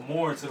brought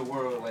more into the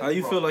world. Like, How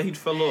you brought feel like he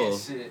fell mad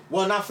off? Shit.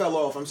 Well, not fell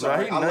off. I'm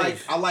sorry. he I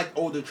nice. like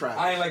older Travis.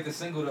 I ain't like the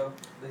single though.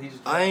 That he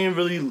just I ain't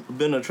really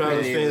been a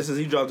Travis Me fan neither. since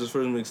he dropped his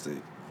first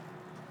mixtape.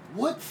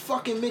 What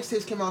fucking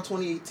mixtapes came out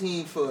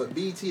 2018 for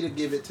BET to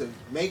give it to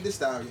Meg Thee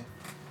Stallion?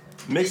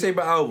 Mixtape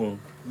or album?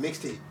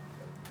 Mixtape.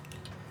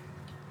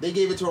 They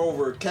gave it to her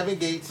over Kevin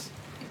Gates.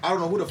 I don't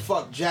know who the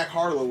fuck Jack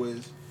Harlow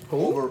is.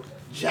 Over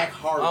Jack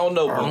Harlow. I don't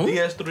know, but Who?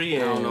 DS3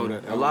 and I don't know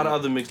that. a lot of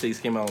other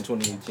mixtapes came out in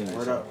 2018.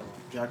 Word up.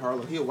 Jack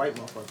Harlow. He a white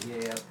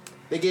motherfucker. Yeah.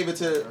 They gave it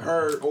to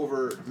her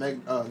over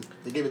Meg.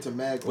 They gave it to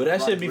Meg. But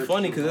that should be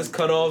funny because it's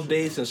cutoff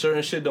dates and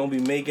certain shit don't be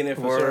making it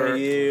for certain Word.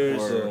 years.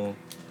 Word. So,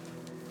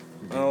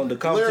 the Lyricist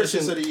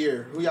competition. of the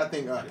year. Who y'all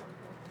think got it?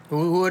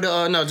 Who are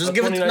the no? Just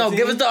give us 2019?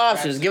 give us the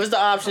options. Give us the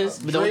options,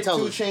 but don't Drake, tell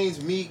 2 us.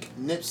 Chainz, Meek,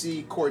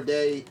 Nipsey,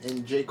 Cordae,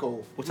 and J.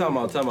 Cole. What talking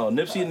about?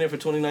 Nipsey in there for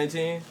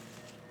 2019?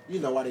 You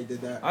know why they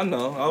did that. I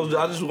know.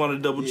 I just wanted to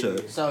double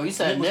check. So you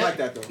said Nip was Nip. like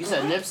that, though. You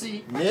said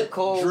Nipsey, Nip,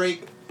 Cole.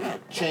 Drake,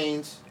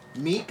 Chainz,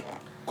 Meek,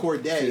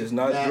 Cordae. It's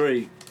not Mac,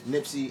 Drake.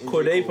 Nipsey, and J.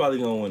 Cordae Cole. probably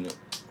gonna win it.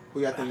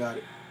 Who y'all think got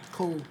it?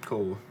 Cool.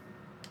 Cool.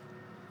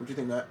 What you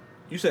think, Matt?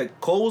 You said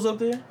Cole was up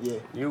there? Yeah.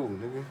 You,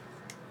 nigga.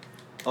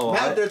 Oh,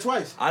 Matt there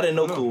twice. I didn't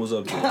know Cole was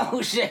up there.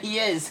 Oh shit, he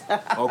is.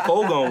 Oh,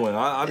 Cole gonna win.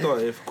 I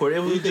thought if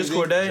Cordae was just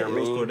Cordae, it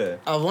was Cordae.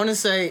 I want to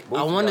say I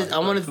Both wanted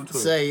guys, to two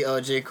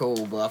say J.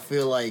 Cole, but I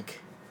feel like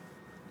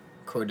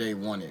Cordae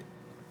won it.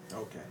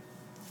 Okay.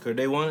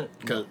 Cordae won it?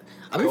 Cause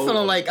I be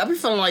feeling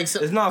like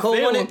It's not Cole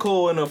fair won when it.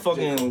 Cole in a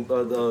fucking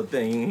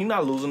thing. He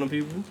not losing to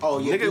people. Oh,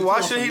 yeah. Nigga,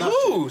 why should he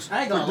lose?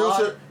 I ain't gonna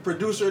lie.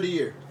 Producer of the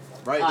year.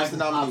 Right? That's the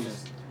nominees.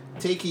 Options.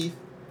 Take Keith,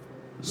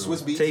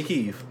 Swiss Beats, Take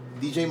Keith.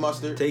 DJ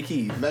Mustard, Take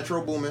Keith.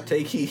 Metro Boomin,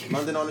 Take Keith.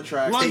 London on the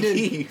track, London.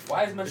 Take Keith.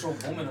 Why is Metro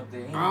booming up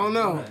there? He I don't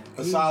know.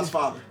 Assad's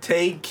father.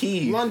 Take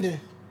Keith. London.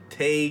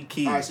 Take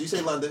Keith. All right, so you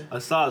say London,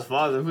 Assad's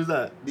father. Who's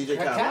that? DJ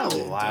Khaled.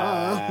 Khaled.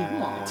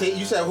 Wow.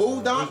 You said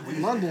who,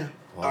 Don? London.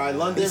 All right,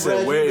 London, He said,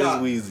 Reg, where you is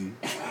got?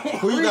 Weezy?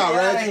 Who you got,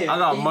 Reg? I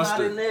got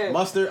mustard.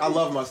 Mustard, I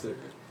love Mustard.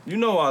 You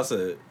know what I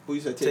said. Who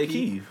you said? Take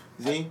Keith.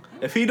 Zine?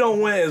 If he don't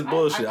win, it's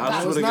bullshit. I No,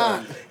 swear it's to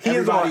God. not. He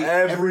is on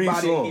every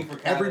song.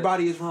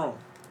 Everybody is wrong.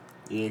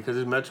 Yeah, because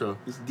it's Metro.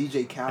 It's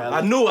DJ Khaled.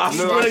 I knew. I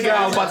swear to God,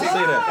 I was about to say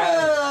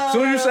that. As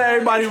soon as you said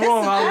everybody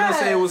wrong, I was gonna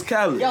say it was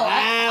Khaled. Yo,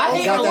 I He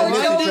hate got that awards,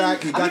 Nipsey yo.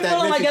 track. He I got be that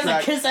feeling like Nipsey that's a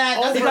track. kiss ass.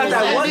 He That's got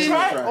that a one kiss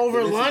track. ass.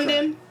 Over The Nipsey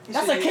London.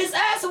 That's a kiss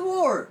ass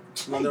award.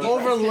 London.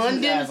 Over Kiss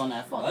London. ass on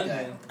that. Fuck that.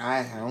 London.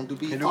 I don't do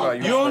beats.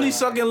 You only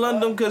suck in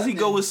London because he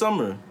go with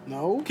Summer.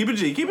 No. Keep it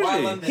G. Keep it Why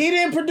G. London? He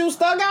didn't produce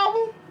Thug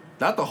album.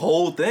 Not the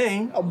whole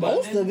thing.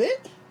 Most of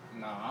it.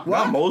 Nah.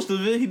 Not most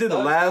of it. He did the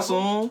Thug last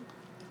album? song.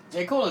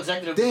 J. Cole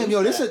executive. Damn,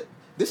 yo, produced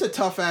this a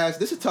tough ass.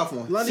 This a tough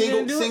one. London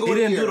didn't do it? Single He of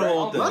the didn't year, do the right?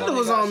 whole thing. London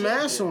was on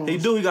Mad Songs.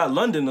 He got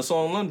London, the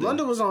song London.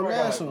 London was on I got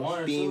Mad like Songs. one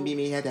or Beam, two. beam,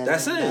 he had that.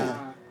 That's it.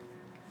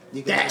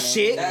 You That got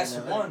shit. That's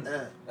one.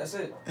 That's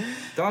it.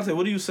 Dante,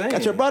 what are you saying?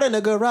 Got your brother in the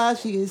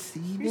garage. He is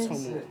see That's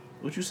this. it.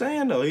 What you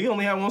saying though? He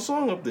only had one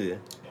song up there.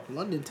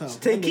 London tough.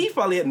 Take London- Keith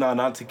probably had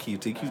not Take Keith.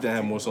 Take Keith didn't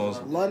have more songs.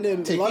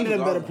 London. Take London Keith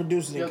was better on.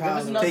 producer Yo, than give us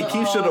Khaled. another- Take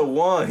Keith should have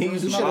won. He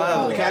was He should've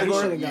wild. won.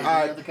 Category. should've got All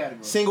it. right. Category.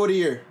 Single of the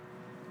year.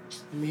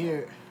 Let me hear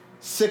it.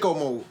 Sicko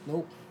mode.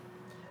 Nope.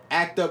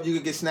 Act up. You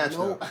could get snatched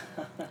Nope. up.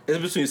 It's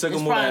between It's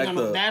Sycamore and probably Act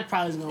gonna. Up. That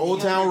probably gonna. Old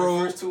Town Road.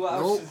 First 2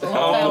 options.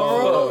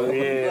 Oh,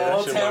 yeah.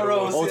 Old Town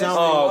Road. Old Town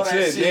Oh Road.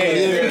 shit!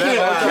 Yeah,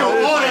 Damn.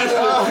 all that shit. I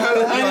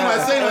ain't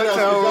even say nothing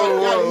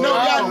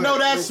else. Y'all know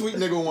that sweet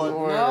nigga one.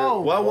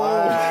 No. Why?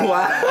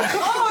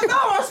 Oh no,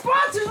 our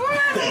sponsors. Where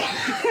are they?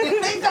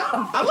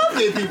 I love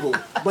gay people,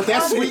 but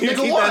that sweet You nigga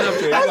keep that won. up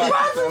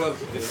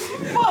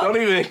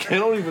there.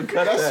 Don't even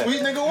cut That that.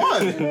 sweet nigga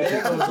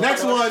won.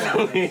 Next one.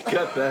 Don't even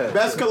cut that.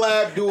 Best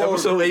collab duo.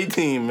 Episode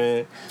 18,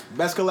 man.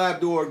 Best collab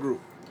duo or group.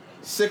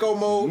 Sicko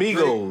mode.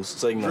 Migos.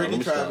 It's like, no, Drake let and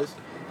me stop. Travis.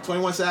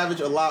 21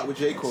 Savage a lot with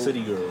J. Cole.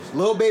 City Girls.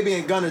 Lil Baby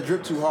and Gunna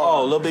drip too Oh,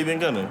 hard. Lil Baby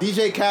and Gunna.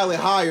 DJ Khaled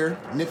higher.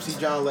 Nipsey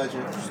John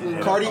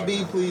Legend. Cardi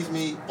B Please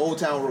Me. Old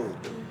Town Road.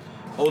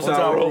 Old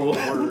Town Road.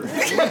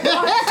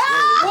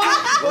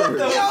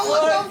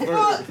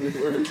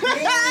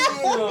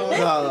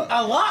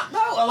 A lot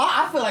though. A lot.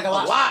 I feel like a A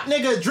lot. lot,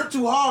 nigga. Drip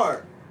too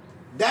hard.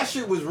 That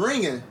shit was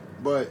ringing,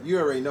 but you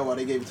already know why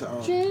they gave it to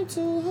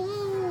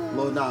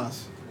Lil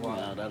Nas,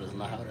 Wow, that is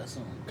not how that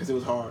song. because it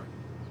was hard.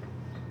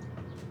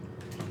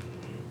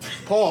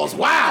 Pause.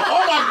 Wow.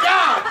 Oh my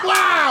God.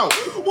 Wow.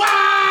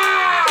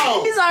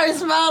 Wow. He's already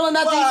smiling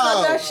after he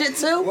Wow. said that shit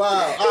too.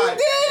 Wow. All right.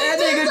 That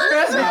nigga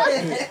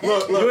tripping.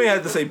 Look, You look. ain't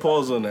have to say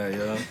pause on that,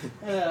 yo.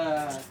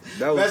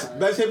 That was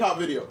Best hip hop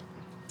video.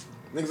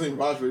 Niggas ain't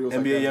watch videos. like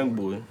NBA that.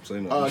 Youngboy.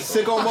 Say no.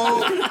 Sicko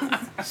mode.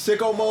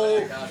 Sicko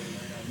mode.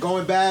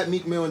 Going bad.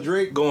 Meek Mill and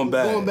Drake. Going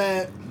back. Going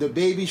bad. The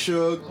Baby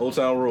Suge. Old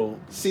Town Road.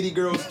 City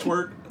Girls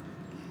Twerk.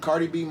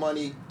 Cardi B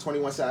Money.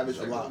 21 Savage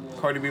a lot.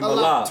 Cardi B A money.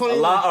 lot. A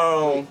 21.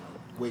 lot.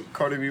 Wait.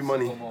 Cardi B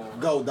money.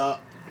 Go, Doc.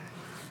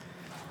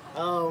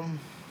 What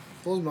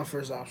was my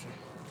first option?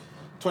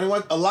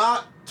 21. A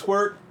lot.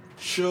 Twerk.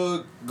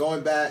 Suge.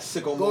 Going bad.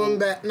 Sicko mode. Going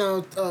back.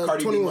 No.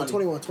 Cardi B 21.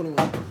 money.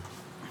 21.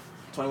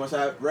 21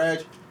 Savage.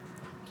 Reg.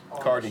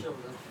 Cardi.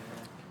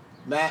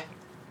 Matt.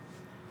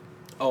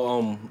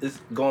 Oh, it's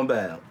going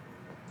bad.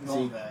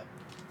 See,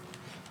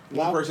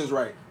 one person's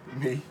right.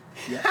 Me.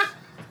 Yes.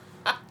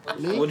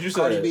 What'd you say?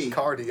 Cardi B.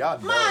 Cardi, I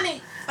know.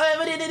 Money.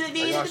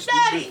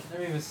 Daddy.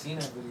 Never even seen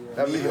that video.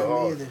 That Me video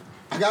hard. either.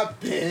 I got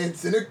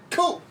pants in a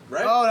coat.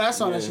 Right. Oh, that's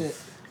all that shit.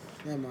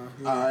 Never mind.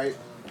 All right.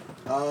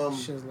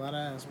 Shit's a lot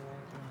of ass.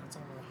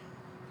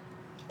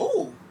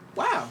 Oh,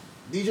 wow.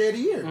 DJ of the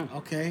year.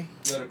 Okay.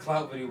 Yo, the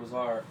clout video was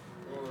hard.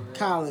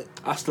 Khaled.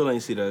 I still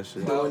ain't see that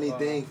shit. Do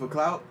anything for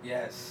clout?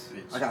 Yes.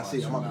 I gotta see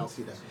it. I'm not gonna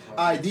see that.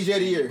 All right, DJ of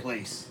the year.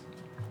 Place.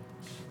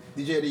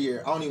 DJ of the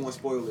year. I don't even want to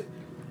spoil it.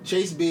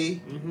 Chase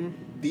B,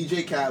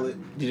 DJ Khaled,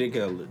 DJ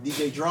Khaled.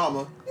 DJ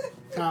Drama,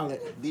 Khaled.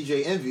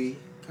 DJ Envy.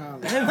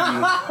 Khaled.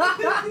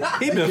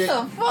 He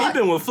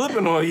been with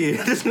flipping all year.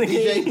 This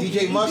nigga.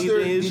 DJ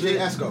Mustard. and DJ shit.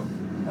 Esco.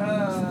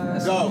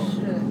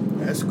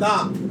 Go.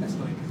 Stop.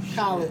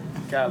 Khaled.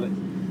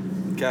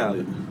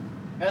 Khaled.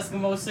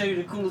 Eskimo City,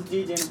 the coolest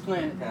DJ on the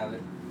planet.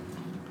 Khaled.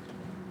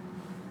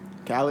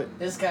 Khaled.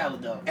 It's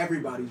Khaled though.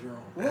 Everybody's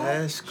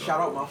wrong. Shout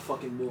out my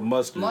fucking boy.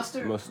 Mustard.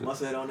 Mustard.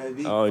 Mustard on that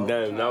beat. Oh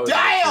damn! Now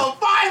Damn!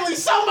 Finally,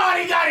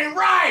 somebody got it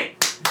right.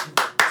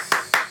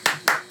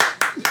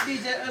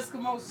 DJ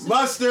Eskimo City.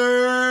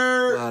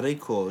 Mustard. Wow, they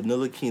called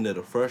Nilakina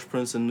the Fresh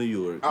Prince of New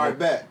York. All right,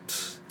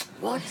 bet.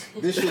 What?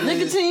 This shit is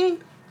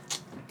Nicotine?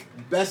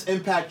 best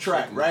impact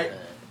track, right?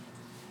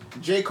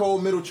 J. Cole,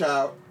 Middle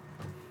Child.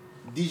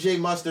 DJ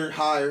Mustard,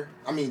 higher.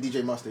 I mean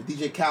DJ Mustard.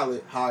 DJ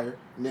Khaled, higher.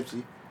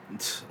 Nipsey.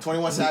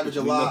 21 Savage,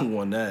 a We know lot. who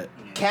won that.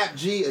 Cap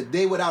G, A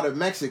Day Without a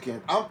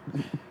Mexican.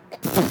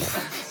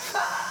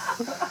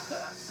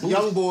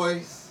 Young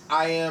Boy,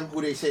 I Am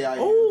Who They Say I Am.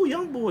 Oh,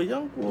 young boy.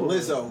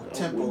 Lizzo,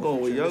 Tempo. We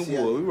going with featuring young Missy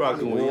boy. We Elliott.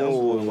 rocking with young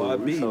boy.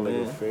 YB,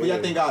 man. Who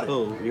y'all think got it?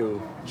 Oh,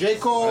 You. J. I'm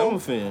Cole, a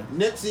fan.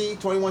 Nipsey,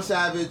 21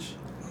 Savage.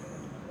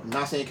 I'm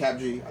not saying Cap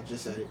G, I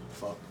just said it.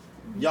 Fuck.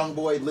 Young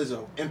Boy,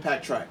 Lizzo,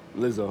 impact track.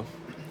 Lizzo.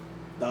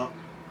 Dom,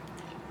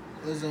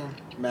 Lizzo.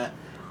 Matt,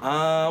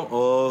 I'm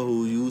all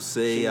who you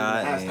say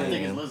I I I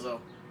think am. it's Lizzo.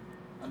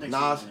 I think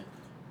Nas. she won it.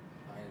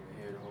 I didn't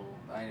even hear the whole.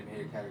 I didn't even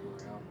hear the category. I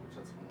don't know what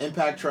that's for.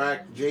 impact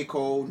track, J.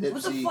 Cole, What the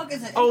Nipsey, fuck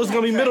is it? Oh, it's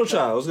gonna be Impact Middle track,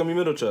 Child. It's gonna be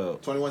Middle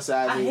Child. 21 though?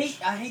 Savage,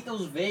 I hate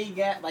those vague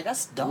ass. Like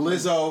that's dumb.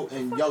 Lizzo,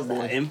 and Young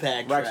Boy.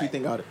 Impact Rax, track. you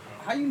think got it?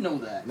 How you know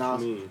that?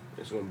 Nas. Me.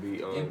 It's gonna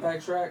be.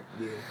 Impact track.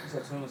 Yeah. You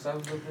said 21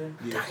 Savage up there.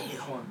 Yeah. Which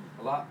one?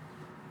 A lot.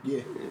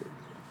 Yeah.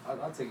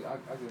 I'll take it.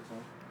 I'll give it to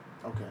him.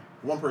 Okay.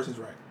 One person's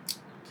right.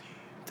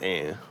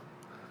 Damn.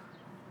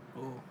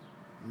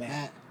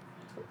 Matt.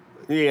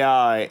 Yeah.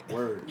 Alright.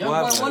 Word. Young What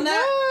Boy happened? won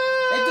that?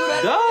 They do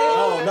that?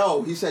 Oh,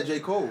 no. He said J.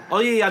 Cole. Oh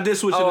yeah, I did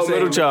switch it Oh, to say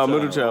Middle Child. Word.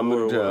 Middle Child.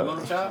 Middle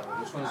Child?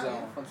 Which one is that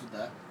one? Fucks with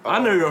that. I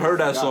never heard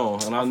that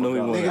song, and I knew he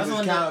won. Niggas That's is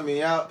one counting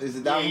me out. Is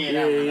it that one?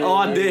 Yeah. Oh,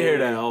 I did hear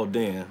that. Oh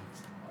damn.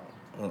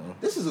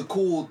 This is a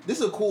cool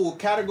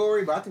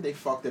category, but I think they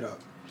fucked it up.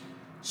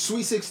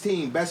 Sweet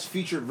 16, best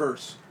featured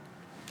verse.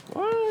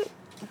 What?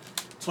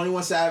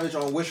 21 Savage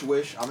on Wish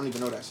Wish. I don't even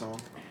know that song.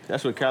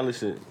 That's what Khaled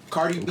said.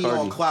 Cardi B Cardi.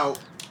 on Clout.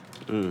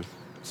 Mm.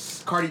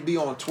 Cardi B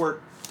on Twerk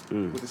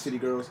with the City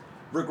Girls.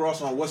 Rick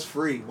Ross on What's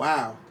Free.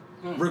 Wow.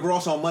 Rick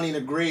Ross on Money in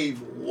the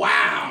Grave.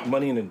 Wow.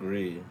 Money in the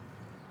Grave.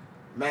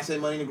 Matt said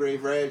Money in the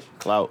Grave, Reg.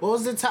 Clout. What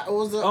was the what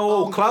was the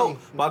Oh, thing? Clout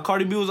by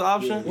Cardi B was an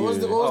option. Yeah. What was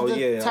the Oh title?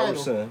 yeah, I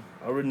was saying.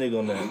 I read nigga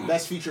on that.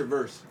 Best featured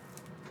verse.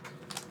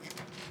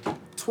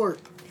 Twerk.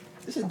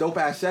 This is a dope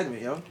ass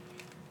segment, yo.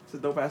 It's a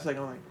dope ass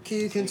segment. Like, Can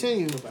you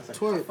continue?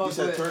 Twerk. You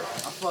said I Twerk?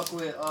 fuck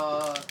with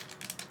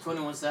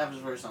 21 Savage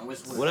verse on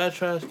Wish Wish. What that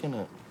trash can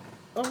up?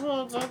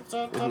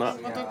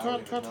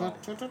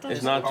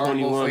 It's not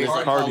 21.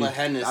 It's Cardi.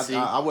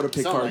 I would have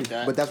picked Something Cardi, like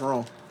that. but that's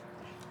wrong.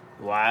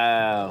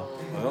 Wow.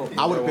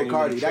 I would have picked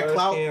Cardi. That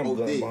Clout,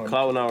 OD.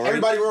 Clout not right.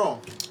 Everybody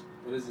wrong.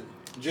 What is it?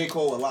 J.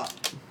 Cole a lot.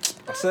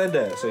 I said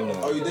that, so you know.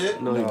 Oh, you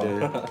did? No, he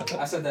did.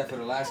 I said that for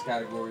the last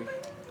category.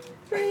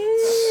 He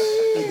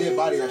did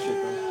body that shit,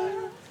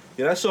 though.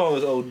 Yeah, that song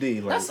is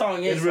OD. Like, That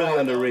song is it's really hard,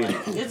 underrated.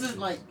 though. Like, it's just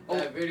like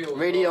That video was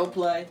radio hard.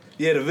 play.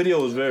 Yeah, the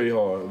video was very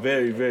hard.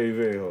 Very, very,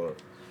 very hard.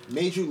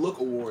 Made You Look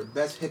Award,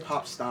 Best Hip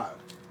Hop Style.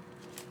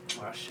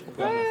 Oh shit. Fuck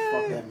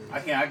that means. I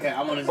can't.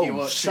 I want to see Oh,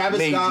 what. shit Travis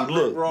made Scott, you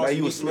look. Rick Ross, Now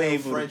you a Meek slave Mill,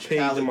 of the French, page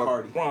in Khaled, my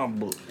Cardi. crime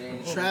book.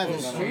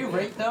 Travis. Can you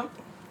rate them?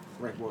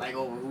 Rank what? Like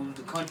over who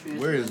the country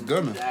is? Where is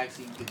Gunna?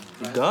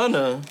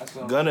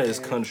 Gunna is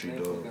country,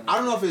 though. I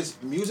don't know if it's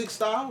music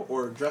style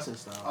or dressing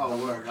style.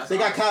 Oh, word. That's They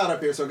got hard. Khaled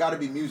up here, so it got to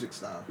be music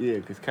style. Yeah,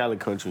 because Khaled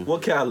country.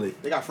 What Khaled?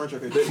 They got French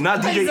up here.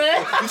 Not DJ.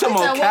 You talking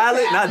about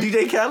Khaled? Not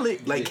DJ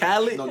Khaled? Like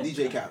Khaled? No,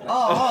 DJ Khaled.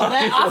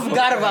 I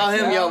forgot about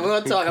him, yo.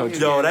 We'll talk.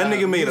 Yo, that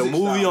nigga made a Music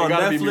movie style. on It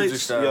gotta be music Netflix.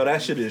 style. Yo,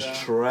 that shit is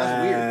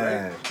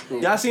trash.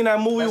 weird, Y'all seen that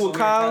movie That's a with weird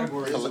Kyle?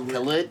 category.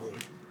 Khalid.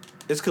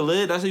 It's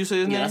Khalid. That's how you say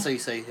his Yeah, name. that's how you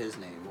say his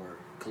name. Word.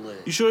 Khalid.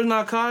 You sure it's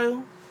not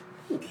Kyle?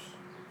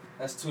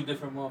 That's two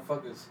different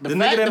motherfuckers. The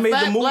nigga that made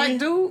the movie? Black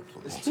dude.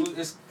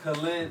 It's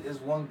Khalid is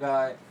one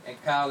guy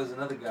and Kyle is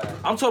another guy.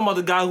 I'm talking about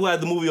the guy who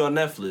had the movie on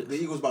Netflix. The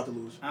Eagles about to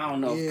lose. I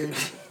don't know. Yeah.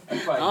 I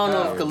I don't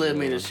know if Khalid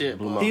made a shit.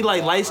 Bro. He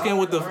like light skinned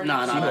with the.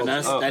 Nah,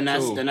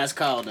 then that's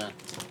Kyle then.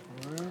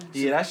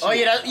 Yeah, that shit. Oh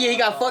yeah, he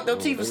got fucked up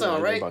teeth or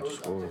something, right? About to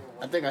score.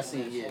 I think I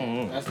seen. Yeah,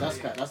 Mhm.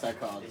 that's that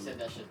Kyle. He said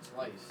that shit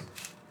twice.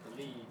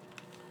 The lead.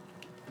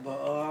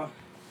 But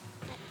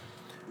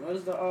what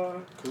is the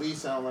Khalid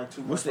sound like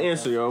too much. What's the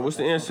answer, yo? What's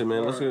the answer,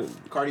 man? Let's get.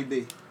 Cardi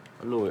B.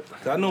 I knew it.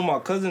 I know my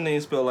cousin name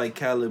spelled like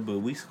Khaled, but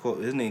we call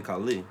his name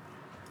Khalid.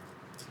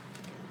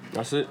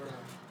 That's it.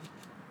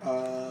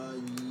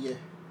 Yeah.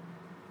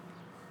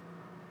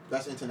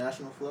 That's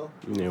international flow.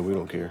 Yeah, we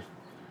don't care.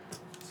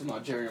 It's a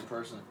Nigerian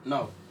person.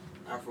 No,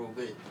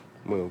 Afrobeat.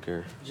 We don't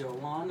care.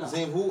 Joanna.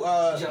 Zane, who?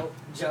 Joe.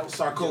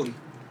 Sarkodie.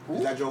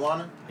 Is that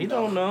Joanna? He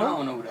don't I know.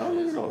 don't know who that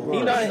is. He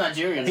He's not.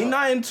 Nigerian. He though.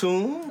 not in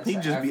tune. He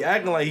just be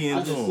acting like he in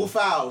Who tune.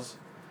 fouls?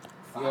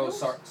 Yo,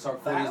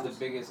 Sarkozy is the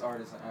biggest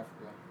artist in Africa.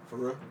 For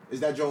real? Is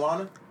that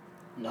Joanna?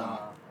 Nah.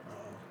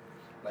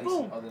 Like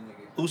some other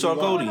nigga. Who's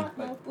Sarkozy?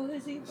 Like,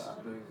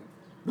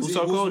 Who's Who's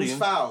Sarkozy?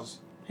 Fouls?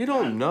 He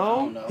don't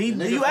know. The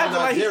nigga You from acting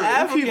like he Nigeria.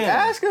 African. Keep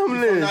asking him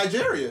From this.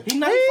 Nigeria. He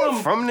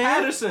not from there.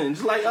 Patterson,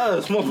 just like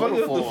us,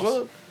 motherfucker. What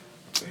the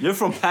fuck? You're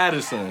from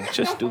Patterson.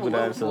 Just stupid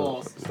ass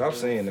up. Stop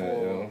saying that,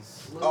 yo.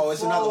 Oh,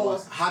 it's another one.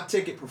 Hot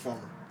ticket performer.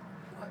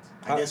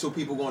 I guess who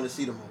people going to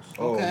see the most.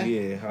 Oh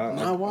Okay. yeah,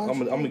 Not I'm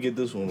watching. gonna get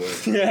this one right.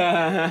 So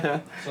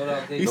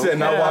that they He said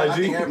not I YG.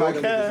 think everybody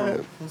gonna get this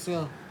one. Let's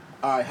go.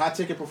 All right, hot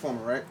ticket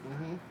performer, right?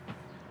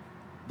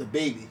 The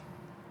Baby,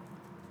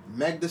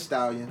 Meg Thee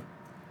Stallion,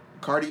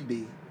 Cardi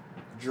B,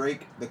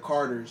 Drake, the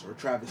Carters, or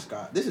Travis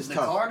Scott. This is The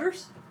tough.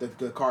 Carters? The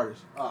Carters.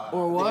 Or I think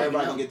what?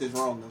 everybody gonna get this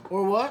wrong though.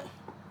 Or what?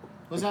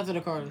 What's after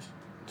the Carters?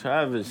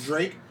 Travis.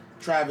 Drake,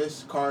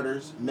 Travis,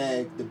 Carters,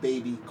 Meg, the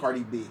Baby,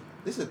 Cardi B.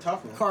 This is a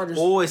tough one. Carters.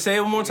 Oh, wait, say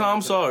it one more time.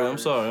 I'm sorry.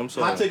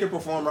 Hot ticket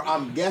performer,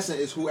 I'm guessing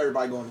is who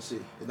everybody going to see.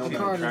 It don't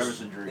matter. Carters.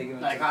 They giving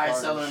it Like to high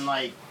Carters. selling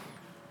like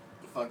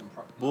fucking.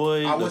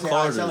 Boy, I the wouldn't say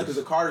high selling Carters. because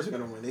the Carters are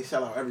gonna win. They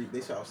sell out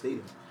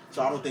stadiums.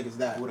 So I don't think it's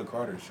that. Who the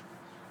Carters?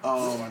 The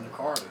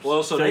Carters.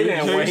 Well, so they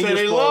didn't win. He said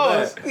just they spoiled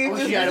lost. that. I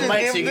wish you had a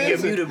mic so you could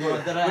get muted,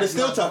 bro. But it's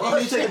still tough. Even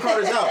if you take the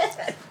Carters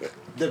out.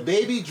 The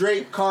Baby,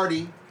 Drake,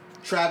 Cardi,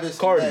 Travis,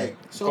 Cardi. and Meg.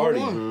 So Cardi.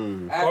 who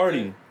won?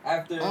 Cardi.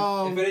 After,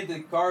 if it ain't the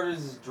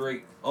Carters, it's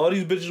Drake. All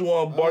these bitches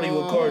want Barty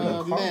with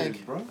Cardi.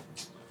 Meg. bro.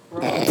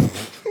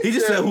 He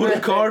just said who the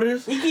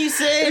Carters? He keeps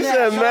saying He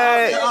that. said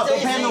mad. Don't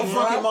pay no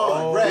fucking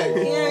mind.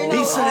 Red.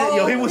 He said,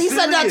 yo, he was He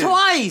said that serious.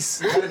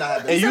 twice. I did not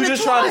have that. And you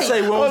just tried to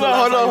say when was the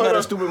last time you had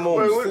a stupid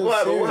moment?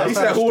 He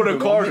said who were the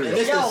And Carters?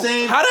 it's the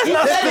same. How that's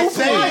not It's the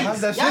stupid? same.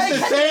 It's the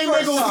same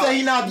nigga who say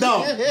he not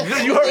dumb.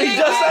 You heard he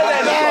just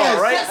said that,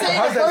 right?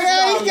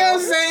 Yeah, he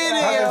kept saying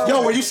it,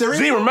 yo. Yo, were you serious?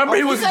 Z, remember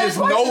he was just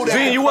know that.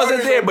 Z, you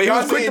wasn't there, but he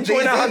was quick to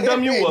point out how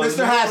dumb you was.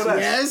 Mr. Haskins.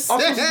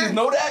 Yes.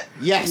 know that?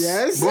 Yes.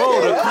 Yes.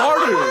 Bro, the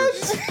Carters.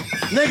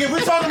 Nigga, we're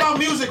talking about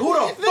music. Who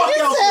the fuck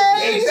else?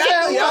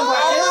 Exactly.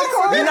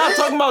 We're not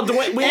talking about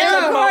Dwayne. We ain't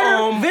talking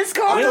about Vince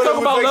We Carter. ain't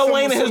talking about Lil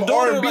Wayne and his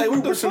daughter. Like,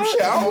 what the fuck?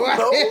 I don't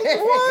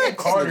know. What?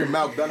 Carter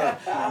Mouth done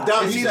up.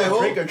 Dom, It's you said either who?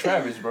 Drake or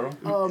Travis, bro.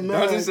 Oh, I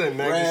man. just said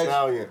Meg Thee Reg.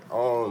 Stallion.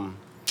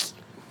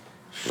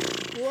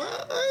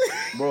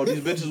 Bro, these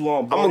bitches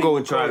want I'm Barty gonna go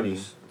with Cardi.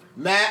 Travis.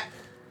 Matt,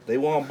 They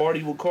want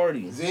Barty with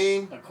Cardi.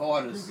 Zing, The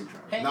Carters.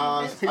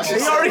 Nas. He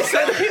already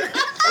said it.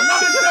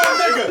 Another dumb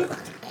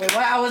nigga. Wait,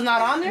 what? I was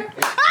not on there?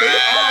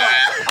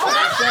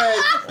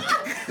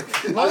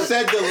 I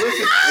said the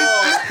list is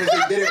flawed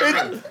because they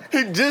didn't win.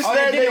 He just Oh,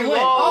 said they didn't they win.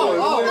 lost.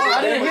 Oh,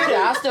 I didn't hear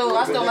that. I still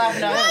laughing at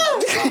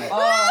him.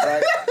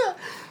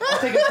 I'm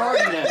taking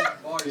Cardi then.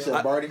 You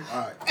said Barty?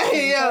 Alright.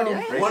 Hey,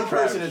 yo. One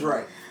person is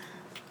right.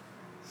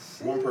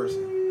 One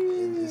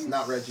person. It's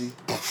not Reggie.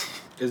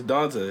 It's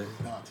Dante.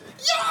 Dante.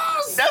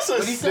 That's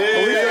a stick.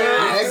 Meg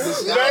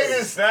Thee Meg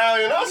Thee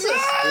Stallion. That's a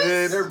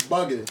stick. They're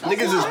bugging.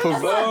 Niggas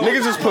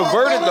is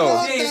perverted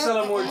though. She ain't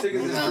selling more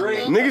tickets than Drake.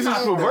 Niggas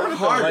is perverted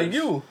though. Like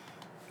you.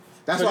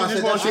 That's why I You said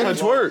just want to see her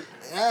that's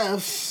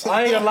twerk.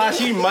 I ain't gonna lie,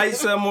 she might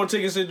sell more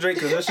tickets than Drake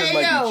because that shit Hey,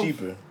 might yo. be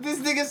cheaper. This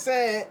nigga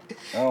said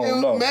I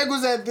don't know. Meg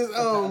was at this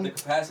The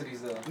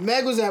capacities though.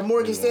 Meg was at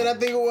Morgan State, I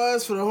think it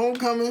was, for the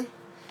homecoming,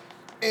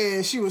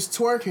 and she was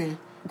twerking.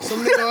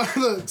 Some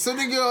nigga some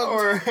nigga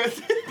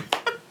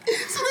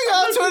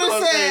on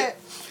Twitter said,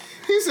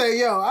 he said,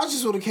 yo, I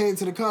just would have came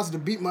to the concert to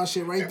beat my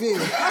shit right there.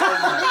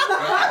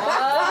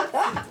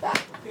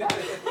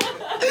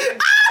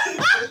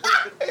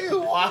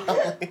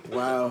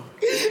 Wow.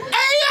 Hey,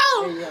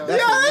 yo!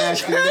 That's a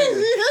nasty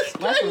nigga.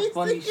 That's some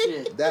funny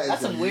shit. That is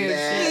That's some weird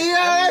nasty. shit. Yo,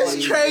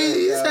 that's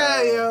crazy as God.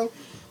 hell, yo.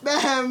 That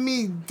had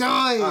me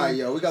dying. Alright,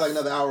 yo, we got like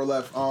another hour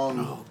left.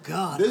 Oh,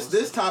 God.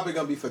 This topic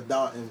gonna be for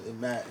Don and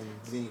Matt and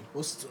Zine.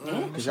 What's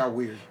Cause y'all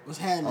weird.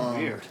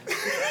 happening?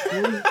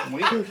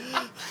 Weird.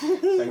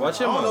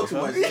 Watch I him don't know out, too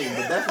huh? much Zine,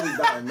 but definitely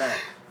Don and Matt.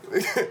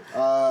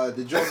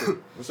 The Joker.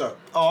 What's up?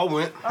 Oh, I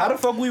went. How the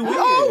fuck we win?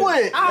 Oh,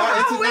 wait.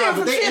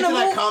 But they into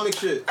that comic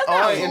shit. Oh,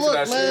 I ain't into Look,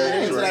 that man.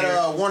 shit. Into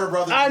that Warner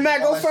Brothers. All right, Matt,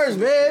 go all that first,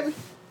 shit. baby.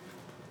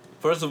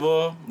 First of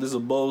all, this is a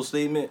bold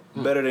statement.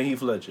 Better than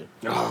Heath Ledger.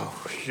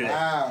 Oh, shit.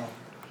 Wow.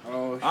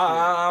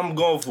 I'm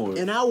going for it.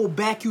 And I will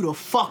back you the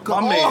fuck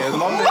up. My man.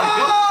 No.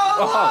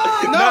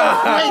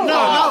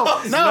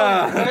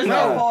 There's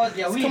no pause.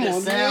 Yeah, we Come need a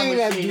on, sound man. You ain't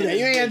gotta machine do that.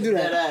 You ain't gotta do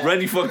that.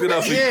 Reddy fucked it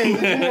up for Yeah, you.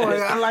 come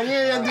on. I'm like, you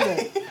ain't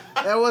gotta do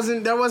that. That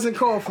wasn't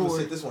called I'm gonna for.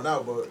 sit this one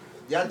out, but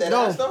y'all dead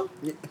No. ass though?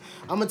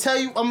 I'm gonna tell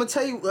you.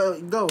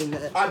 Go.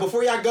 Nat. Alright,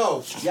 before y'all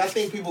go, y'all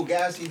think people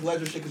gas Heath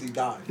Ledger shit because he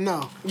died?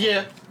 No.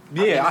 Yeah.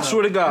 Yeah, I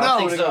swear to God. No. I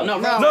think so. No,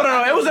 No.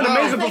 No, it was an No.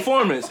 amazing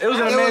performance. It was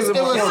an It was- amazing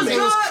it was- performance. it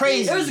was good.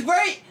 crazy. It was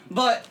great,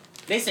 but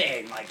they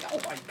said like, oh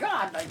my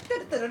god, like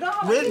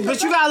da-da-da-da-da.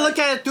 But you gotta look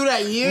at it through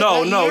that year.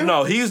 No, that no, year.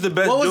 no. He's the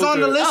best What was Joker. on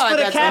the list Oh, for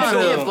the that's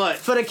category? yeah, but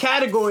For the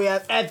category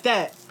at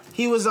that,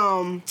 he was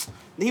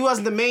he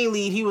wasn't the main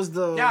lead. He was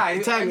the Yeah,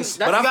 protagonist.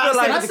 that's- But I feel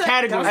like the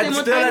category.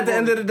 Still, at the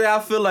end of the day, I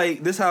feel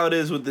like this how it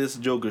is with this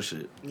Joker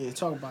shit. Yeah,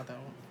 talk about that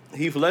one.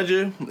 Heath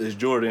Ledger is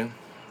Jordan.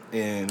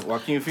 and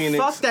Joaquin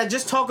Phoenix. Fuck that.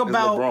 Just talk is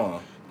about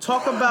LeBron.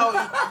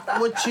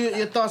 what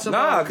your thoughts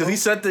about. Nah, because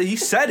he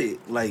said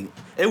it. Like,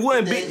 it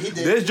wouldn't be. He did.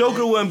 This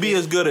Joker wouldn't be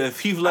as good if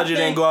Heath Ledger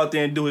didn't go out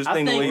there and do his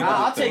thing the way he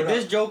I'll did. take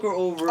this Joker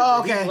over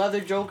Oh, the okay. Heath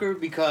Ledger Joker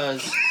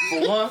because,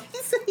 for one, He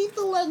said he's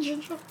the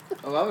legend.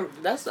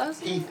 that's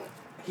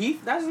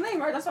Heath. That's his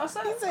name, right? That's what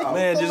I said.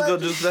 Man,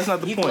 that's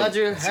not the Heath point.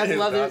 Ledger, Heath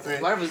Ledger,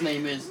 whatever his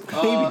name is. He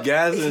be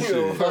gassing and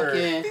shit.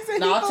 Fucking. said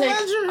No, Heath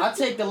Ledger. I'll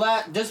take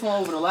this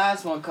one over the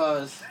last one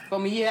because for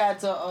me he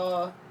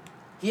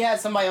had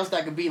somebody else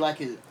that could be like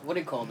his what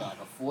they call that,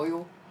 like a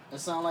foil or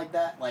something like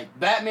that. Like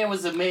Batman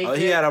was the main. Oh,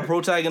 he had a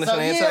protagonist So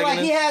and yeah, antagonist.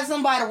 like he had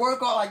somebody to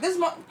work on. Like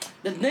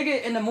the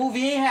nigga in the movie,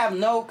 he ain't have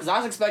because I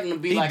was expecting him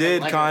to be He like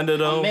did kinda,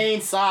 though. a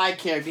main side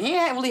character. He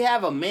didn't really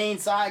have a main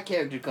side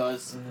character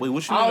because Wait,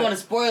 what you I don't mean? want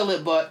to spoil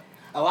it, but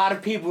a lot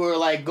of people were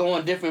like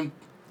going different.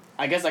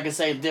 I guess I could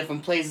say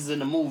different places in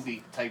the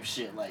movie type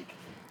shit. Like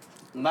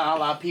not a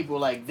lot of people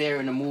like there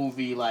in the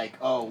movie. Like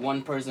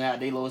one person had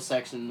their little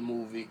section in the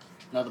movie.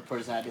 Another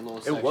person had their little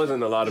section. It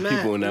wasn't a lot of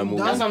people in that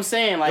movie. That's what I'm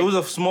saying. Like It was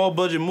a small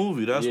budget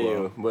movie. That's Yeah,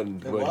 why.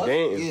 but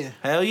damn. Yeah.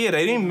 Hell yeah,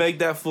 they didn't make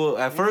that for.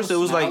 At first, it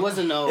was Nah, like it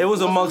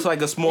wasn't amongst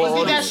like a small They did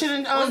that audience. shit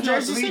in wasn't no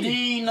Jersey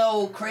City. 3D,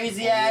 no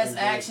crazy ass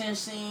action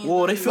scenes.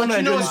 Whoa, they filmed But that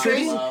you know in what's Jersey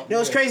crazy? City. You know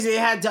what's crazy? They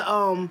had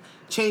to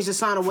change the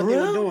sign of what For they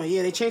were real? doing.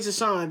 Yeah, they changed the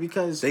sign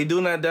because They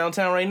doing that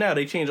downtown right now.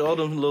 They changed all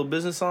them little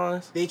business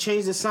signs. they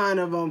changed the sign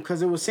of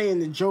because it was saying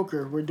the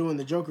Joker. We're doing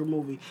the Joker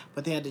movie,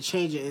 but they had to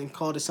change it and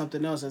called it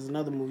something else as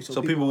another movie.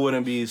 So people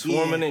wouldn't be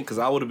swarming Yeah. it, because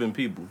I would have been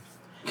people.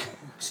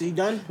 So you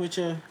done with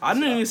your? I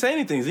didn't even say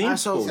anything. Zine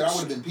so- spoke. Said I would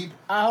have been people.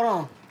 Hold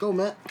on, go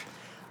Matt.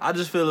 I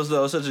just feel as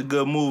though it's such a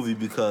good movie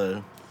because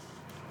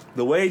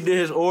the way he did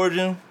his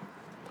origin,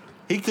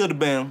 he could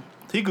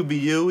be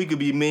you, he could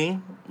be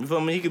me. You feel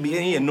me? He could be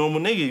any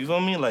normal nigga. You feel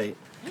me? Like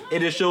it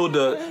just showed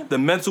the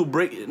mental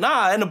break.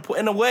 Nah,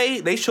 in a way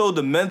they showed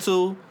the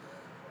mental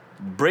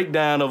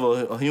breakdown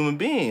of a human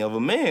being, of a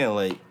man.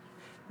 Like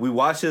we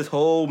watched his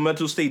whole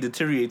mental state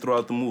deteriorate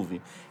throughout the movie.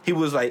 He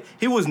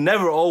was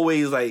never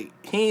always like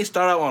he ain't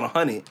start out on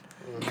 100.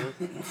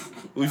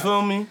 You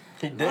feel me?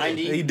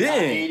 90, He 90.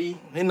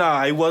 didn't.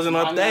 Nah, he wasn't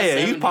up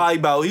there. He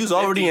was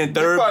already in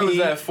third Probably was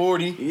P. at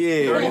 40.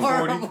 Yeah.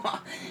 30,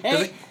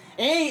 40.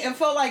 It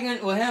felt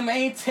like with him, it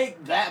ain't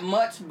take that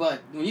much,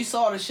 but when you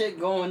saw the shit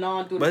going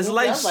on through But the his movie,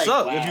 life I was like,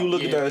 sucked wow, if you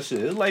look at yeah. that shit.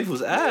 His life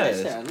was Yeah, ass.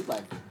 shit, it's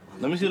like,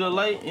 Let me see the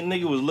light. And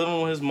nigga was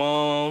living with his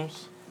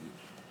moms.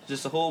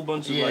 Just a whole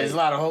bunch of yeah, like. it's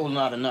a whole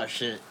lot of nut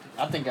shit.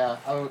 I think I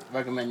would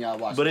recommend y'all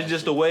watch But that it's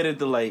just shit. the way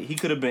that he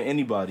could have been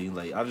anybody.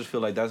 Like I just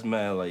feel like that's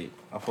mad. Like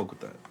I fuck with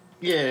that.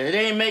 Yeah, it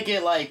didn't make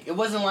it like, it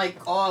wasn't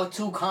like all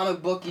too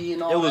comic booky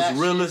and all that It was shit.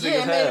 realistic Yeah,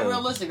 as it made it hell.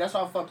 realistic. That's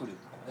why I fucked with it.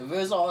 If it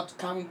was all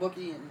comic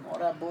booky and all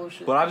that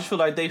bullshit. But I just feel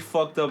like they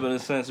fucked up in a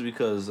sense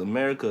because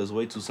America is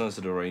way too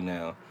sensitive right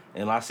now.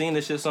 And I seen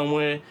this shit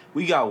somewhere.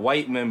 We got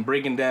white men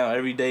breaking down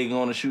every day,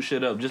 going to shoot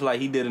shit up, just like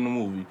he did in the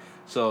movie.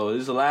 So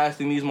this is the last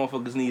thing these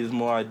motherfuckers need is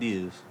more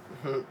ideas.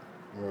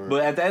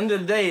 But at the end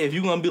of the day, if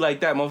you gonna be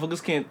like that,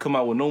 motherfuckers can't come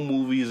out with no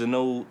movies and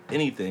no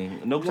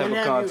anything, no type When of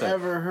have content. you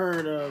ever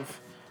heard of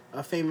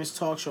a famous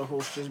talk show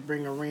host just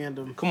bring a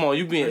random? Come on,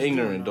 you being Where's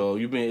ignorant, Bruno? dog.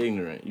 You being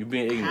ignorant. You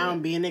being I'm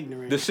ignorant. being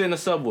ignorant. The shit in the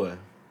subway.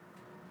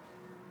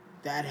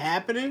 That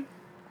happening?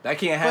 That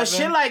can't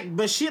happen.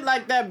 But shit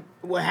like that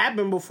would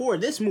happen before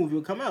this movie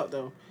would come out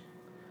though.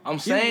 I'm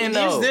saying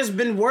though. There's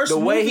been worse the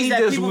way movies he that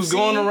just people was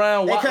going seen.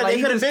 around, They like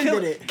he could have just been kill,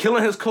 did it.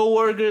 killing his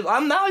coworkers.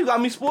 Now you got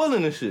me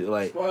spoiling this shit.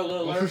 Like, Spoiler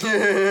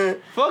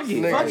alert. fuck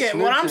you. Fuck it.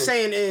 What I'm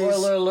saying is,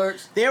 Spoiler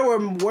alerts. there were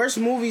worse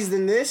movies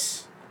than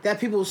this that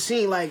people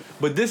seen. Like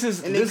But this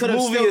And they movie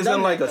could've still is done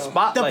in like that, a though.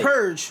 spotlight. The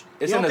Purge.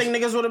 It's You don't in think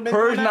niggas would have been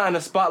Purge doing not that? in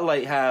the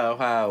spotlight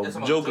how That's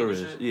about Joker Joker is.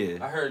 shit?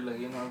 Yeah. I heard like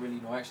not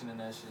really no action in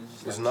that shit. It's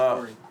just It's like not. a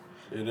story.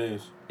 It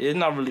is. It's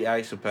not really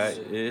action packed.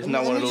 It's Let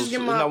not me one of just those. get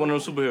It's my- not one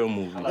of those superhero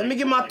movies. Let me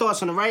get my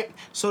thoughts on it, right?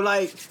 So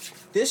like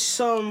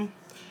this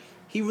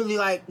he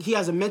really he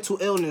has a mental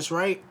illness,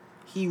 right?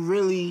 They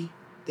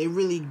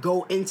really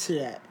go into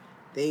that.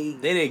 They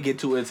didn't get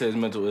too into his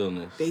mental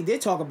illness. They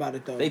did talk about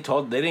it though. They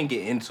didn't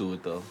get into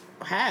it though.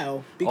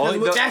 How?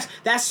 Because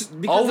that's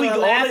because all of we- the all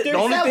the- laughter. the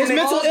only thing His they-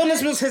 mental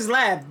illness was his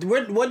laugh.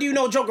 What do you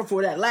know Joker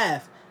for? That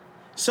laugh.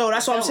 So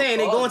that's what I'm saying.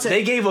 They go into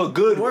They gave a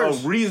good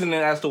worse. reasoning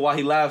as to why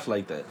he laughs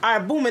like that. all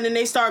right, boom, and then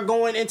they start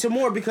going into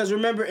more because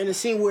remember in the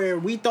scene where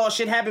we thought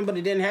shit happened but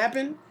it didn't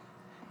happen,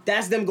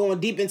 that's them going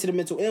deep into the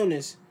mental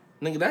illness.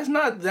 Nigga, that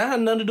had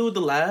nothing to do with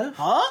the laugh.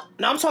 Huh?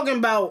 Now I'm talking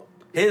about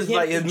His him,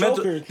 his the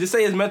mental. Joker. Just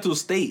say his mental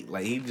state.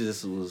 Like he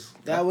just was.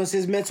 That was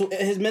his mental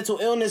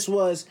illness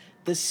was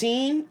the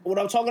scene. What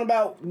I'm talking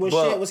about was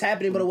But shit was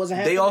happening but it wasn't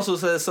happening. They also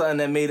said something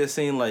that made it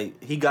seem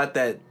like he got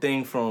that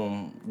thing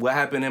from what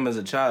happened to him as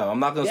a child. I'm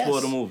not gonna spoil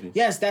the movie.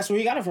 Yes, that's where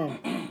he got it from.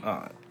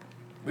 Alright.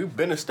 We've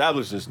been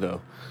established this though.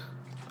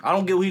 I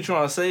don't get what he's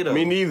trying to say though.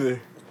 Me neither.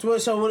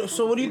 So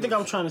what do you think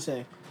I'm trying to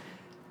say?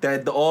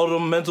 That all the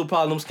mental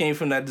problems came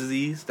from that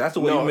disease. That's the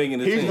way you're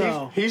making it seem.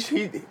 No.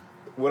 He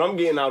what I'm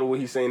getting out of what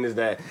he's saying is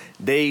that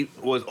they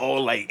was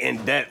all like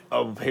in depth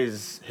of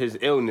his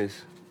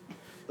illness.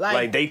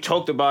 Like they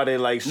talked about it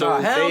like so Nah,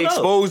 hell they no.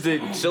 exposed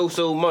it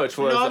so much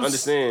for You know us what to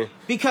understand.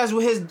 Because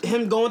with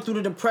him going through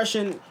the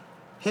depression,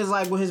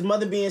 with his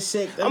mother being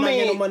sick, I not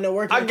getting no mean, money to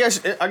work. I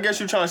guess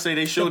you're trying to say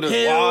they showed the us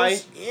pills,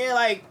 why yeah,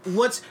 like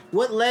what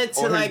led to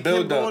or his like him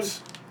going.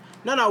 build-ups.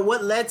 No,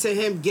 what led to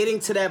him getting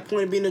to that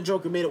point of being a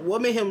Joker?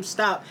 What made him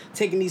stop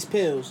taking these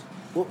pills?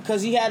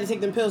 Because he had to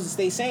take them pills to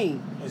stay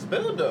sane. His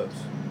build-ups.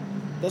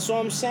 That's what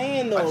I'm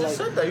saying though. I just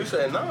Like, said that. You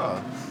said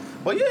nah.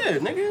 But yeah,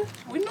 nigga,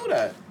 we knew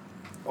that.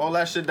 All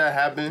that shit that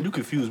happened. You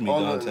confused me,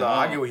 all Dante. Nah,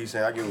 I get what he's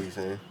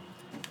saying.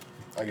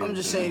 I'm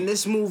just saying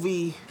this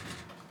movie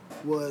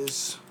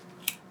was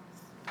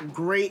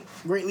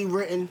greatly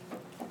written.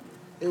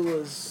 It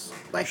was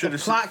like the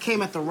plot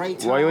came at the right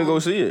time. Why you ain't go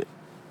see it,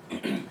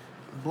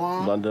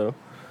 Blonde. Londo?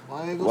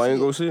 Why you ain't Why you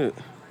ain't go see it?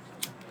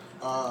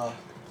 I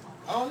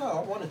don't know.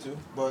 I wanted to,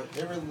 but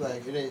it really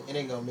like it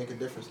ain't gonna make a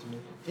difference to me.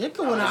 It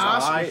could win an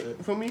Oscar.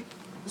 For me.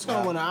 It's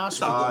gonna win an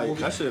Oscar. Alright,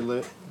 that shit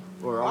lit.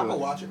 Or I'm gonna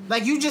watch it.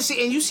 Like you just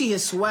see, and you see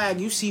his swag.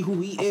 You see who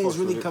he is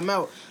really come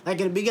out. Like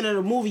in the beginning of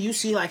the movie, you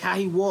see like how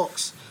he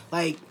walks.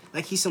 Like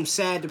he's some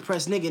sad,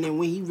 depressed nigga, and then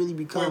when he really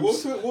becomes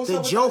what's the up with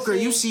that Joker,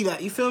 you scene? see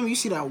that. You feel me? You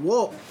see that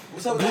walk.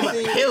 What's up with He that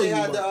like, scene? kill They you,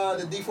 had bro.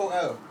 the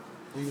D4L.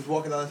 He was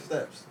walking down the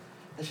steps,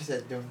 and she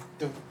said, "Dum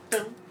dum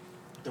dum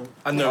dum."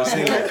 I never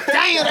seen that.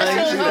 Damn,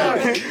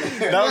 that's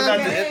That was not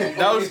the.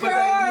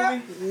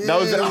 That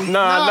was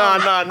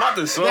nah, not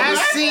the song. that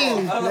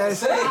scene.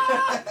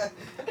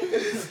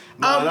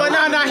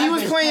 But no, he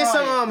was playing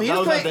some. He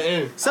was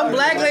playing. Some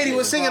black lady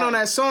was singing on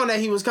that song that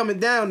he was coming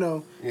down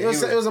though. Yeah,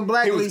 it was a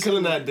black He lady. was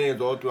killing singing. that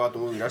dance all throughout the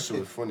movie. That shit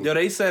was funny. Yo,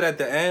 they said at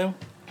the end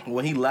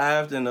when he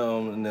laughed in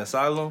the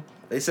asylum,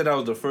 they said that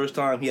was the first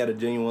time he had a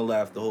genuine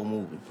laugh the whole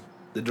movie.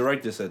 The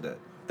director said that.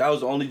 That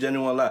was the only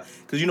genuine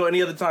laugh. Because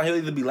any other time he'll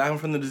either be laughing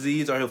from the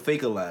disease or he'll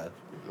fake a laugh.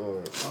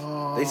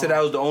 Oh. They said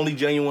that was the only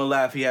genuine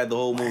laugh he had the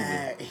whole movie.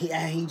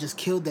 He just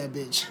killed that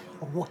bitch.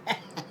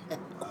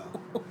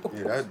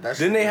 Yeah, that's.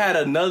 Then they had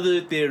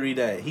another theory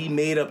that he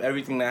made up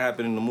everything that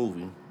happened in the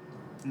movie.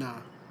 Nah.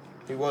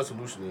 He was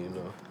hallucinating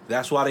though.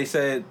 That's why they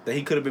said that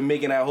he could have been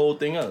making that whole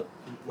thing up.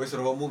 Wait, so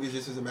the whole movie is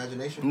just his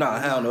imagination? Nah,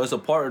 hell no. It's a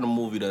part of the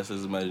movie that's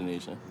his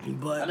imagination.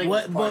 But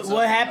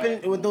what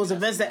happened with those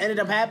events that ended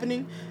up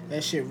happening?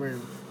 That shit real.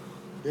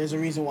 There's a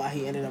reason why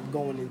he ended up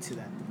going into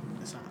that.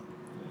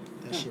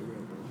 That shit real,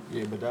 bro.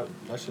 Yeah, but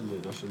that shit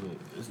lit. That shit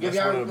lit. Give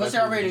y'all, what's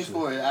y'all ratings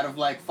for it? Out of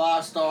like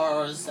 5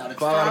 stars? Out of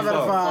 5 out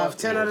of 5,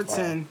 10 out of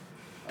 10.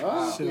 Yeah,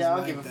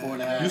 I'll give it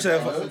 4.5. You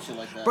said some shit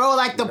like that. Bro,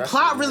 like the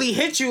plot really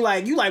hit you.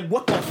 Like you like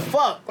what the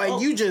fuck?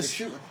 Like you just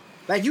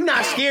like you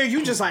not scared.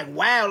 You just like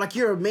wow. Like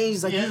you're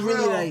amazed. Like Yeah, you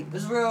really like.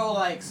 it's real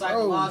like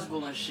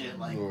psychological and shit.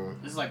 Like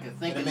it's like a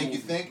thinking. It make you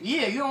movie. think?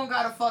 Yeah, you don't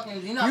gotta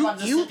fucking. You're not about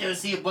to sit there and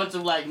see a bunch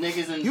of like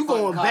niggas and You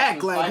going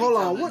back? Like hold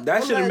on. What?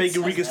 That should have what make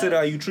you that's- reconsider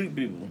how you treat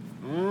people.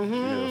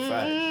 Yeah,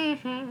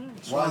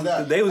 fact. Why is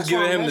that? They was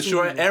giving him the that's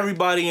short. what-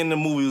 Everybody in the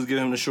movie was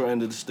giving him the short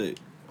end of the stick.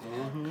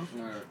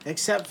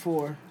 Except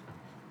for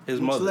His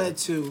which mother. led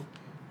to.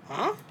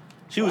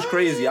 She was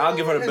crazy. I'll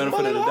give her the His benefit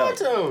of the mother lied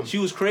to doubt. him. She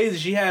was crazy.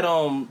 She had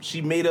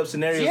she made up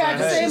scenarios. She had in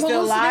the her head. same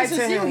still lied to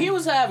hallucinations him. he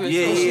was having.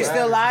 Yeah, so She yeah.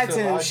 still lied to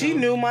Still him. lied to She him.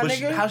 knew, my But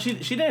nigga. how she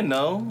didn't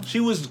know. She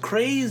was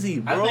crazy,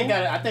 bro.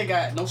 I think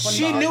no funny.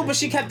 She knew, but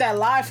she kept that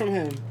lie from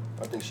him.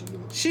 I think she knew.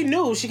 She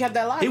knew. She kept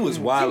that lie. He from was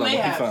him. wild She when may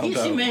he have. found She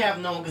out. may have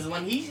known because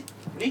when he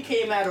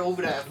came at her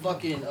over that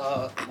fucking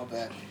my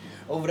bad,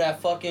 over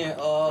that fucking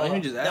Why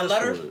you just that ask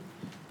letter. for it?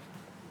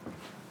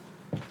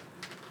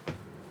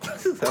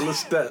 Hella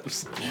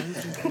steps.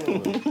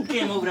 He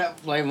came over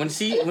that like when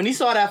he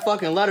saw that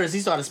fucking letters, he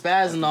started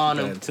spazzing on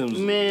him. Man, Tim's-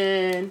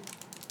 Man,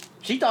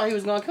 she thought he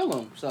was gonna kill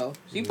him. So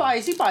she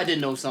probably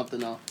didn't know something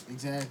though.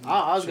 Exactly.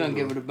 I was gonna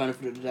give her the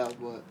benefit of the doubt,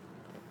 but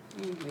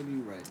maybe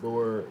you're right.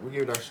 But we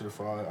give that shit a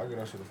 5. I give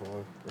that shit a 5.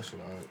 That shit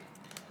alright.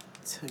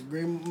 It's a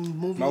great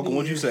movie. Malcolm,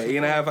 what'd you say?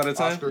 8.5 out of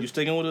 10? Oscar. You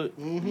sticking with it?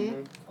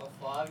 Mm-hmm. A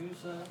 5, you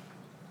said?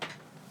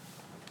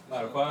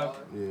 Out of 5?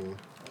 Yeah.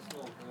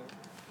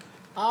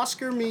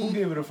 Oscar me.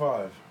 gave it a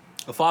 5?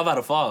 A 5 out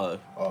of 5.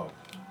 Oh.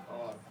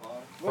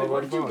 Wait,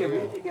 what did you give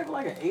it? Did you give it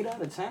like an 8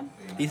 out of 10?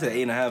 He said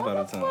 8.5 out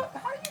of 10. How do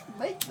you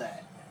make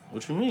that?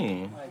 What you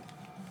mean?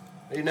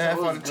 8.5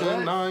 So out it of was 10?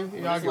 good? 9?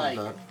 Yeah, I It's give like-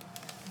 it that.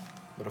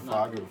 But a 5,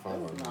 I give it a 5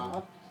 out of 10.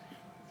 Nah.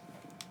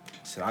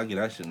 Said I'll give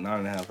that shit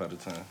 9.5 out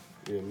of 10.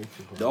 Yeah, me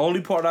too. The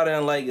only part I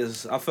didn't like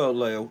is I felt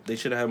like they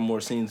should have had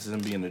more scenes of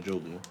him being a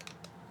Joker.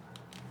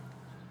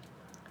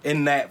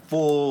 In that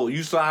full,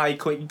 you saw how he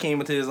came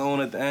into his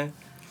own at the end.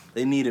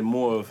 They needed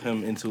more of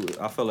him into it.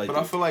 I felt like. But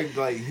I feel like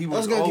he I was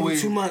was gonna give you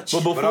always too much.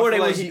 But But I before feel they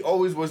like was, he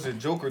always was the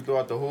Joker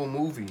throughout the whole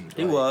movie.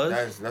 He Like,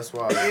 was. That's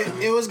why.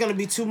 It was gonna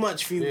be too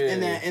much for you Yeah.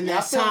 in Yeah, I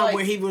that feel time like-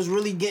 where he was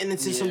really getting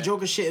into some Yeah.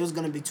 Joker shit. It was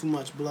gonna be too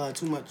much blood,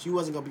 too much. You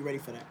wasn't gonna be ready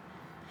for that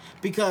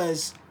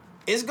because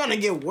it's gonna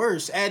get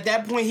worse. At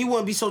that point, he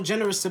wouldn't be so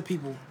generous to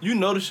people. you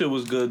know, the shit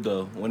was good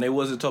though. When they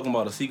wasn't talking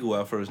about a sequel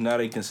at first, now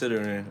they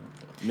considering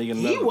making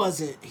another. He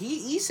wasn't.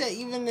 He said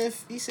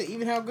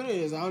even how good it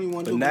is, I don't even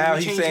want to. But do it, now he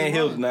he's changed saying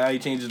his mind. he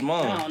changed his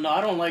mind. I don't know.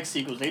 I don't like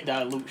sequels. They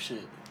dilute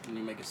shit. and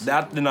you make it.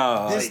 That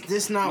nah.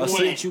 This not I one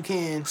see. that you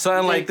can.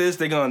 Something like this,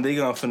 they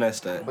gonna finesse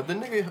that. But the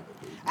nigga,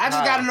 I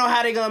just gotta know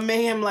how they gonna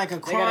make him like a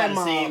They crime gotta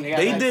mob. see him.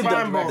 They did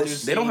crime that.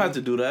 boss. They don't have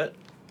to do that.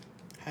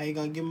 How you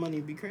gonna get money?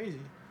 It'd be crazy.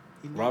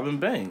 Robin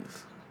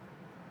Banks.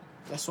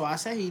 That's why I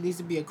say he needs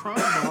to be a crime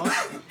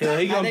boss. Hell,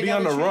 he How gonna they be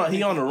on the gotta run. treat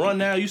He him? on the run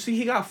now. You see,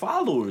 he got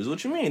followers.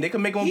 What you mean? They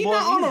can make him He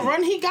boss not on the easy.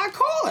 run. He got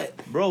caught.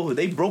 Bro,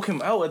 they broke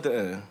him out at the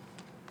end.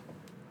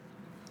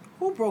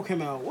 Who broke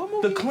him out? What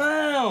movie? The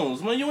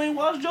clowns. Man, you ain't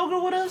watched Joker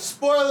with us?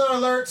 Spoiler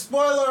alert!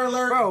 Spoiler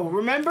alert! Bro,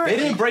 remember? They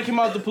didn't break him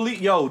out the police.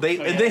 Yo, they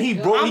and then he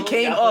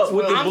came up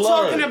with the I'm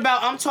blood.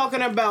 I'm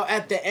talking about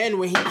at the end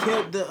when he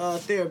killed the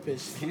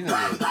therapist. I'm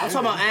talking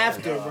about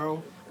after,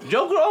 bro.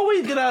 Joker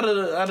always get out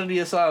of the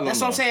asylum. That's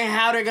what I'm though. saying.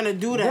 How they're gonna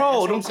do that? Bro, That's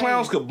what them I'm saying.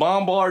 clowns could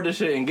bombard the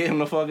shit and get him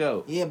the fuck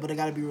out. Yeah, but it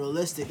gotta be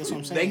realistic. That's what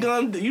I'm saying. They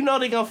gonna, you know,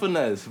 they gonna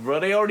finesse, bro.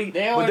 They already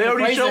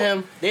praising showed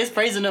him. They're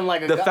praising him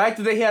like a the god.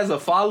 fact that he has a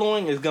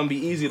following is gonna be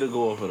easy to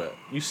go over that.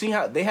 You see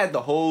how they had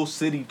the whole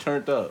city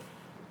turned up,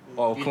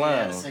 all Yeah,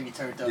 clowns. the city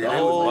turned The up.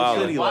 whole wild.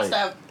 city Watch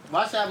like.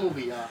 watch that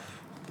movie, y'all.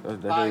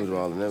 That was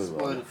wild. That was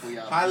Spoil wild. it for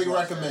y'all. Highly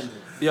Watch that. recommended.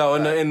 Yo,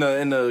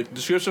 in the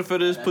description for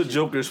this, put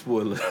Joker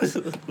spoiler.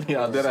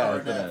 Yeah, did I?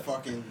 Started that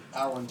fucking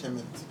hour and 10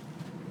 minutes.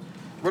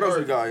 What else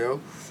we got, yo?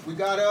 We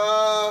got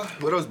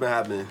What else been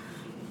happening?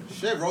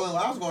 shit. Rolling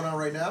Loud's going on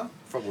right now.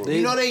 Fuck with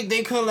You know they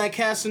couldn't let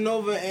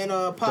Casanova and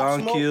Pop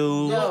Don Smoke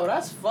Q. Yo,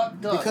 that's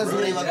fucked up. Because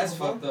Really? they Like That's that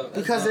fucked up.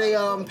 because they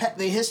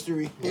their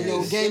history and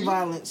Yeah. gang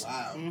violence.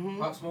 Wow.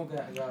 Pop Smoke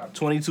got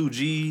 22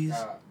 G's.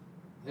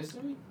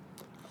 history.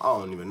 I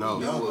don't even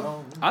know.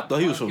 Yo, I thought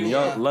he was from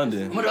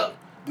London. What up?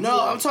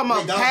 No, I'm talking about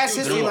Wait, Don past Q,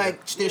 history, Don.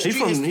 like their He street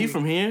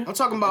from history. here. I'm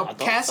talking about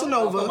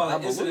Casanova.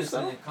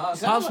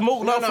 Pop Smoke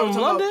No, not I'm from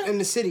talking London. about in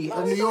the city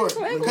of New York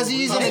because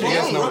he's in a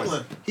Yes, gang.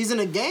 Brooklyn. He's in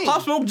a gang.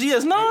 Pop Smoke They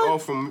GS9. all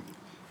from.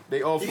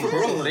 They all from.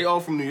 Brooklyn. They all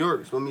from New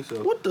York. So let me say.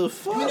 What the You know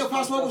fuck?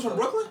 Pop Smoke was from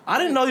Brooklyn? I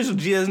didn't know he was from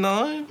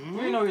GS9. You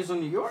didn't know he was from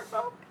New York,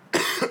 though?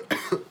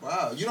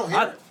 Wow, you don't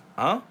hear it.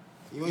 Huh?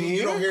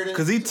 You don't hear it.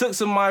 Cause he took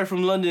somebody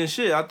from London and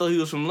shit. I thought he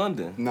was from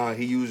London. Nah,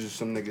 he uses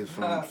some niggas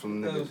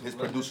from niggas. His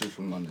producers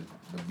from London.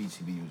 The beats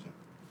he be using.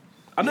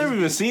 I never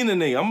even seen the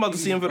nigga. I'm about to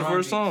see him for the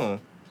first time.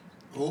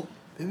 Who?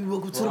 Baby,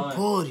 welcome to the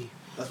party.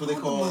 That's what they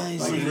call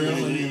Nice. like real.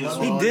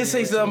 He did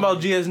say something about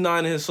GS9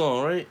 in his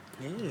song, right?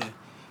 Yeah.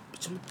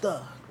 Bitch, I'm a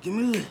thug. Give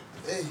me lit.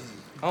 Hey,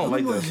 I don't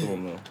like that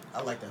song though.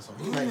 I like that song.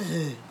 He's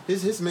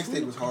nice. His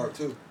mixtape was hard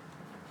too.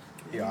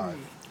 Yeah, alright.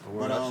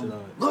 But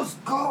Let's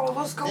go.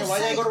 Let's go. yeah, why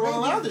you ain't go to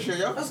Rolling Loud this year,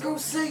 yo? Let's go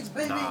 6,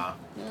 baby. Nah,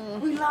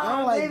 We live, I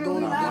don't like baby. going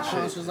We to big live.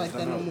 concerts like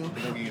that no more.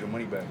 they gonna give you the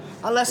money back.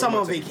 Unless I'm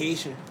on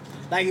vacation.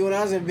 Like when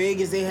I was in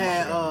Vegas, they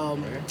had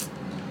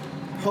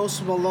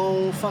Post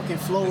Malone, fucking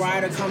Flow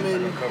Rider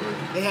coming.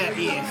 They had All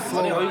you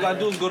Flow gotta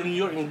do is go to New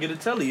York and get a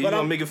telly. You're But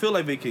gonna I'm- make it feel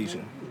like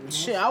vacation.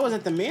 Shit, I was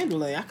at the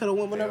Mandalay. I could have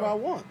went whenever I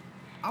want.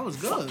 I was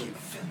good.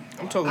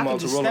 I'm talking I about can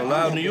to just Rolling step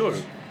Loud, on New that York.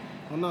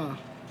 Oh no.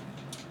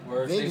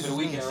 Word, stay Vegas for the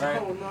was weekend, nice.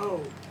 right? Oh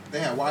no. They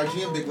had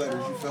YG and big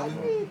letters. You feel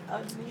me?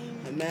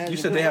 Imagine. You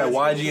said they had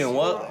YG and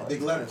what?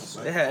 Big letters.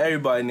 They had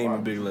everybody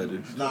naming big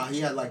letters. Nah,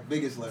 he had like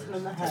biggest letters.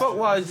 Fuck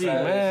YG,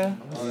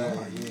 man. Oh yeah,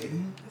 yeah.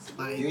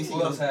 Like, You ain't see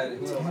Who else had it?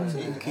 Who else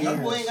had it?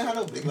 Young boy ain't got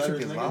no big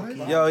letters,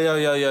 nigga. Yo.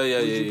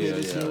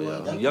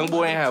 Young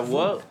boy ain't have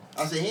what?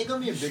 I said he ain't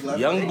gonna be a big letter.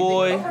 Young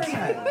boy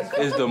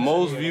is the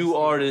most viewed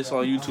artist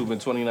on YouTube in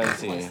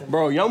 2019.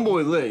 Bro, young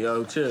boy lit,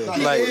 yo. Chill.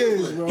 Like,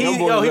 Young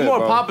boy he lit, more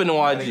bro. popping than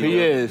YG. He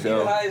is, The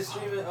yo. highest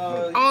streaming.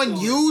 on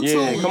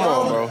YouTube. Yeah, come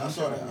on, bro. I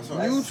saw that. I saw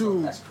that.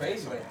 YouTube. That's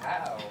crazy. Like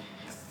how?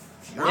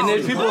 And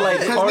there's people like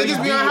Because Cardi niggas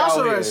B be on house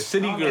out here, arrest.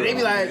 City Girl. And they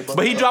be like,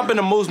 But he dropping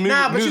the most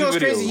nah, but you know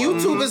music what's crazy?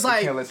 videos. YouTube is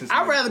like, Can't listen to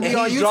I'd rather be And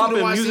on he's YouTube dropping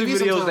than watch music TV videos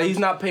sometimes. that he's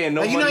not paying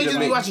no Like, you know money you to just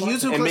be make watching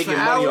YouTube and clips making for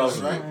money hours, off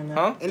of it.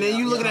 Huh? and then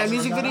you looking at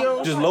music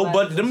videos. Just low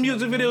budget. Them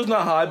music videos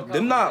not high.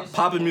 Them not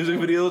popping music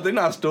videos. They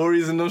not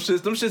stories and them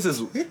shits. Them shits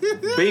is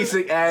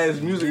basic ass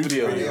music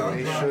videos.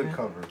 They should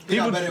cover. He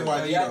People- not better than Yo,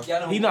 YG y'all though.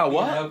 know He who not Omi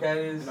what? and Hellcat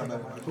is? Not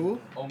better than YG.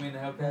 Who? Omi and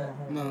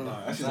Hellcat? No.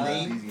 That's his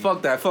name.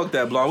 Fuck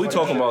that, Blonde. We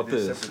talking about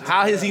this.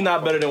 How is he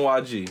not better than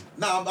YG?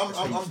 Nah, I'm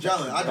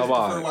gelling. I just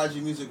why? prefer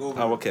YG music over.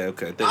 Oh, okay.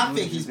 I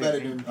think he's better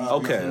than.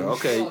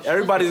 Okay.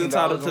 Everybody's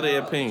entitled to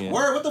their opinion.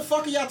 Word, what the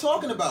fuck are y'all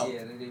talking about?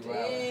 Yeah, they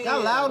wild.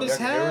 Y'all loud as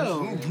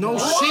hell. No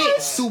shit, You're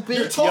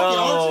stupid. talking,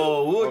 aren't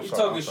Yo, what? You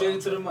talking shit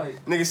into the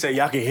mic. Niggas say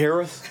y'all can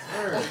hear us?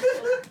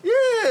 you?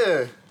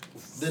 Yeah.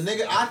 The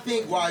nigga, I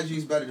think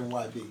YG's better than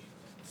YB.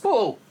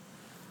 Who?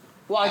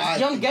 Why, I-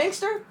 Young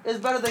Gangster is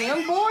better than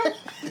Young Boy?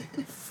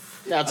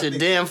 That's a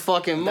damn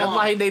fucking That's mom.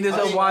 why he named this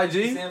up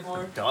YG. Stand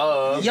for?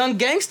 Duh. Young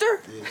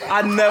Gangster?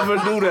 I never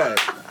do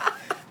that.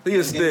 He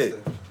a stick.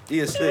 He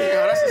a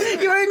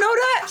stick. You ain't know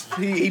that?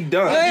 He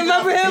done. You ain't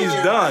remember him? He's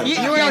done. You He's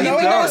ain't know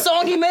done. the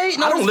song he made?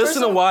 I don't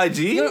listen to YG.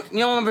 You don't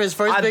remember his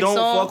first I big don't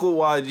song? fuck with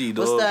YG,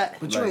 dog. What's that?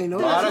 But you ain't know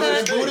Bottom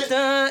that. is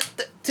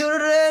booted.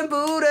 Toot it and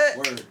boot it.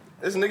 Word.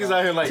 This niggas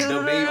out here like the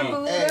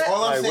baby. Hey,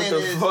 all I'm Like, what saying the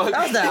is, fuck?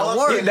 That was that all I'm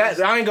word. saying That,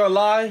 is- I ain't gonna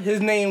lie, his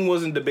name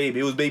wasn't the baby,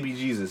 it was Baby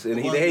Jesus, and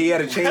he had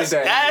to change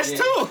that. Ass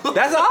too.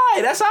 That's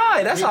alright. That's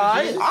alright. That's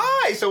alright.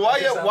 Alright, so why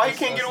you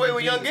can't get away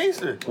with Young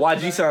Gangster?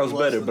 YG sounds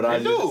better, but I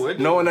It do, just it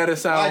do. knowing that it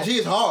sounds. YG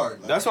is hard.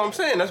 Like, That's what I'm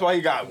saying. That's why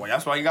he got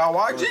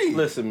YG.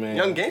 Listen, man.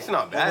 Young Gangster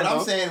not bad. what I'm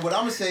though. saying, what I'm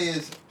gonna say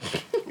is,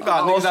 You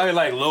got niggas out here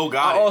like Lil Gotti.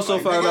 I also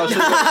like, found out.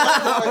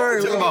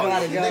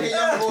 nigga,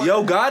 young boy,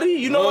 Yo, Gotti,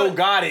 you know Lil what?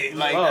 Gotti.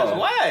 Like Oh. that's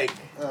whack.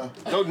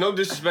 No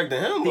disrespect to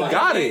him. He but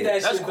got it.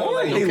 That's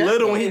corny. He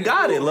little when he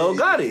got it. Lil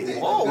got it.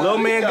 Whoa, Lil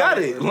why man he got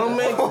it. Lil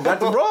man got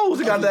the rolls.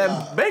 He got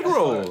that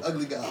bankroll.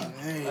 ugly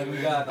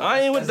guy.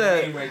 I ain't with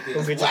that.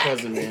 Go get your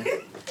cousin, man.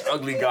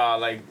 Ugly guy.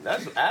 Like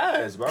that's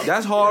ass, bro.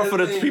 That's hard for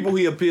the people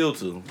he appealed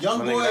to. Young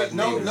My nigga, boy, that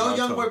name is no not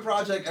young tough. boy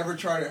project ever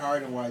charted higher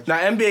than YG. Now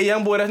NBA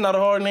YoungBoy, that's not a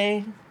hard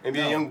name.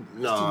 NBA Young.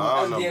 No, too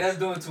I don't know. Yeah, that's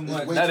doing too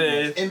much. Way That too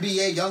is. much.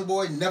 NBA young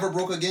boy never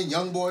broke again.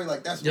 Young boy,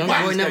 like that's Young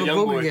whack. boy never Young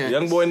broke boy. again.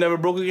 YoungBoy never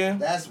broke again.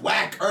 That's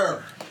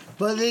whacker.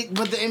 But the NBA.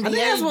 I think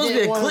that's supposed to be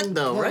did a one- click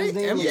though, one of right? his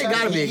names. NBA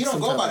gotta be You don't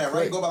some go type by of that, right?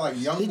 click. You go by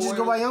like young boy. He just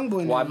go by young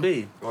boy now.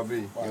 YB.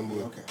 Young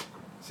boy. Okay.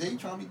 See, you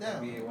trying to be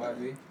down.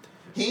 YB.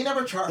 He ain't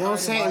never charted. They don't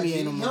say NBA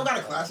no He more. don't got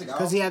a classic album.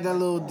 Because he had that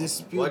little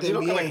dispute What? with You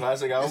don't got a NBA.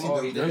 classic Yes, he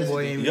album? do. Young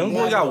boy ain't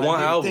YoungBoy got one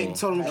They album.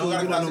 told him He he don't got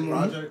can't a do that no classic more.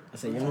 project. I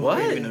said, young What?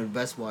 boy ain't the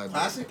best boy, bro.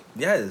 Classic.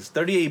 Yes,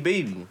 38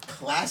 Baby.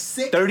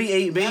 Classic.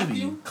 38 Baby.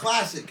 Matthew?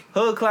 Classic.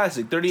 Hood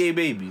classic, 38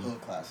 Baby.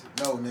 Hood classic.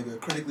 No, nigga.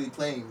 Critically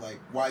acclaimed. Like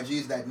YG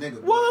is that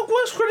nigga. bro.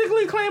 What's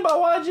critically acclaimed by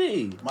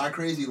YG? My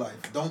Crazy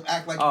Life. Don't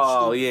act like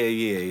Oh you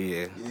yeah.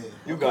 Yeah.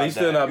 You Well, got he's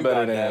still that. not You better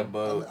got than that, him.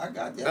 but I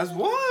got that. that's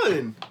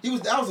one.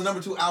 That was the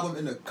number 2 album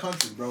in the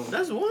country, bro.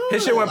 That's one.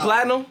 His shit went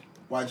platinum.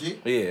 YG?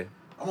 Yeah.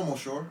 I'm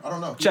almost sure. I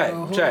don't know. Check.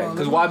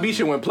 Because YB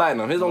shit went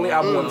platinum. His only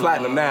album went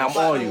platinum. Now I'm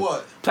Platinum on you.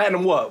 what?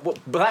 Platinum what?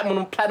 Platinum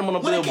on the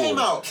When it Billboard. came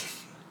out,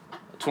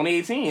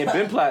 2018. It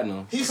been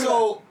platinum. he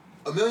sold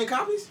 1 million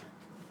copies?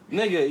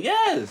 Nigga,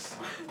 yes.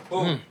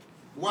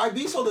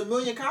 YB sold 1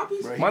 million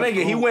copies? My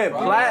nigga, he went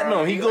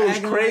platinum. He goes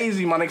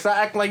crazy, my nigga. Stop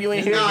acting like you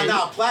ain't here.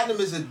 Nah, platinum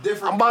is a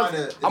different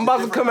I'm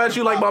about to come at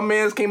you like my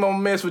man's came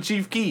on mess with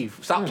Chief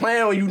Keef. Stop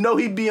playing on you know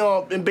he be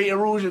on in Baton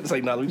Rouge. It's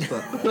like, nah, let me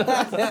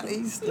stop.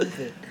 He's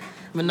stupid.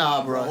 But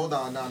nah, bro. Hold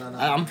on, no.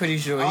 I'm pretty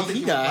sure I don't he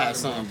think gotta he was have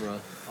something, bro.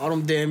 All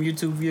them damn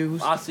YouTube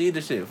views. I see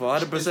the shit for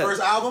 100%. His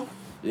first album?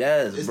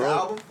 Yes, It's bro. the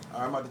album?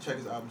 Alright, I'm about to check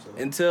his album.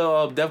 So.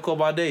 Until Def Code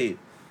by Dave.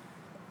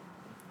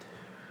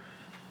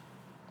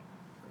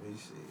 Let me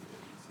see.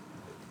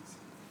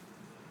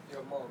 Yo,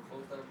 Mo,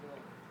 close that door.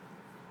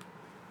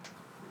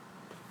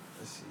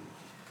 Let's see.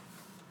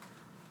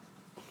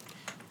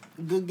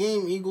 Good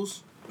game,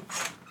 Eagles.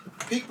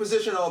 Peak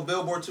position on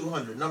Billboard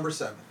 200, number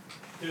 7.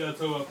 Yeah,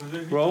 so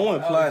position. Bro, I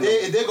went platinum.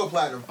 It did go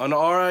platinum. On the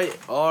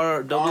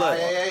R double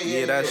yeah,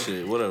 Yeah, that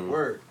shit, whatever.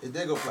 Word. It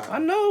did go I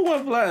platinum. know it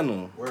went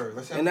platinum. Word.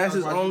 Let's see how And many that's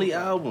his times YG only go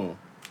platinum. album.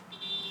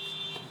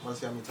 Let's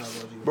see how many times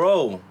YG go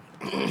Bro,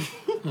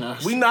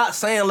 we not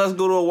saying let's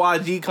go to a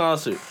YG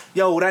concert.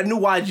 Yo, that new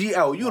YG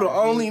out. You the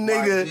only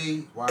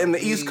nigga in the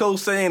East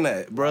Coast saying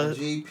that, bruh.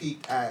 YG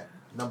peaked at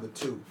number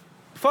 2.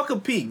 Fuck a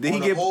peak. Did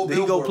he On the whole Did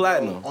he go Billboard,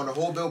 platinum? bro. On the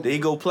whole Billboard. Did he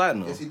go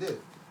platinum? Yes, he did.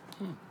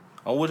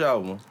 On which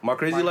album? My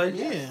Crazy My- Life?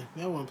 Yeah,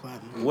 that one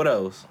platinum. What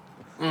else?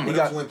 He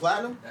got went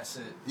platinum. That's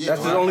it. Yeah,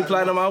 That's his no, only I-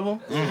 platinum album?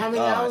 How many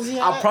albums he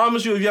had? I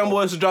promise you, if Young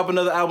Boy is to drop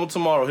another album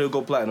tomorrow, he'll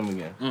go platinum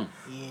again. Yeah.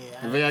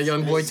 If they got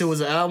Young Boy 2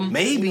 as an album,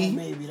 Maybe.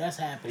 Maybe that's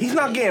happening. He's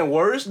not getting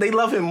worse. They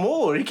love him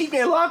more. He keep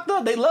getting locked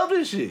up. They love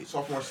this shit.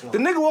 Sophomore slump. The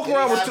nigga walk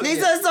around with two. he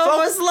said so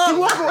much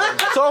slow.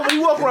 So he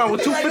walk around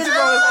with 2 pictures on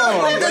his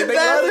arm. Like, they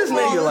love this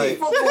nigga. Like,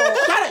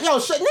 Yo,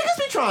 niggas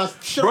be trying to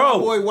shit bro, on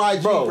my boy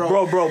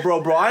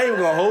YG, bro. I ain't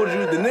gonna hold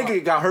you. The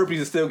nigga got herpes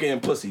and still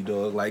getting pussy,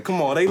 dog. Like,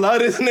 come on, they love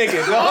this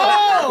nigga,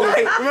 dog.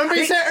 Like, Remember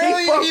he said he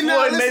earlier fucked he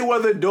not Floyd listen-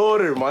 Mayweather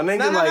daughter, my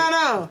nigga.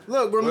 No.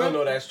 Look, We don't remember?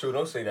 know that's true.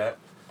 Don't say that.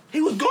 He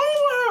was going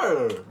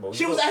with her.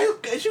 She was at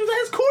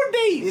his court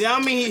date. You know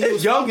what I mean? He This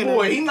was young fucking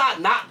boy, her. he not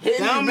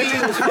hitting That these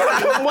mean-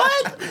 bitches.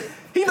 What?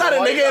 He not a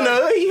nigga in the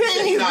hood. He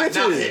hitting these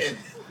bitches.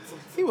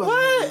 He was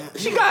What?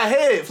 She got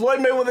hit. Floyd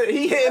Mayweather,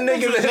 he hitting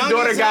niggas and his young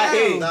daughter as got hell.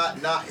 hit.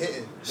 Not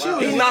hitting.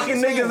 He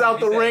knocking niggas out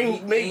the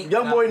ring.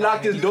 Young boy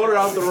knocked his daughter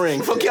out the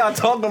ring. Fuck y'all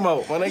talking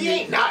about, my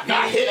nigga?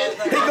 Not hitting.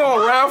 He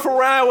going round for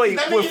round with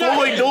That mean Floyd's he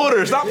not hitting.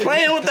 daughter. Stop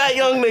playing with that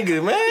young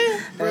nigga,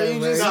 man. Bro, you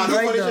just Nah, the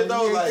funny shit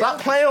though, like Stop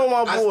playing with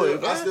my I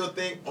boy. still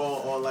think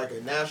on like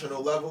a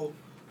national level,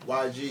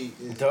 YG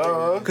is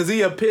Cause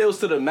he appeals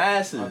to the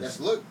That's masses.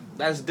 look.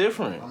 That's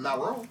different. I'm not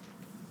wrong.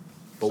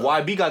 But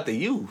YB got the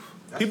youth.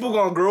 People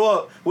gonna grow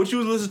up. What you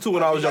was listening to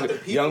when I was YG got younger? the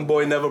people. Young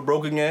Boy Never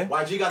Broke Again.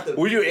 YG got the.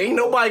 Ain't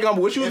nobody gonna.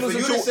 What you was And for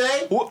listening you to? to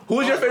say- Who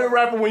was your favorite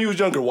rapper when you was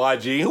younger?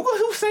 YG.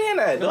 Who's saying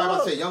that? Nobody Dog?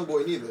 about to say young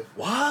boy neither.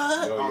 What?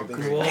 I don't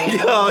think so.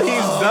 Yo,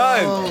 he's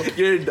done.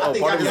 You're think part I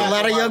of got There's a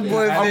lot of Young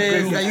Boy I'm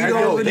fans good. that you Yo,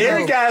 don't even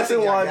Derrick know. Ass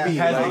and Yeah, YB. yeah. He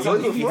Like,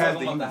 what the he fuck?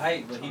 has the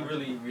hype, but he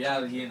really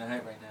reality he in the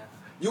hype right now.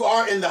 You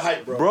are in the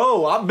hype, bro.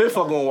 Bro, I've been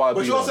fucking with YB.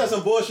 But you also though. said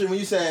some bullshit when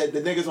you said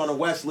the niggas on the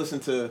West listen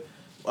to.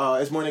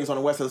 It's more niggas on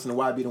the West that listen to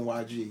YB than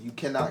YG. You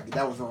cannot.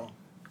 That was wrong.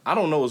 I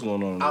don't know what's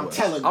going on. I'm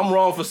telling you. I'm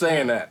wrong for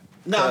saying that.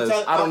 No,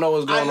 I don't know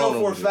what's going on. I know for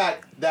a over there.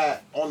 fact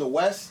that on the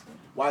West,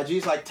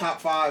 YG's like top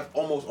 5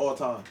 almost all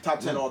time, top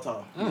 10 all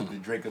time. The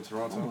Drake of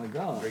Toronto. Oh my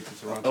God. Drake of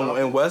Toronto. Oh,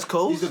 and West He's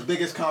Coast? the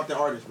biggest Compton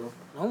artist,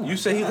 bro. You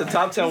say he's the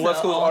top 10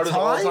 West Coast all artist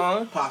of all time?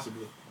 time?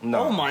 Possibly.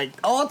 No. Oh my,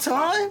 all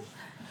time?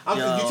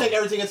 You take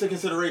everything into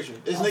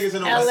consideration. It's niggas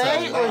in the LA West or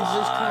Side.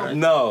 just Compton?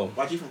 No.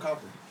 YG from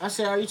Compton. I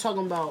said, are you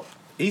talking about?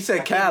 He I said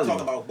think we talking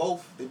Cali. about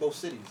both. They both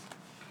cities.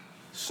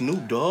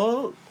 Snoop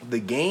Dogg? The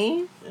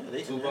Game? Yeah,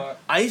 they Tupac.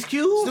 Ice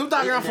Cube? Snoop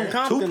Dogg girl from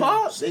Compton.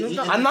 Tupac? They-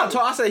 I'm not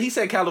talking. I said he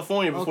said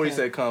California before he Okay.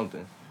 said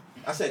Compton.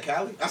 I said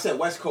Cali. I said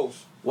West Coast.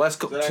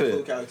 West So that Coast.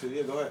 include Cali too.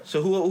 Yeah, go ahead.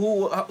 So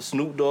who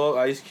Snoop Dogg,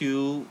 Ice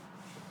Cube,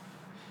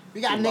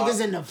 We got Tupac.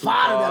 niggas in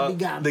Nevada that we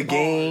got The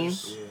Game,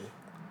 bars.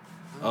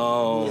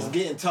 Yeah. It's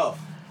getting tough.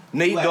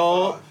 Nate You at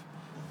Dogg. 5.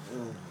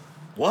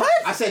 What?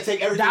 I said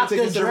take everything Dr.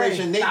 into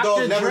consideration. Dre. Nate Dogg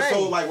Dr. never Dre.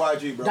 sold like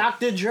YG, bro.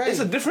 Dr. Dre. It's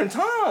a different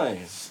time.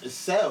 It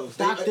sells.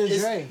 Dr.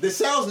 Dre. The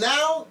sales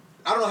now,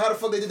 I don't know how the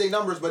fuck they did their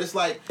numbers, but it's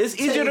like It's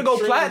easier 10 to go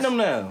streams. platinum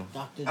now.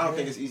 Dr. I don't Dre.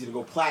 think it's easy to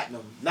go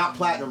platinum. Not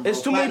platinum, bro.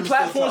 It's too many Platinum's still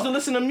platforms tough. to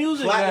listen to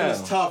music Platinum now.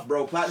 is tough,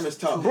 bro. Platinum is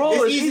tough. Bro,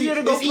 it's easier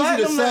to go it's easy to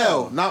platinum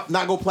sell, now.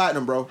 not go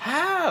platinum, bro.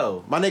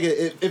 How? My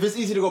nigga, if it's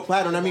easy to go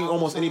platinum, that means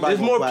almost anybody.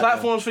 There's go more platinum.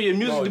 platforms for your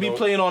music to be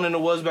playing on than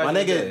there was back My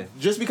in the nigga, day.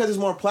 just because there's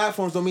more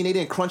platforms don't mean they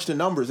didn't crunch the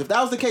numbers. If that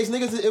was the case,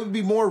 niggas, it would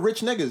be more rich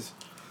niggas.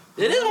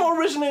 It is more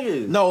rich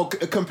niggas. No,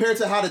 compared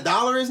to how the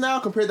dollar is now,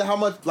 compared to how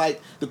much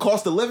like the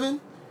cost of living,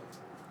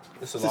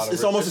 It's a lot of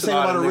it's almost the same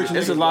amount of rich niggas.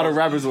 It's a lot of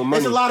rappers with money.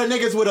 It's a lot of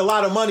niggas with a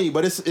lot of money,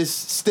 but it's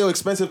still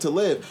expensive to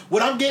live.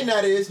 What I'm getting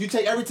at is you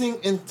take everything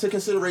into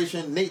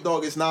consideration. Nate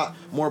Dogg is not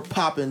more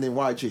popping than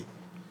YG.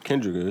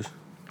 Kendrick is.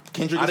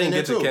 Kendrick I is didn't in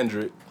there get to too.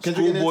 Kendrick.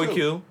 Kendrick in there Schoolboy too.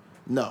 Q.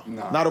 No,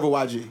 not over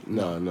YG.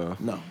 No.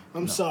 No.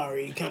 I'm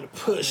sorry, you kind of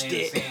pushed I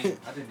think it. they the same.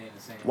 I think they're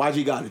the same.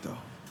 YG got it though.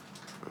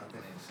 I think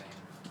they're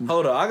the same.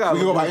 Hold up, I got. We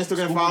can go by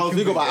Instagram follows.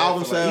 We can go by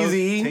album sales.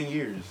 Easy. 10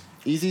 years.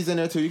 Easy's in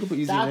there too. You can put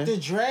Easy in Dr. there.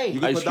 Dre. You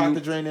can Ice put Dr.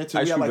 Cube. Dre in there too.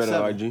 Ice We got Cube like better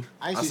 7. than YG.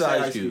 I said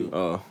said Ice Cube.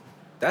 Oh.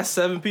 That's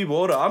 7 people.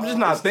 Hold up, I'm just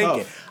not It's thinking.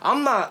 tough.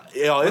 I'm not.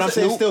 Yo, I'm it's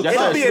saying Snoop. still It'll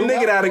tough. be a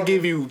nigga that'll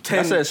give you 10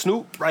 I said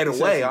Snoop. right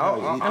away. I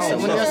Snoop. don't said know.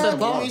 when you said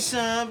Give me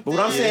something. But what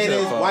I'm saying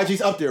is tough.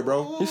 YG's up there,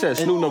 bro. He said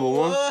Snoop number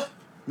one.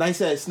 Now he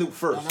said Snoop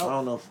first. I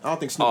don't know. I don't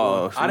think Snoop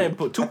Oh, won. I didn't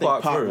put I think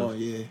Tupac Pac first. won,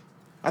 yeah.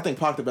 I think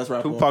Pac the best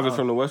rapper. of all Tupac is time.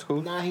 from the West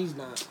Coast. Nah, he's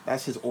not.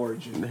 That's his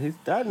origin.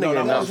 That No, nigga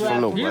no, not that's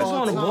from the rap. He West was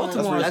on the Coast.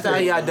 Baltimore. That's how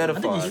he I think he's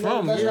identifies.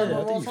 from. Yeah, I Best rapper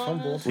think of he's all from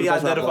time? Baltimore. He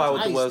identified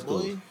with the Ice, West boy.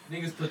 Coast.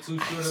 Niggas put Too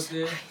Short up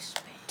there.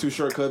 Too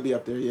Short could be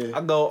up there, yeah.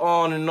 I go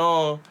on and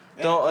on.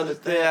 Don't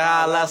understand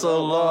how I last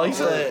so long. He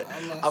said,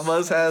 I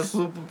must have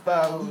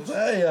superpowers.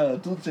 Hey,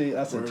 Tucci.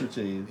 I said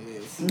Tucci.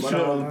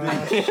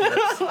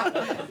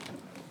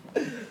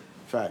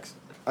 Facts.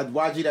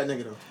 YG that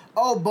nigga though.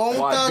 Oh, Bone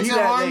Why, Thugs be and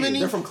that nigga. Harmony.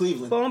 They're from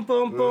Cleveland. Bum,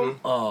 bum, bum.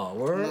 Oh,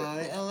 word. Nah,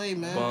 they LA,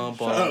 man. Bum,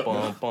 bum,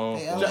 bum, bum.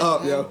 Hey, Shut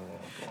up, yo.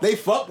 They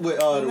fucked with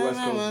the West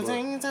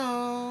Coast,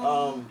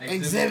 bro.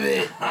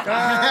 Exhibit.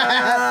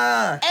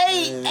 Ah.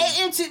 Hey,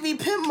 MTV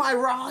Pimp My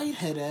Ride.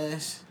 Head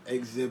ass.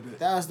 Exhibit.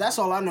 That's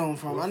all I know him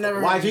from. I never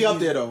heard YG of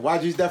up there though.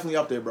 YG's definitely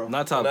up there, bro.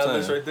 Not top That 10.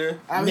 list right there.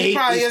 I mean, he Nate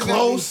probably is is gonna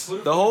close.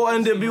 The whole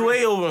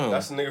NWA over him.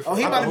 That's the nigga Oh, from.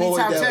 he about to be Hold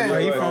top that 10.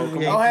 way. He from-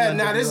 Oh, hell,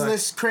 now this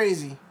list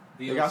crazy.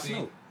 They got DOC.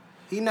 Snoop.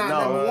 He not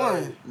number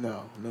one.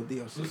 No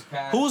DOC. Who's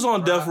Kaz? Who's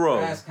on Death Row?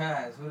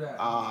 Kaz, Who that?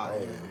 Ah,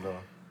 yeah.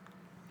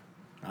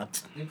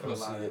 They put a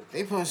lot of.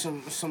 They put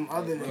some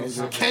other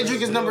niggas.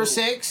 Kendrick is number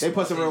 6. They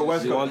put some real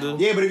West You Coast. wanna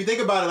do? Yeah, but if you think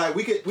about it, like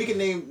we could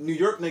name New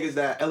York niggas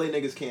that LA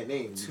niggas can't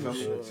name. You feel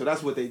me? So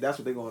that's what they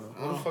going on.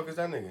 Who the fuck is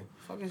that nigga?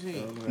 Fuck is he?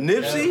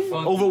 Nipsey Yeah,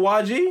 over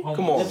YG?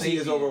 Come on. Nipsey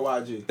is over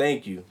YG.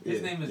 Thank you.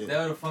 His Yeah, name is yeah.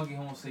 Del the Funky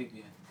Homo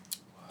Sapien.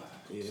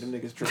 Yeah, them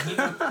niggas He,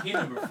 tripping. he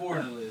number 4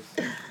 in the list.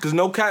 Because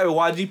no cat with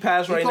YG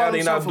pass He right called now,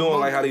 they not himself a doing like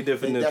monkey. how they did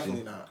for They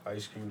definitely Nipsey. not.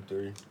 Ice Cube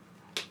 3.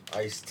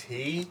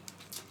 Ice-T.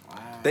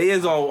 They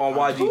is on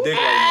YG dick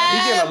right now.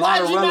 He getting a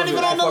lot of YG not relevance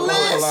even on the off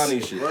list.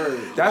 Kalani shit. Word.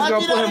 That's YG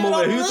gonna put not him even over.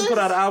 on He the used to list? put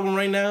out an album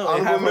right now. Honorable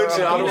and have mention,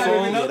 her honorable song.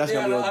 mention. Yeah, that's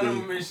gonna be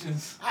honorable OD.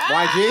 mentions.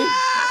 YG?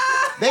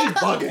 They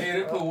bugging. Yeah,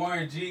 they put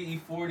Warren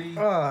G,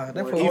 E40.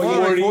 They put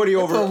E40. 40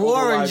 over For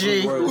Warren over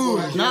G. YG.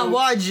 Word. Not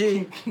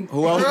YG.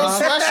 Who else? Girl Nah?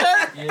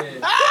 sweatshirt?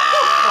 Yeah.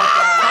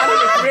 Tyler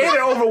the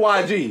Creator over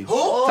YG.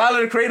 Who?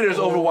 Tyler the Creator is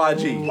over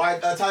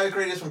YG. Tyler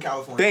Creator is from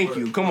California. Thank Word.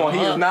 you. Come on, he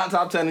is not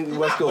top 10 in the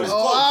West Coast.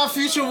 Oh,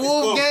 Future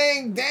Wolf close.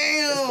 Gang. It's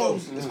Damn.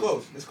 close. It's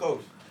close. It's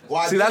close.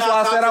 Why See, be that's not why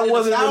I top said 10 I in the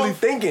wasn't really South?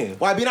 thinking.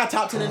 Why be not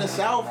top 10 in the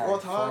South all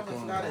time?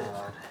 That's not it.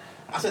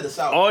 I said the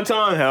South. All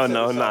time? Hell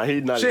no, no, nah, nah,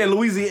 he's not. Shit,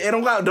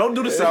 Louisiana, don't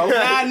do the South.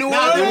 Nah, New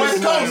Nah, the Orleans.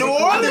 West Coast. New I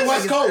think Orleans.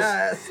 West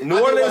Coast. New I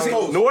think Orleans, West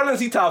Coast. New Orleans,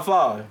 he top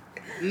 5.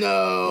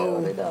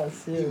 No.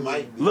 He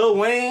might be. Lil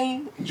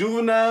Wayne,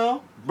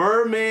 Juvenile,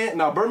 Birdman.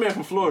 No, Birdman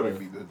from Florida.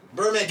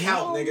 Birdman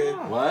count,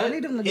 nigga. What?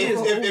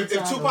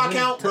 If Tupac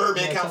count,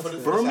 Birdman count for the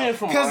Birdman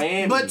from Cause,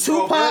 Miami. but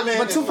Tupac, Birdman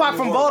but is Tupac from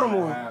from New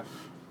Baltimore.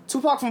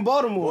 Tupac from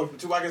Baltimore.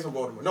 Tupac is from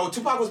Baltimore. No,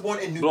 Tupac was born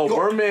in New Bro,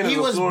 York. Birdman is He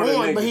a was Florida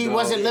born, nigga, but he dog.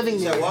 wasn't living You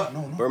there. said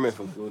what? Birdman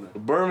from Florida.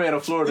 Birdman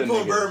of Florida We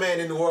put nigga. Birdman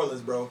in New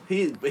Orleans, bro.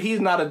 He's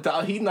not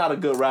a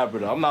good rapper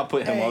though. I'm not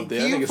putting him Hey, up there.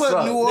 can That you nigga put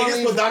suck. New Niggas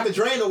Orleans? put Dr.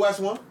 Dre in the West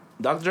one.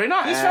 Dr. Dre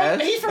not He's ass.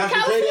 from Dr.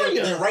 Dre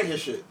California. didn't write his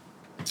shit.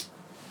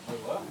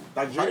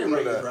 Dr. Dre didn't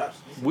write his raps.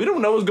 We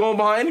don't know what's going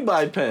behind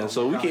anybody's pen,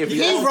 so we can't. He be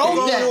wrote Keep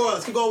going that. with New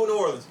Orleans. Keep going with New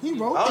Orleans. He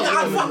wrote I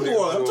that. fuck New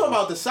Orleans. I'm talking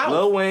about the South.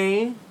 Lil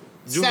Wayne,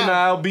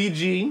 Juvenile,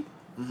 BG,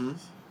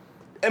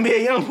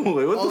 NBA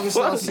Youngboy. What the August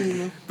fuck?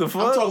 Alsina. The I'm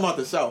fuck? talking about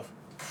the South.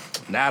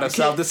 Nah, the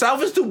South. The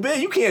South is too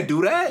big. You can't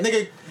do that.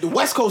 Nigga, the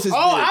West Coast is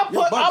Oh, big.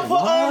 You're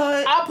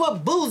bugging. I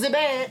put Boozy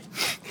Bad.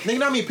 Nigga, you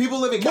know how many people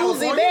live in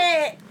Boozy California?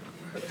 Bad.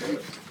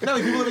 You know how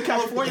many people live in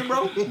California,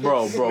 bro?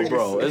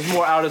 Bro. It's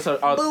more artists.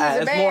 It's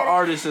bad. more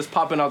artists that's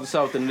popping out the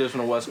South than it is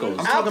from the West Coast.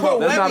 I'm I talking put about.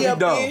 Let's not Webby be up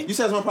dumb. there. You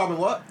said it's one problem.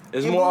 What?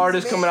 There's It more moves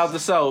artists bad. coming out the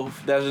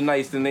South that's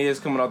nice than there is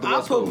coming out the I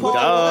West put Coast. Paul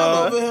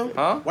Duh. over him.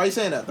 Huh? Why you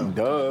saying that though?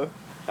 Duh.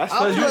 That's I'll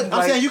because you. put- I'm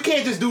like, saying you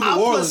can't just do New I'll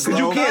put Orleans, some-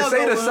 bro. you can't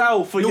say the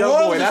South for New Young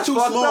Orleans Boy. is That's too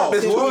fucked small. up.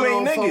 It's New too many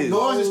Orleans- New niggas.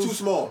 Orleans is too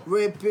small.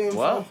 Ripping.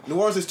 What? New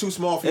Orleans is too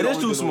small for you It to is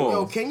only too do New small. Yo,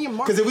 Orleans. can you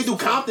mark? Because if we do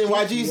Compton,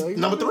 YG's Yo, you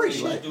number remember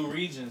 3. We Like, should do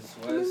regions,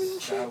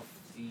 west, south,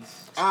 east.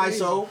 alright,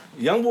 so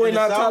Young Boy In the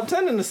not South? top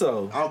 10 in the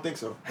South. I don't think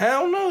so.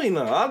 Hell no, he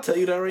not. I'll tell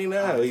you that right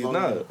now. He's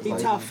not. He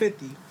Like, top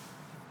 50.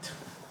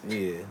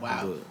 Yeah.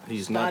 Wow. but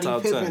He's not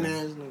Scottie top Pippen 10.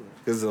 ass nigga.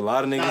 Because a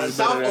lot of Nah, the niggas is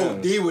South better than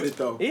OD him. with it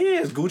though.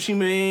 Yeah, it's Gucci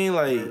Mane.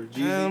 Like, I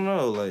don't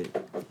know.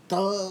 Like,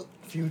 Thug.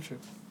 Future.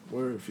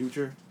 Word.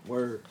 Future.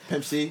 Word.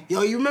 Pimp C.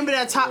 Yo, you remember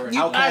that top?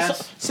 You,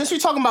 Outkast. since we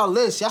talking about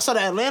lists, y'all saw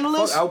the Atlanta fuck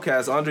list?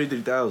 Outkast, Andre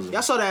 3000.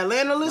 Y'all saw the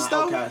Atlanta list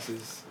though? Outkast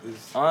is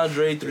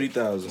Andre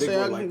 3000. Big Say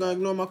boy I'm like gonna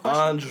ignore my question.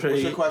 What's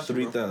Andre your question,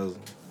 bro? 3000.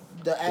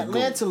 The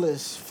Atlanta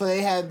list, for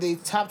they had the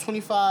top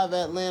 25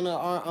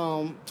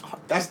 Atlanta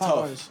that's hip-hop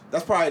tough. artists.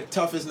 That's probably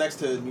toughest next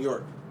to New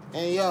York.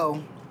 And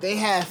yo, they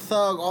had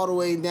Thug all the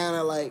way down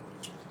at like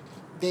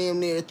damn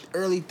near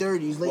early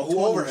 30s, late Well, who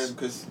 20s. over him?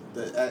 Because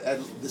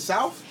the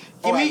South.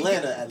 Give Oh, me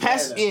Atlanta.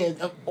 pass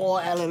all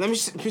Atlanta. Let me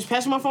just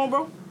pass you my phone,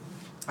 bro.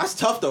 That's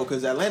tough though,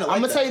 because Atlanta. Like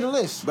I'm gonna that. tell you the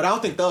list. But I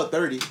don't think Thug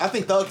 30. I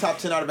think Thug top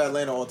 10 out of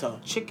Atlanta all time.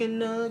 Chicken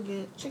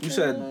nugget. You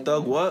said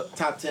Thug what?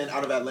 Top 10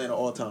 out of Atlanta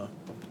all time.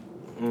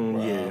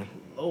 Yeah.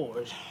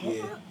 Lord.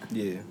 Yeah.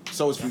 Yeah.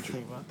 So is Future.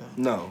 Think about that.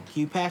 No.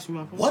 Can you pass me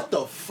my phone? What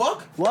the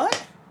fuck?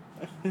 What?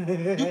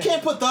 You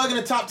can't put Thug in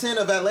the top 10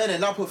 of Atlanta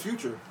and not put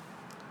Future.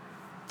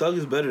 Thug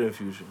is better than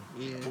Future.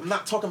 Yeah. I'm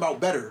not talking about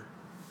better.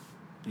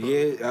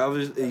 Yeah,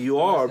 obviously you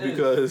are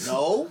because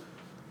No.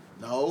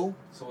 No.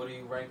 So what are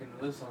you ranking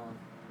the list on?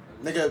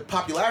 Nigga,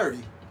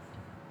 popularity.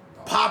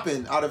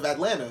 Popping out of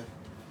Atlanta.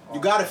 You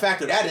gotta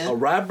factor that a in.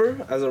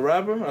 rapper, as an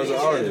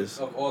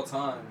artist. Of all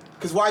time.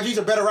 Because YG's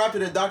a better rapper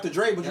than Dr.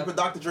 Dre, but you Yep. put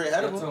Dr. Dre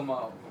ahead You're of talking him.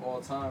 about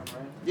all time,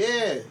 right?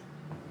 Yeah. You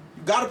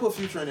gotta put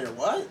Future in there.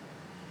 What?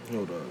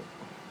 Hold up.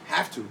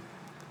 Have to.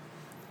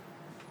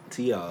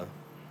 T.I.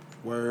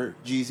 Word.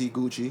 Jeezy,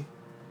 Gucci.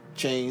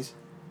 Chains.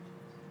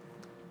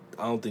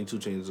 I don't think 2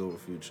 Chainz is over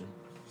Future.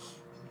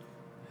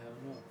 Hell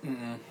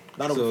no.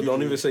 Not over So Future.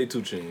 don't even say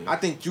 2 Chainz. I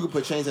think you could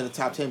put Chains in the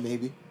top 10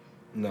 maybe.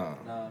 Nah. Nah,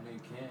 no, you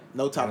can't.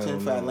 No top 10 Hell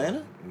for no.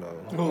 Atlanta?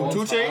 No. All 2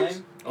 Chainz?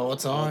 time? All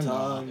time.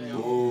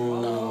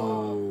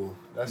 No.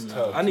 That's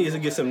tough. I need to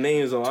get some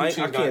names on. I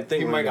can't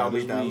think. He might right now. gotta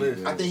make that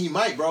list. I think he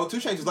might, bro. 2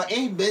 Chainz was like,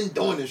 and he been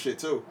doing this shit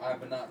too. Alright,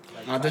 but not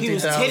like Andre He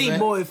was 3000. Titty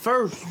Boy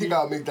first. He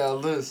gotta make that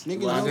list.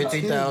 Nigga, Andre know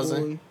Titty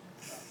 3000. Boy.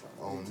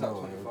 Oh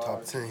no,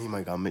 top 10 he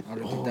might gotta make.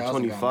 Andre Oh, 3000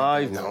 25? gotta I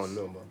make don't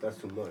know, bro. That's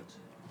too much.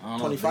 I don't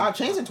know. 25?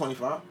 Chains in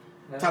 25.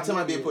 Top 10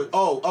 might be a put.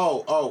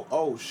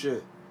 Oh,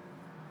 shit.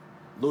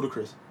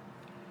 Ludacris.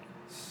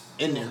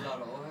 In there.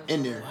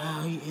 In there.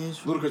 Wow, he is.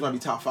 Ludacris might be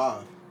top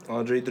 5.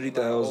 Andre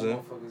 3000.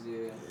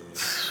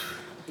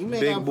 You may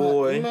Big gotta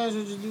Boy. Put, you might as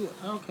well just do it.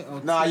 Okay.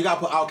 Oh, Nah, you gotta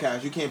put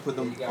Outkast. You can't put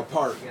them you gotta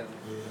apart. put it Yeah,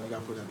 together. you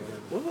gotta put them together.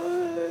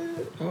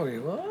 What? Wait,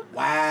 what?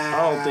 Wow.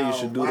 I don't think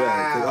you should do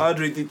that. Because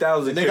Andre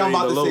 3000 The nigga I'm carried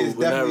about the to say load is with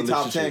that definitely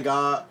top 10, relationship.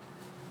 God.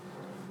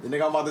 The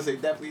nigga I'm about to say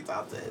definitely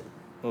top 10.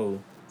 Oh.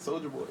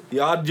 Soldier Boy.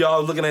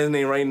 Y'all looking at his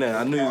name right now.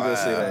 I knew you was gonna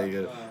say that.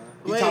 Yeah.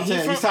 He Wait, top he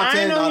 10. from- He's top I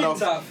 10, know he Nano.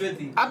 Top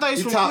 50. I thought he's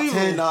He from top Cleveland.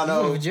 10, From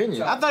Nano.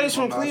 Virginia. I thought he's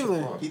from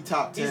Cleveland. He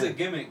top 10. He's a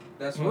gimmick.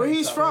 That's Where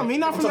he's from? He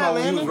not I'm from talking about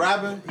when he was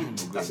Atlanta. rapping.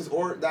 That's his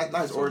that's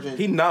not his origin.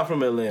 He not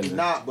from Atlanta. He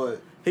not,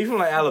 but He from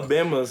like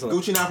Alabama or something.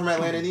 Gucci not from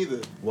Atlanta neither.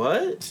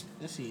 What?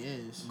 Yes, he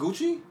is.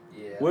 Gucci?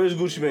 Yeah. Where's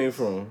Gucci Mane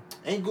from?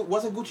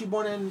 Wasn't Gucci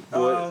born in?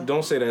 What?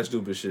 Don't say that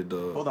stupid shit,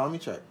 dog. Hold on, let me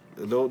check.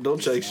 Don't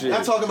check shit.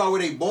 Not talking about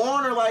where they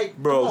born or like.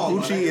 Bro, come on,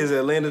 my Gucci nigga. is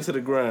Atlanta to the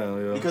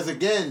ground, yo. Because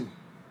again,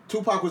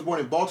 Tupac was born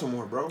in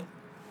Baltimore, bro.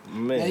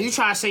 Man. Yeah, you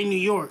try to say New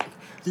York.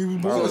 So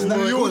it's not,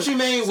 Gucci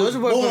Mane was Soulja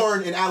Boy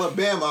born in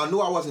Alabama. I knew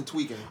I wasn't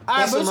tweaking.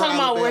 Alright, but we're Bessemer, talking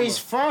about where Alabama. he's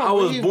from. I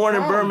Where was he's born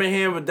in from.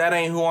 Birmingham, but that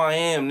ain't who I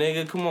am,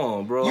 nigga. Come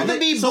on, bro. You could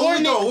be So born what we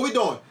in- doing? What we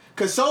doing?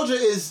 Cause Soulja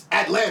is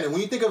Atlanta.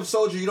 When you think of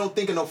Soulja, you don't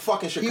think of no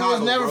fucking He Chicago.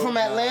 was never bro. from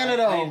Atlanta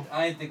though.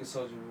 I ain't think of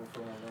Soulja Boy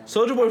from Atlanta.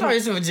 Soldier Boy I thought he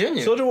was from from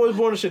Virginia. Soldier Boy was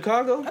born in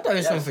Chicago. I thought he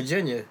was from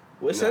Virginia.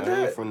 What said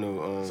that? From the,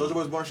 Soulja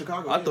was born in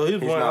Chicago. I thought he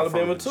was he's born in not from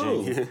Alabama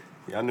Virginia. too.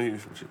 Yeah, I knew he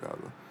was from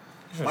Chicago.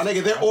 My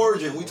nigga, their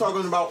origin. We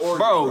talking about origin,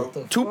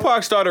 Bro,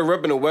 Tupac started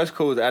repping the West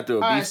Coast after a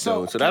All right, beast,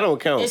 though, so that don't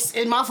count. It's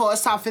my fault.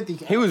 It's top 50.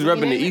 He was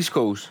repping the East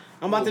Coast.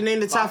 I'm about to name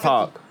the top 50.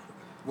 Pac.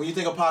 When you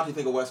think of Pac, you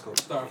think of West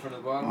Coast. Starting from the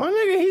bottom. My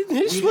nigga,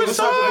 he switched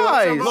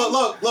sides.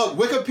 Look.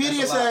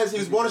 Wikipedia says he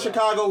was born in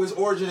Chicago. His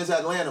origin is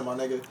Atlanta, my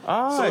nigga.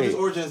 So his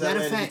origin is Matter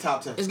of Atlanta. He's fact,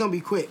 top 10. it's gonna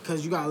be quick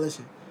because you gotta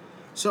listen.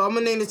 So I'm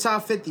gonna name the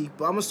top 50,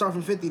 but I'm gonna start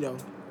from 50 though.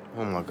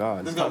 Oh my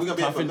God. We gonna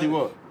be top 50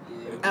 what?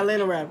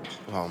 Atlanta rappers.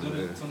 Oh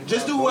man.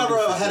 Just do whoever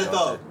ahead of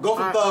Thug. Go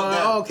from Thug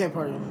now. Okay,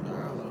 pardon.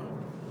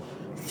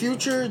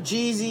 Future,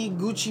 Jeezy,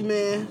 Gucci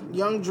Man,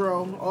 Young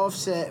Dro,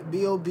 Offset,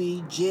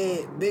 B.O.B.,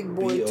 Jed, Big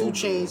Boy, 2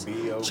 Chainz,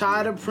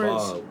 Chida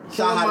Prince, Killer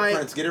Shout out to Mike,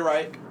 Prince. Get it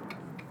right.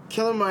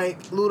 Killer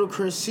Mike,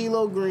 Ludacris,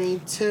 CeeLo Green,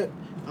 Tip,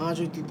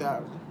 Andre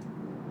 3000.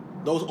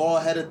 Those all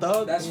ahead of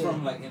Thug? That's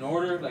from like in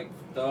order, like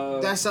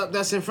Thug.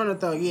 That's in front of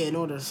Thug, yeah, in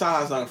order.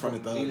 Shah's not in front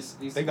of Thug.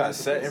 They got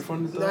set in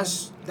front of Thug?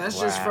 That's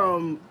just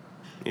from.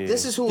 Yeah.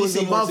 This is who He's was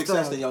seen more above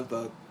success Thug. than Young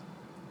Thug.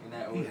 In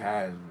that He order.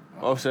 has.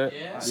 Offset.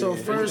 Yeah. So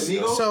Yeah. first,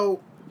 Migos? so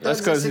That's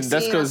Thug's at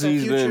because 16,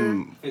 he's after Future,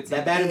 been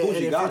That Bad and yeah,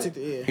 Bougie and got then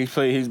it.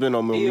 Future, yeah. he's been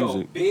on more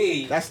music.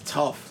 B.O.B. That's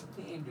tough.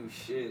 He didn't do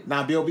shit.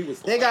 Nah, B.O.B. was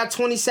They got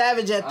 20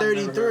 Savage at I've never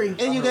 33.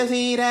 heard. And you can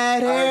see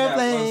that I heard that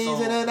one airplanes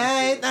song. in the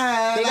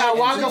night. They got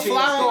Waka Gucci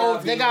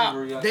Flocka.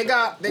 Mane. They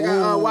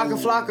got Waka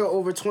Flocka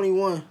over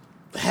 21.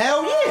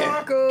 Hell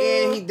yeah.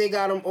 And they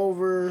got him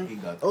over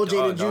got OJ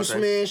the Juice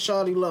Dante. Man,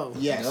 Shawty Love.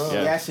 Yes,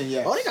 Yeah. yes, and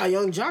yes. Oh, they got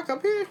Young Jock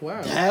up here?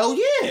 Wow. Hell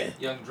yeah.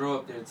 Young Dro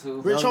up there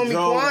too. Rich Young Homie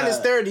Dro Quan is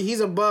got- 30. He's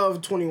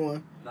above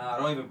 21. Nah,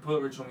 don't even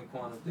put Rich Homie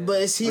Quan up there. But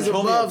he's Rich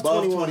Homie above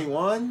 21.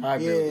 21? I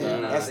agree with Yeah.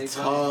 that. Nah, That's they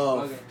tough.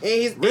 bugging.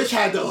 And he's Rich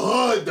had the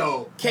hood,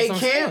 though. K That's what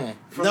I'm Camp. saying.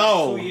 For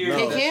No, like 2 years, no.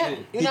 K that's Camp? it.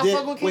 You He not did.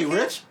 fucking with K Wait, Camp?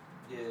 Rich?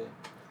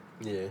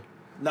 Yeah. Yeah.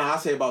 Nah, I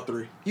say about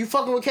 3. You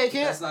fucking with K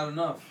Camp? That's not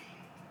enough.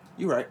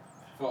 You right.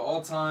 For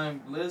all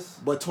time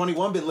list, But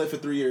 21 been lit for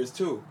 3 years,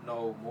 too.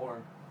 no more.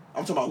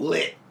 I'm talking about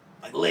lit.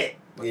 Like lit.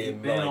 But he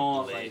been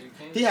on like you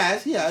can't- He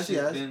has. shit He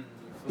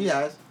been-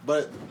 has.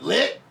 But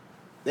lit?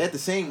 They're at the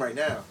same right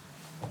now.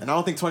 And I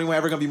don't think 21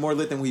 ever gonna be more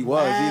lit than he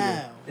was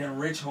either. Then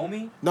Rich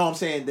Homie. No, I'm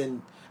saying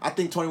then I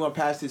think 21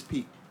 passed his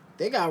peak.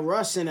 They got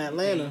Russ in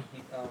Atlanta.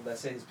 That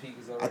said his peak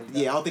is already.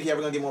 Yeah, I don't think he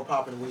ever gonna get more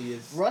popping than what he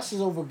is. Russ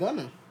is over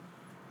Gunna.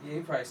 Yeah, he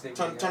probably stay.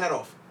 Turn that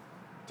off.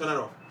 Turn that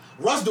off.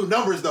 Russ do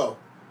numbers though.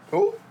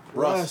 Who?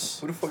 Russ.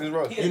 Who the fuck is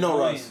Russ? He You know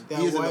annoying. Russ. That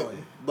He is white-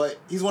 annoying. But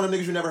he's one of them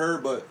niggas you never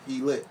heard, but he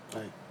lit.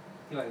 Like,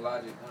 He like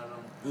Logic. I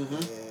don't know.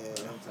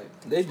 mm-hmm. I'm type.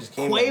 They just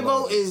came.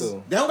 Quavo out is-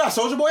 too. They don't got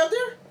Soulja Boy up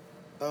there?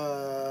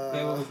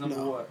 Quavo was number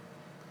no. what?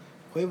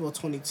 Quavo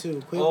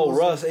 22. Oh,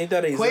 Russ, ain't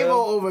that a Quavo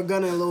over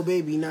Gunna and Lil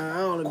Baby. Nah, I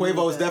don't agree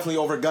Quavo with is that. definitely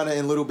over Gunna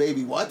and Little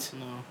Baby. What?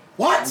 No.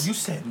 What? You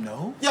said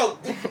no? Yo,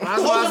 Might close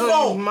as your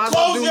well- phone. might as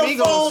well Close do your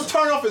Migos. phone.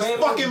 Turn off his Quavo-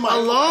 fucking mic.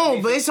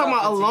 Alone, but he's talking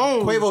about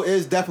alone. Quavo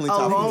is definitely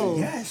top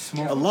Alone. 50. Yes.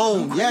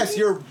 Alone. Yes,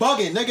 you're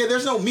bugging. Nigga,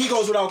 there's no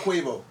Migos without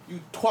Quavo. You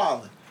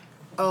twirling.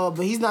 But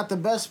he's not the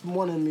best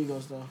one of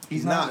Migos though.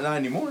 He's not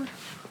anymore.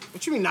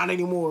 What you mean not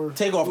anymore?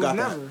 Takeoff He got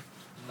was that. never.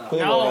 Quavo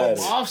No, had it.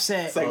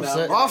 Offset.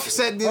 Offset.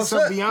 Offset did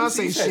some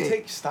Beyonce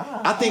shit.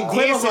 Stop. I think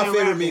Quavo's Dancing my and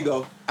favorite rapping.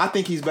 Migo. I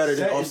think he's better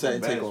than Offset is Offset the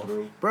and best, Takeoff.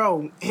 bro.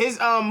 Bro, his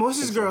what's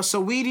his girl?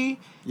 Saweetie.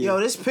 Yeah. Yo,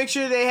 this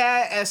picture they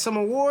had at some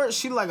awards,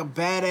 she look like a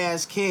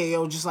badass kid.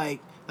 Yo, just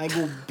like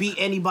will beat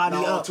anybody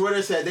No, up.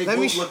 Twitter said they Let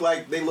me both sh- look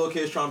like they little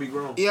kids trying to be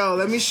grown. Yo,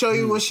 let me show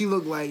you what she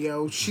looked like.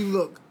 Yo, she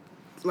look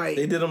like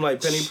They did him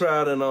like Penny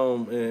Proud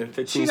and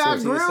 15 she got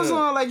Cent. grills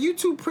on. Like you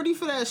too pretty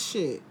for that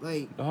shit.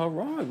 Like Oh,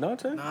 wrong,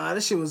 Dante. nah,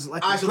 this shit was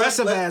like All right, so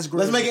aggressive ass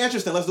grills. let's make it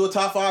interesting. Let's do a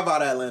top 5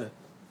 out of Atlanta.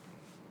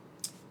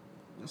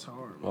 That's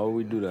hard. Oh,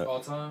 we do that. All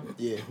time.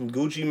 Yeah.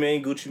 Gucci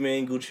Mane, Gucci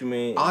Mane, Gucci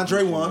Mane.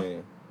 Andre Gucci won.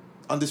 Mane.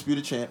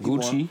 Undisputed champ. He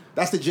Gucci. won.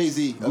 That's the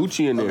Jay-Z of,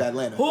 Gucci in of there.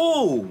 Atlanta.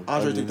 Who?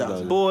 Andre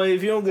 3000. Boy,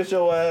 if you don't get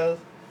your ass,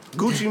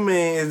 Gucci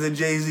Mane is the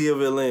Jay-Z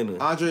of Atlanta.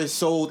 Andre is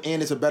sold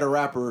and is a better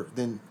rapper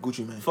than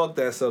Gucci Mane. Fuck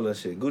that selling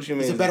shit. Gucci Mane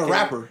He's a is better king.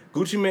 rapper.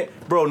 Gucci Mane,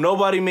 bro.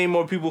 Nobody made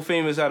more people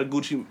famous out of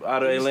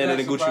Atlanta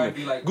than Gucci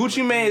Mane.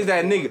 Gucci Mane is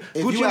that nigga.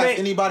 If Gucci you ask Mane.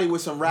 anybody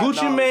with some rap Gucci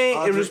knowledge, Mane is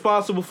Andre-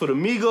 responsible for the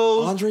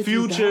Migos, Andre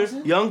Future,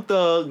 3000? Young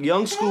Thug,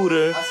 Young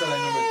Scooter. I said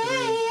like number 3.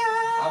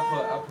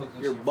 I put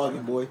Gucci You're in bugging,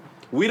 front. boy.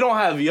 We don't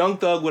have Young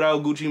Thug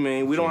without Gucci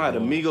Mane. We don't have the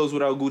Migos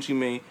without Gucci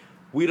Mane.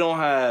 We don't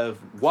have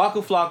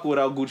Waka Flocka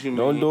without Gucci Mane.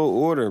 Don't do an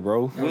order,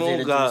 bro. We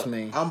don't got.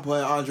 I'm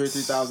putting Andre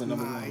 3000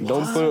 number 1.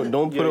 Don't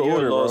put an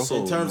order, bro.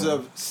 In terms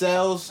of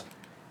sales,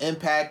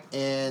 impact,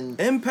 and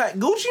Impact,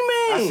 Gucci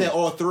Mane. I said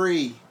all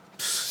 3.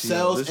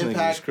 Sales, this nigga is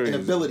impact, crazy.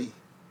 and ability.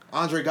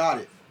 Andre got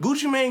it.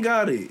 Gucci Mane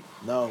got it.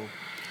 No.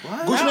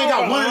 What? Gucci Mane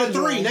got No, 1 of the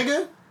 3, Andre.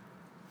 nigga.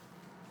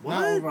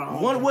 No,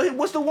 bro.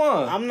 What's the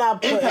one? I'm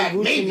not putting Impact,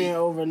 Gucci maybe. Mane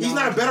over. He's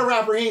not a better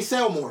rapper. He ain't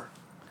sell more.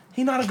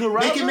 He not a good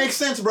rapper. Make it make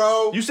sense,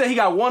 bro. You said he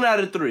got 1 out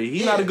of 3.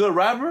 He not a Yeah. good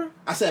rapper.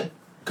 I said, In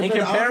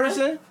compared to Andre,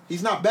 comparison,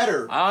 he's not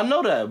better. I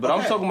know that, but I'm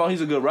Okay. talking about he's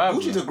a good rapper.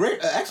 Gucci's a great,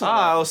 excellent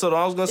rapper. Ah, so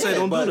I was gonna say Yeah,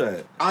 don't but do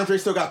that. Andre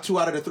still got 2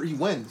 out of the 3 he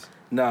wins.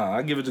 Nah,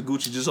 I give it to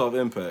Gucci just off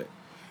impact.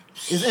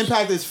 His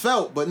impact is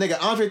felt, but nigga,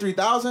 Andre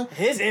 3000,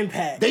 His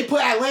impact. they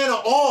put Atlanta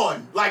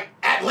on, like,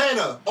 at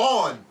Atlanta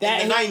on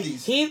in the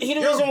 90s. He the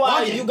You're reason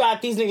why bugging. you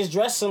got these niggas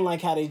dressing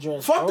like how they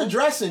dress. Fuck bro. the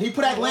dressing. He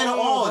put Atlanta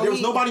on. There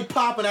was nobody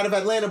popping out of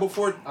Atlanta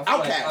before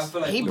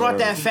Outkast. He brought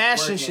that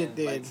fashion shit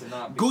there.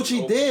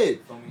 Gucci did.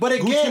 But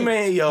again, Gucci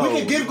Mane, yo, we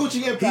can give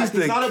Gucci impact. He's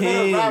the not a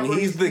king. better rapper.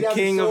 He's He the has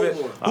king the of it.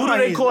 soul Who do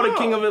they call the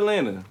king of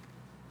Atlanta?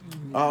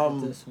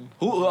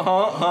 Who?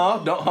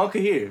 Don't hunker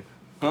here.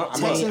 Huh?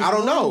 I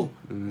don't know.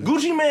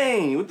 Gucci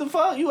Mane. What the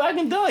fuck? You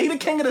acting dumb. He the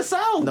king of the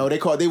South. No,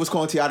 they was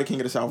calling T.I. the king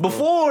of the South. Bro.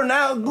 Before,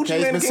 now Gucci Okay,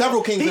 Mane. it's been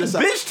several kings of the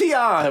South. He bitch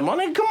T.I. My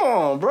nigga, come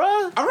on,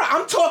 bruh. All right,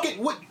 I'm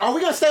talking. What, are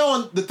we gonna stay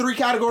on the 3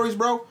 categories,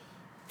 bro?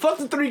 Fuck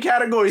the 3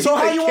 categories. So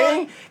He's how the you king?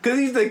 want? Because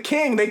he's the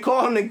king. They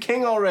call him the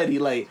king already.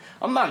 Like,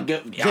 I'm not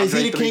good.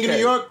 Jay-Z the king of New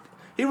York?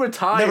 He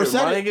retired, Never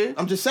said my it. nigga.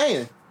 I'm just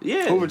saying.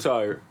 Yeah. Who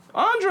retired?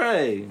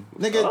 Andre.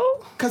 Nigga,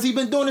 Oh. because he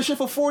been doing this shit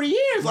for 40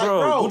 years. Like, Bro,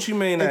 bro. Gucci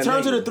Mane in that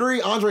terms of nigga. the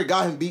 3, Andre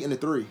got him beating the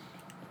 3.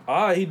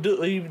 He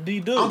do. He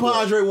do. I'm putting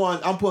Andre 1.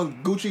 I'm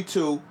putting Gucci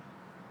 2.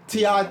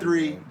 T.I.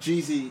 3.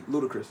 Jeezy,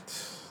 Ludacris.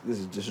 This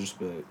is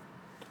disrespect.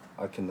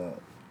 I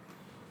cannot.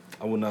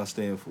 I will not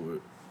stand for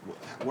it.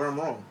 Where I'm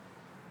wrong.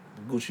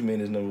 Gucci Mane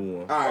is number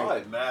 1. All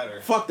right.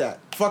 matter. Fuck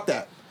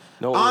that.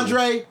 No.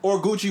 Andre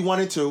or Gucci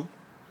 1 and 2.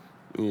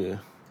 Yeah.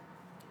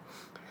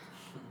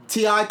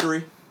 T.I.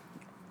 3.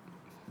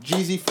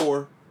 Jeezy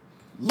 4.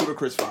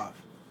 Ludacris 5.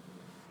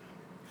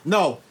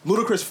 No,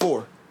 Ludacris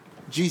 4.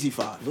 Jeezy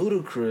 5.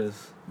 Ludacris.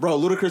 Bro,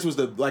 Ludacris was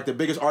the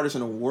biggest artist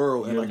in the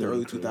world in Yeah, like the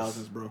early Ludacris.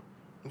 2000s, bro. You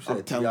I'm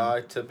said telling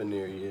T.I. tip in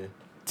there, yeah.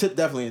 Tip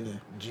definitely in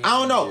there. Jeezy, I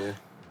don't know. yeah.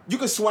 You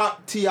could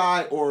swap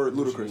T.I. or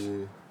Ludacris.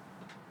 Yeah.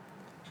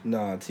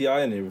 Nah,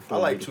 T.I. in there before.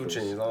 I like Ludacris. 2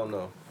 Chainz. I don't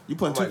know. You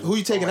putting I like- who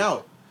you taking I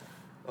like- out?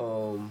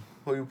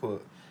 Who you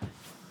put?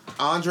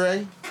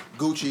 Andre,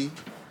 Gucci,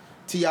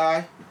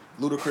 T.I.,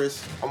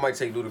 Ludacris. I might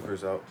take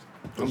Ludacris out.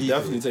 I'm Jeezy.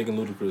 definitely taking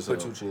Ludacris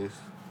Put out. 2 Chainz.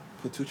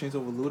 Put 2 Chainz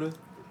over Luda?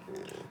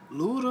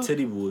 Luda.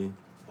 Titty Boy.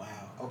 Wow,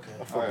 okay.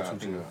 I fuck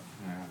with 2 Chainz.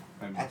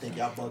 I think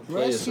y'all bugging.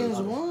 Redskins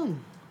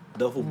won.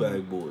 Duffel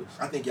Bag Boys.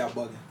 I think y'all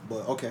bugging,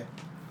 but okay.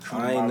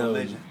 I ain't know.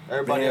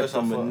 Everybody Band else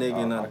from a I fuck-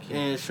 nigga and I I'm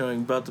can't. insuring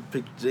about to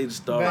pick Jada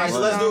Star. All right, so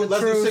let's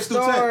do 6 through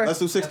 10. Let's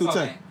do 6 through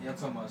 10. Y'all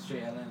talking about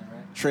straight Atlanta,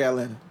 right? Straight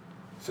Atlanta.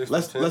 6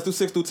 Let's to 10. do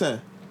 6 through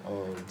 10.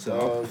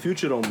 So,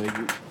 Future don't make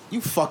it. You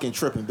fucking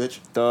tripping, bitch.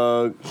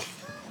 Thug.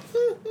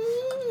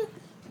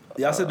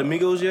 Y'all said the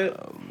Migos yet?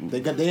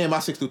 They in my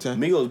 6 through 10.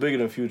 Migos bigger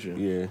than Future.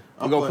 Yeah.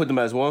 I'm We're gonna put them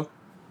as 1?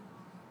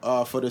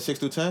 For the 6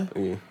 through 10.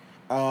 Yeah.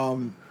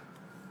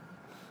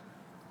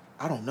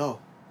 I don't know.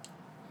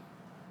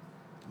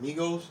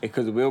 Migos.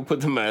 Because if we don't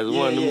put them as Yeah,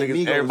 1, them yeah, niggas,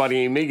 Migos. everybody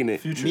ain't making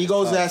it. Future.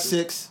 Migos at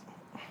 6.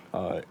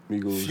 Alright,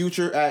 Migos.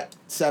 Future at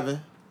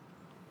 7.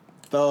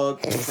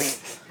 Thug.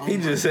 He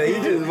just said, he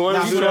just wanted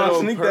Nah, to do Future that to on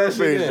sneak that purpose,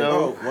 shit in.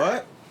 Oh,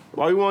 what?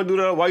 Why you want to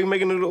do that? Why you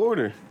making it the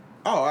order?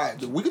 Oh, all right.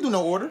 We can do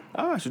no order.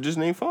 So just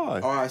name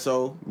 5. All right,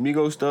 so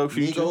Migos, Thug,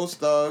 Future. Migos,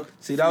 Thug.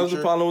 See, that was the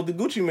Future. problem with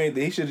the Gucci Mane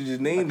thing. He should have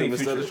just named them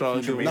instead of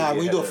trying to do it. Nah,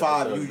 when you do a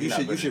 5, Thug. you You're not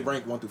should better.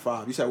 rank 1 through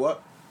 5. You said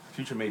what?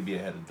 Future may be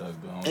ahead of Thug,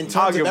 but I don't In know. terms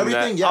I'll of give him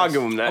everything, that. yes. I'll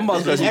give him that. I'm about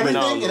Just to 'cause say he been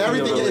out a Everything and little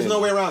everything, bit there's no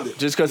longer. way around it.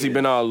 Just because he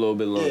been out a little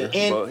bit longer.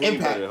 Yeah, But and he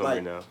impact. better Like,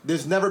 right now.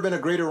 there's never been a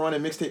greater run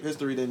in mixtape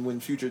history than when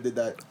Future did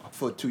that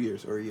for 2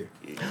 years or a year.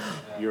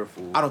 You're a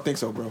fool. I don't think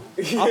so, bro.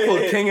 I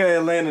put King of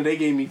Atlanta. They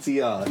gave me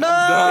T.I.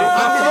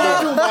 I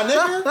told you, my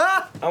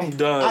nigga. I'm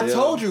done. I yo.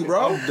 told you,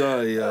 bro. I'm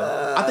done,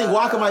 yo. I think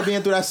Waka might be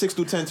in through that 6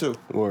 through 10 too.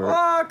 Word.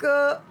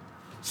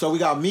 So we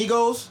got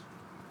Migos.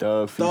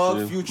 Thug,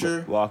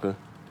 Future. Waka.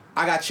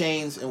 I got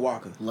Chainz and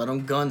Waka. Let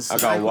them guns. I I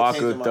got put Chainz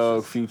Waka, in my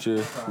Thug, shit. Future,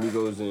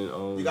 Migos,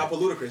 and You got to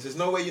put Ludacris. There's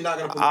no way you're not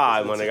gonna put.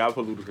 Alright, Ludacris my in nigga, the I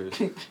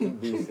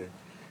put Ludacris.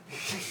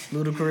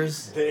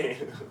 Ludacris.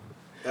 team.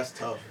 That's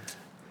tough.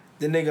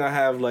 Then they gonna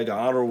have like an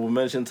honorable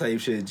mention type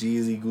shit.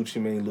 Jeezy,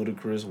 Gucci Mane,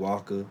 Ludacris,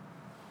 Waka.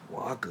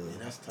 Yeah,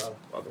 that's tough.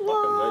 Waka, nice.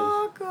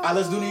 All right,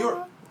 let's do New York.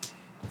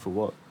 For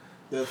what?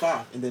 The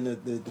 5 and then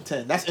the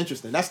 10. That's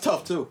interesting. That's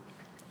tough too.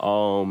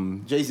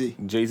 Jay-Z,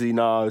 Jay-Z,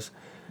 Nas,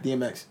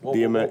 DMX,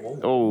 DMX.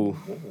 Oh,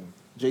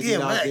 Jay-Z,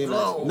 Nas, DMX, DMX.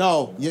 whoa.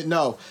 No,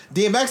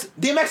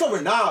 DMX over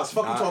Nas.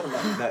 Fuck you talking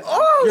about? That,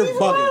 You're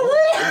bugging.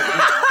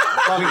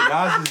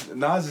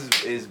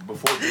 Nas is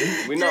before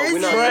Big. we're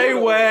not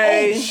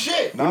Treyway. Oh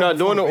shit. we're not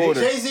doing the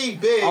order. Jay-Z,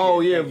 Big. Oh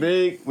yeah,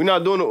 big. We're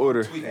not doing the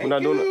order. We're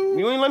not doing it.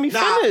 You ain't let me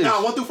finish.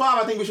 Nah, 1 through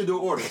 5. I think we should do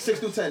order. 6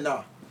 through 10.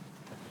 Nah,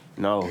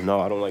 No,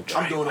 I don't like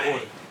I'm that. doing the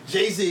order.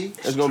 Jay-Z,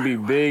 It's gonna be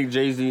Big,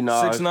 Jay-Z, Nas.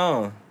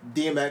 6ix9ine.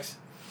 DMX.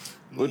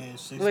 Yeah,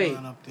 6 Wait,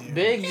 up there.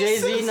 Big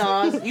Jay-Z,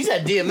 Nas. You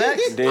said DMX?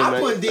 I'm DMX.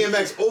 putting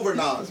DMX over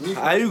Nas. Me-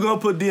 How you gonna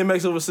put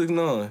DMX over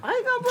 6ix9ine? I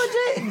ain't gonna put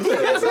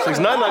Jay.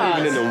 6ix9ine not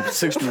even in the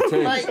 6 through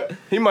 10. Like,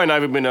 He might not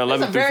even been in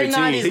That's 11 a through very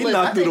 15. 90s He list.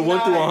 knocked I through the think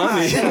 1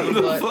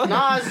 through 100. But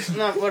Nas,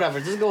 no, whatever.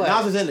 Just go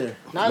ahead. Nas is in there.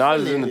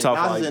 Nas is in the top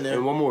Nas 5. is in there.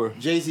 And one more.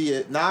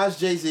 Jay-Z, Nas,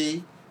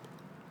 Jay-Z,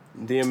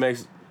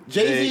 DMX.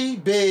 Jay-Z,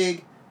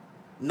 Big,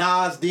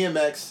 Nas,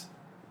 DMX,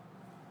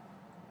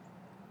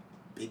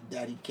 Big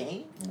Daddy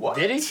Kane. What?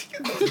 Did he?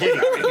 Did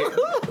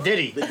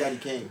Big Daddy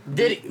Kane.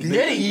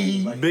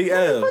 he? Big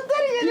L.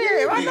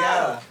 Big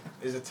L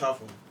is a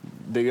tough one.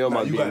 Big L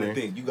might You be in gotta there.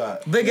 think. You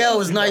got. Big L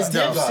was nice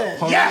though.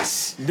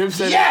 Yes.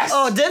 Dipset. Yes.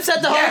 Oh,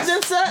 Dipset, the whole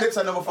Dipset?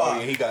 Dipset number Oh,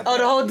 5. yeah, he got. Oh,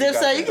 the whole He got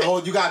Dipset? that. The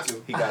whole, you got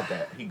to. He got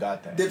that. He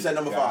got that. Dipset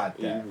number 5.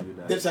 Got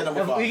that. Dipset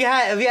number If 5.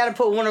 we had to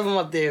put one of them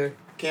up there,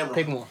 Camera.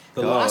 pick one.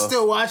 I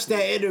still watch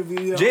that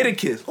interview. Yo.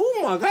 Jadakiss. Oh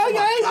my God,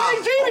 y'all ain't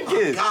like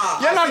Jadakiss.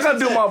 God. Y'all not gonna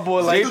do my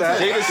boy like 6 that.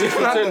 through 10. 6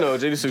 through 10 though.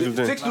 Jada 6 through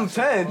 10. 6 through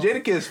 10.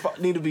 Jadakiss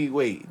need to be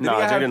wait.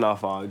 Nah, Jada not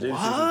 5. Jada 6 through 10.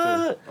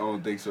 What? I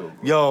don't think so. Bro.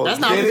 Yo, That's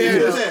not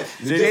fair.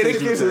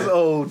 Jadakiss is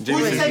old. Who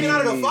you taking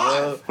out of the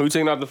 5? Who you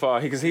taking out the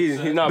 5? Because he's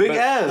not Big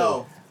better. L.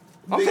 No.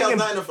 I'm Big L's taking-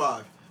 not in the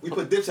 5. We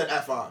put Dipset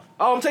at 5.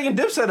 Oh, I'm taking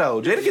Dipset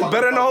out. Jadakiss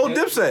better than the whole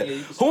Dipset.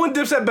 Who in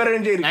Dipset better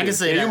than Jadakiss? I can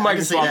say Yeah, that. you might I can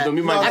can say swap that. them.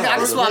 You might I can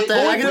can swap swap them.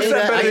 that. I can do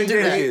that. I can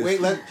do that. Jadakiss.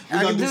 Wait, we I gonna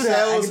can do do that.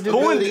 I sales, can do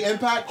ability, that.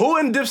 impact. Who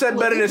in Dipset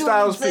better than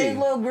Styles P?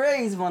 little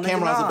grades, man.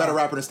 Cameron's a better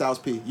rapper than Styles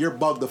P. You're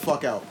bugged the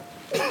fuck out.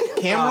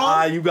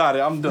 Cameron? You got it.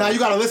 I'm done. Now you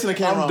gotta listen to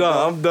Cameron. I'm done.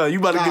 bro. I'm done. You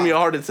about to give me a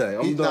heart attack.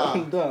 He- I'm done. nah.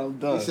 I'm done. I'm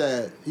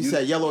done. He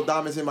said yellow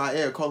diamonds in my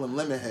ear, call him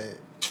Lemonhead.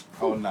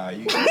 Oh nah,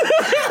 you.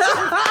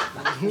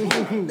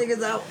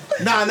 Niggas out.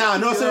 Nah,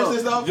 no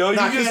seriousness though. Yo,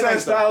 nah, you just said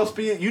Styles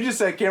P. You just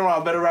said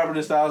Cameron a better rapper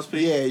than Styles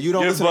P. Yeah, you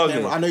don't You're listen to bugging.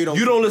 Cameron. I know you don't.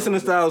 You don't listen to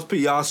Styles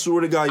P. I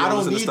swear to God, you I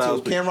don't don't listen to need Styles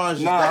to. P. Cameron's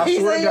just Nah, I that. He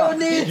swear say to you God. don't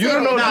need You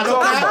don't know what Nah, you're no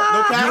talking cap, about.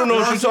 no cap. You don't know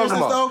what No you're talking seriousness,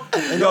 about. though.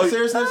 And Yo, no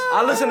seriousness.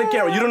 I listen to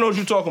Cameron. You don't know what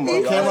you're talking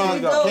about.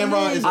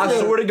 Cameron is. I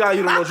swear to God,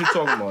 you don't know what you're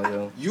talking about,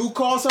 yo. You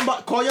call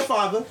somebody. Call your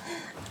father.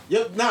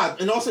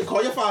 And also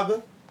call your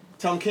father.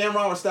 Tell him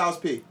Cameron or Styles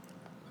P.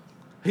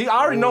 I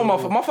already know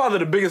my father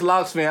the biggest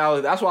Locks fan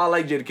out. That's why I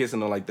like Jadakiss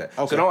and them like that.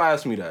 Okay. So don't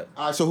ask me that.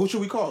 All right, so who should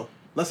we call?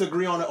 Let's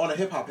agree on a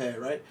hip hop head,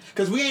 right?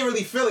 Because we ain't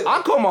really feel it.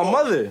 I call my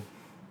mother. You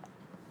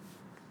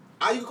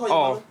can call your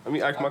Oh, mother. let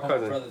me ask my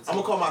cousin. I'm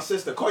gonna call my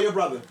sister. Call your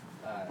brother.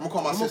 I'm gonna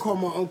call my I'm gonna sister. call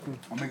my uncle.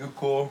 I'll make a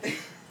call.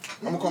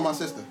 I'm gonna call my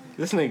sister.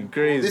 This nigga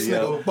crazy, This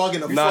yo. nigga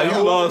bugging the Nah, fuck you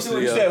out. lost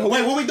it, yo.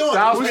 Wait, what we doing?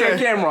 Styles We P or said-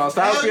 Cameron?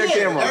 Styles Hell P or yeah.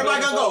 Cameron?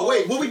 Everybody gonna go.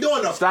 Wait, what we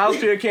doing though? Styles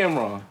P or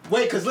Cameron?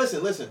 Wait, cause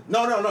listen.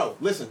 No.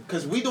 Listen,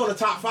 cause we doing the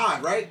top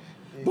 5, right?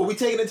 But we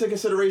taking into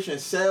consideration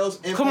sales.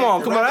 Impact, Come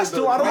on. That's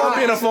too. I don't want to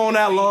be in the phone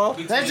that long.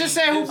 Let's just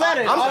say who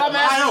better. All I'm I know.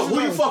 asking Who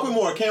is you fuck with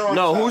more, Cameron?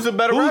 No, or who's a Styles?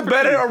 better Who's rapper?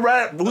 better a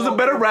rap? Who's a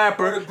better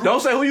rapper?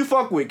 Don't say who you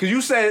fuck with, cause you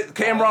said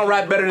Cameron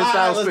rap better than All right,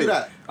 Styles let's P. do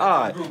that. All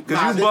right, cause Nah, you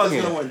this is gonna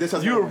win. bugging. This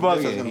is You gonna were win. This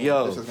is gonna bugging, win.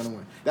 yo. This is gonna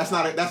win. That's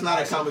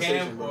not a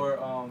conversation,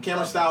 bro.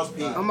 Cameron Styles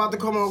P. I'm about to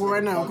call my uncle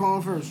right now. I'm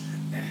calling first.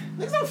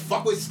 Niggas don't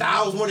fuck with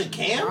Styles more than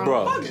Cam.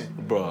 Bro, Bugging.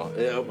 bro,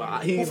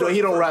 he Who first?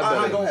 he don't rap All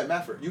right, better. go ahead,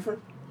 Mafford. You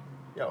first.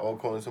 Y'all all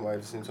calling somebody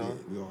at the same time?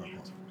 We all right.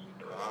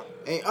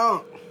 Hey,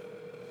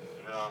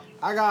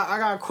 I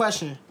got a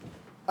question.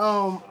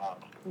 My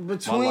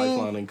Between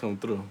lifeline didn't come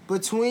through.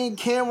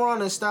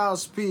 Cameron and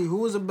Styles P,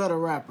 who is a better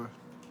rapper?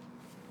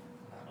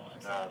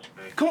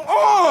 Come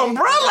on,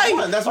 bro.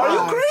 Like, That's are you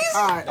fine. crazy?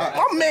 All right.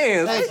 My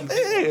man,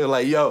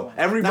 like, yo, Now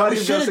everybody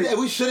we just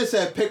say, should have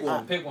said pick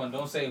one. Pick one.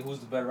 Don't say who's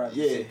the better rapper.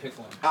 Yeah. Say pick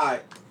one. All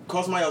right,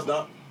 call somebody else,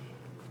 dog.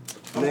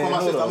 I'm Man,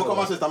 gonna hold on, call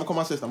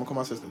my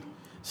sister.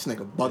 This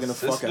nigga bugging the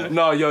fuck out.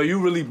 no, yo, you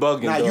really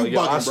bugging, Nah, dog. you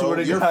Yo, I bugging, swear bro.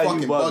 to You're God,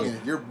 fucking you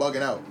bugging. You're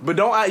bugging out. But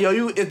don't,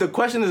 yo, if the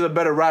question is a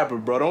better rapper,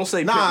 bro, don't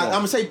say Nah, pick I'm one.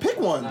 gonna say pick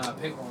one. Nah,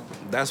 pick one.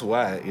 That's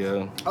whack,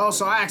 yo. Oh,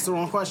 so I asked the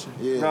wrong question.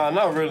 Yeah. Nah,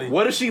 not really.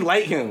 What if she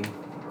like him?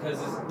 Cause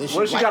it's,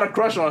 What if she got a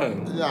crush on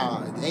him?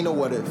 Nah, ain't no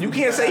what if. You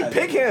can't say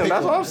pick him. Pick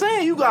That's what one. I'm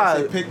saying. You Say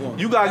got pick one.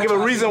 you got to give a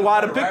That's reason why I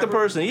why to said pick the rapper.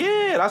 person.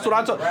 Yeah, that's what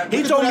I told. We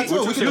He can told do me. that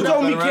too. We can You do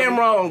told that. me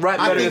Cameron rap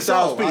I better think than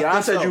Styles so. P. I I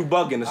think said so. you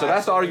bugging. So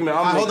that's the argument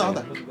I'm Hold making.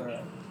 on. who's the better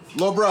rapper?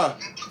 Lil bruh.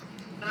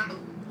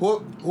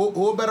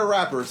 Who a better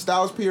rapper,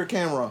 Styles P or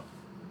Cameron?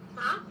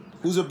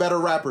 Who's a better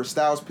rapper,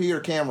 Styles P or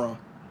Cameron?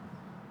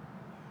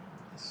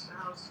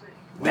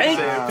 Dang.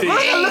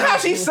 Look how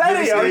she said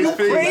it. Are you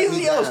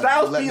crazy? Yo,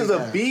 Styles P is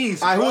a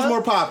beast. All right, who's bruh.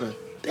 more popping?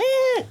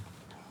 Damn.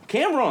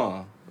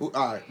 Cameron. All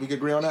right, we can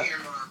agree on that.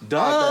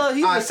 Duh,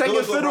 he's All the right, second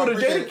good looks, fiddle bro. to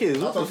Appreciate it.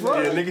 Jadakiss. What the I thought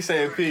fuck? Yeah, nigga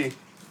saying P.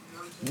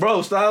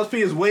 Bro, Styles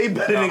P is way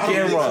better than I don't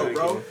think so, Cameron.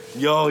 bro.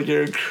 Yo,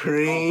 you're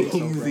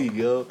crazy,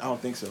 yo. I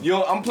don't think so.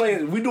 Yo, I'm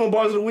playing. We doing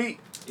bars of the week.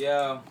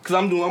 Yeah. Cause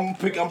I'm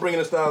bringing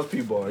a Styles P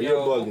bar. You're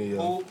bugging,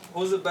 yo.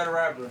 Who's a better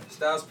rapper?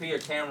 Styles P or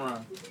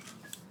Cameron?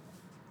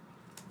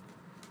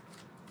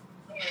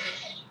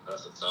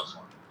 That's a tough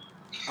one.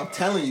 I'm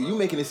telling you, you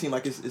making it seem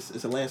like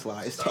it's a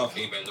landslide. It's tough.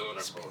 He's been doing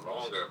it for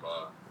longer,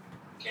 but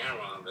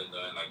Cameron been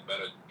doing like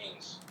better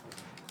things.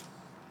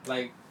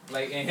 Like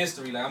in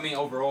history. Like I mean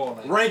overall.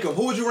 Like Rank them.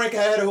 Who would you rank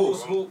ahead of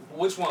who?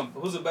 Which one?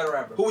 Who's a better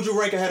rapper? Who would you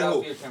rank ahead of Styles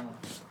who? P or Cameron?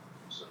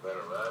 It's a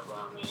better rapper.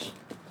 I mean,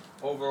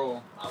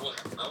 Overall. I would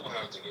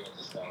have to give it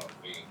to Styles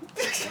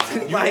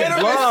P.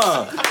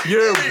 Like,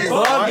 you're He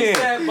bugging.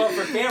 said, but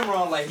for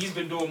Cameron, like he's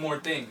been doing more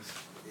things.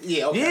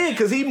 Yeah, okay. Yeah,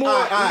 cause he more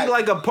All right. he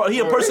like he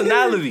a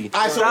personality.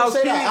 All right, so Styles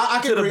we'll say P that. I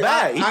to can the agree.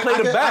 back. He played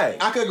the back.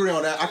 I could agree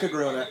on that. Like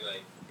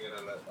get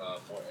a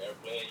for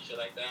airplay and shit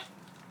like that.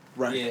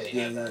 Right.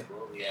 Yeah,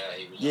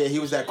 Yeah, he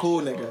was that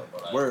cool nigga.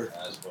 But, like, Word.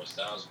 As for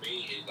Styles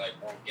P, he's like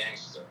more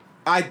gangster.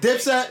 All right,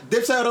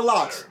 Dipset or the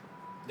Locks?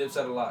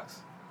 Dipset or Locks?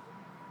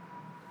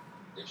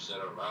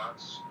 Dipset or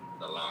Locks.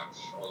 the locks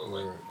all the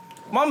way.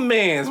 My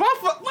man's.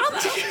 That's your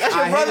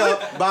I hang brother.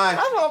 up. Bye.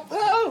 That's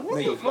my what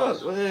the Nigga.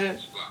 fuck, man?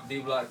 D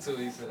block too,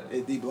 he said.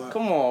 Hey, D block.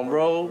 Come on,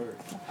 bro.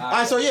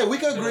 Alright, so yeah, we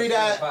could agree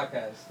that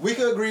we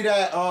could agree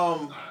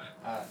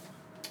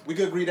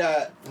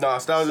that Nah,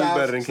 Styles is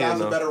better than Cam, Styles is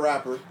though. a better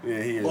rapper.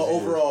 Yeah, he is. But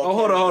overall, Oh,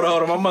 hold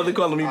on. My mother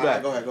calling me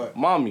Alright, back. go ahead.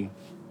 Mommy.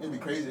 It'd be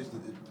crazy.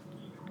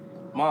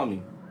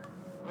 Mommy.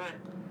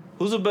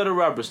 Who's a better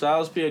rapper,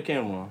 Styles P or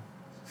Cameron?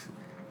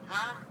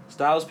 Huh?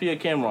 Styles P or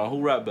Cameron?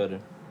 Who rap better?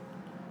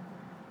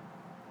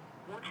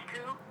 Which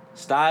two?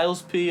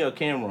 Styles P or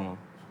Cameron?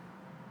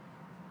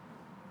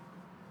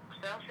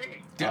 Styles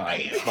P.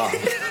 Alright, bye.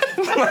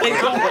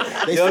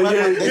 They Yo, swept-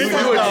 you they a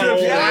swept-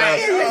 tripster,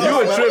 yo.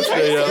 You a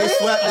tripster, yo. They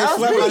swept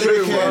my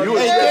nigga Cam. You a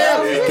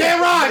Hey,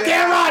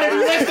 Cameron, if you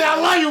listen, I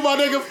love you, my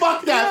nigga.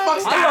 Fuck that. Fuck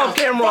Styles. I love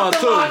Cameron Fuck the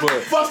too, locks.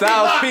 but Fuck the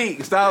Styles locks. P a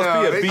beat.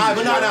 Alright,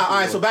 but no.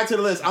 Alright, so back to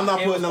the list. I'm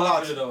not putting the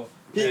locks.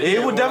 He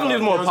would definitely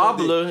is more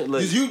popular.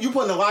 Like, You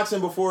putting the locks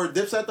in before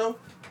Dipset though?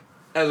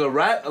 as a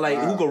rap, like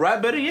who could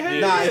rap better?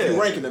 Yeah. Nah, if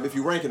you ranking them, if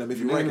you ranking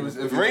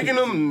them. Ranking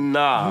them,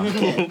 nah.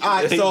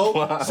 Alright,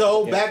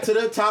 so back to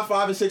the top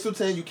 5 and 6 through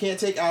 10. You can't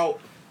take out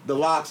the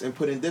locks and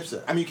put in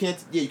Dipset. I mean,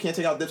 you can't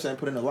take out Dipset and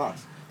put in the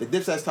locks. The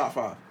Dipset's top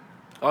 5.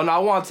 Oh no, I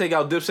want to take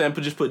out Dipset and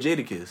just put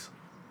Jadakiss.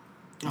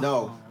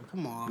 No,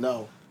 come on.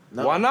 No.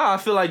 Why not?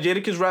 I feel like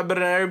Jadakiss rap better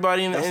than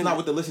everybody. That's not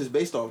what the list is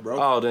based off, bro.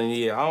 Oh, then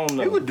yeah, I don't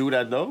know. You would do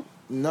that though.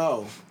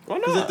 No. Why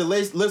not? Because if the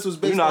list was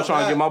based You're not off trying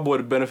that, to give my boy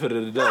the benefit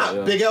of the doubt.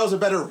 Yeah. Big L's a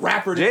better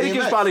rapper than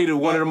Jadakiss DMX.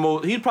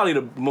 probably he's probably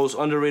the most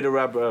underrated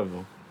rapper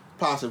ever.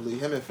 Possibly.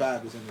 Him and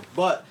Fab is in it.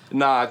 But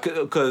Nah,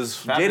 cause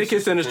Fab is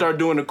Jadakiss didn't 6'10". start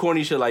doing the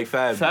corny shit like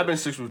Fab. Fab in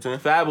 6 through 10.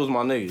 Fab was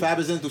my nigga. Fab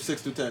is in through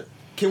 6 through 10.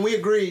 Can we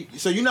agree?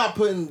 So you're not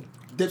putting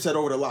Dipset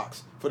over the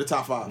locks for the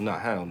top 5? Nah,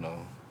 hell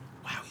no.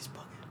 Wow, he's bugging.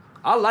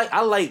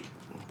 I like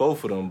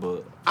both of them,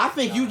 but I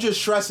think you just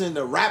stressing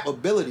the rap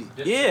ability.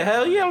 yeah,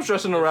 hell yeah, I'm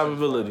stressing the rap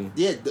ability.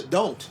 Yeah,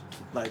 don't.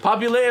 Like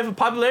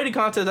Popularity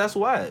contest, that's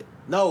why.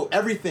 no,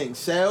 everything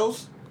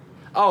sales.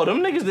 Oh, them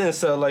niggas didn't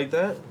sell like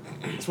that.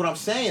 That's what I'm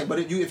saying. But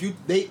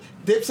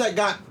Dipset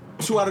got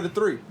 2 out of the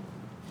 3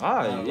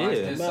 Alright,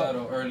 yeah.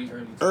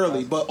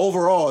 early, but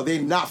overall they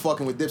not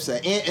fucking with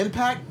Dipset and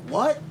Impact.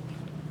 What?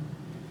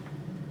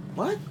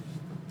 All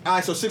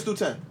right, so 6 through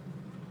 10.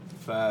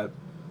 Fab.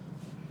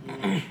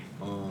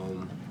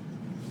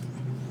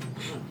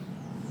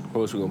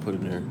 What else we gonna put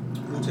in there?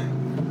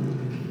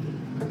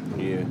 Wu-Tang.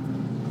 Yeah.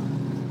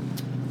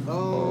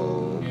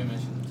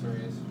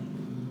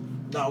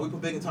 Nah, we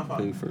put Big in top 5.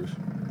 Big first.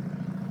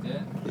 Yeah.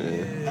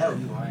 Hell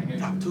yeah.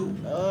 Top 2.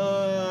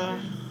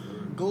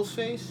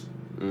 Ghostface.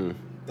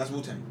 That's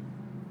Wu-Tang.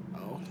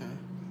 Oh, okay.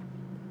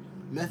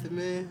 Method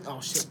Man. Oh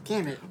shit,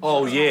 damn it.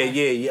 Oh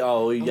yeah.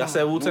 Oh, y'all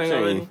said Wu-Tang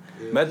Wu-Tang. already?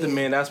 Method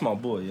Man, that's my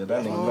boy. Yeah,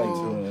 that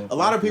nigga nice. A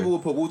lot of people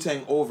would put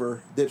Wu-Tang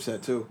over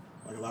Dipset too.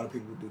 Like a lot of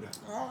people would do that.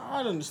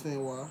 I'd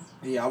understand why.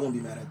 Yeah, I wouldn't be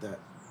mad at that.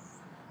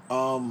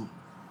 Going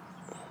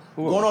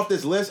off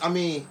this list, I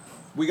mean,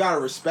 we gotta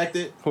respect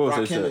it. Who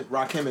else is that?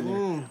 Rakim in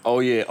there. Oh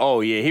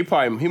yeah.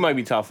 He might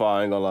be top 5.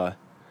 I ain't gonna lie.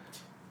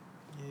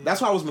 That's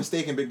why I was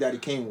mistaken. Big Daddy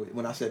Kane with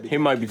when I said Big He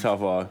might be top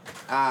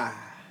 5.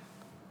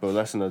 But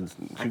that's another.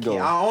 I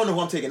don't know who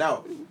I'm taking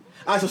out.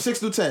 All right, so 6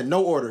 through 10,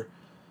 no order.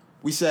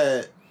 We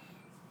said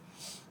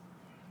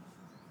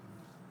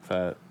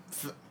Fab.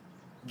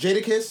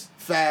 Jadakiss,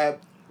 Fab,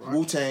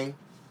 Wu-Tang,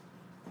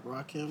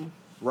 Rakim.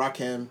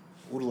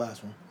 Who the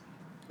last one?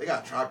 They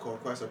got Tribe Called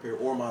Quest up here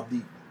or Mobb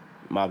Deep.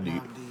 Mobb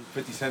Deep.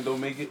 50 Cent don't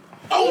make it.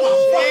 Oh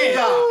my fucking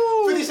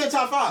god! 50 Cent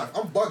top 5.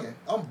 I'm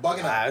bugging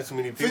out. That's too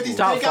many people. 50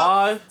 Top take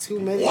out- 5? Too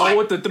many. Oh,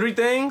 with the 3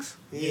 things?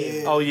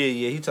 Yeah. Oh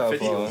yeah, he top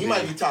 5. He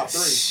might be top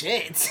 3.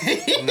 Shit.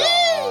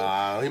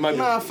 Nah, he might be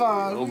Nah,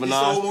 5. over He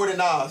 9. sold more than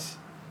Nas.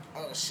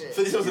 Oh shit.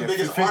 50 Cent's the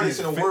biggest artist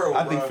in the world,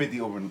 I think bro.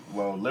 50 over.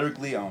 Well,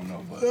 lyrically, I don't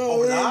know, but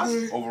Over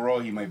Nas? overall,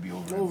 he might be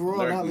over. him. Overall,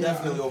 Lyrically, not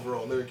Definitely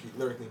overall, lyrically,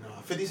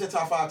 nah. 50 Cent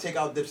top 5, take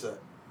out Dipset.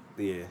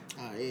 Yeah.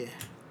 Oh yeah.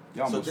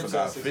 Y'all almost So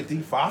forgot Dipset 50,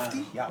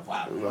 50. Yeah,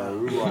 wow.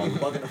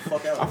 Bugging the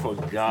fuck out. I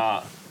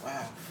forgot.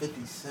 Wow,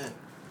 50 Cent.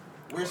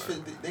 Where's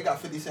 50? They got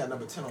 50 Cent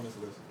number 10 on this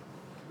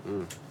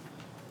list.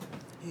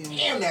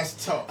 Damn,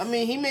 that's tough. I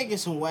mean, he making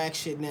some whack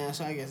shit now,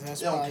 so I guess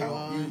that's probably count.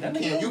 why.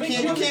 You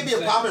can't be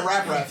a poppin'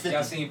 rapper at 50.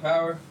 Y'all seen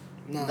Power?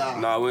 Nah.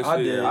 Nah, we'll see. I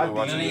did. I'm gonna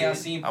watch None of it. y'all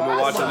seen I'm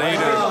gonna watch it Power?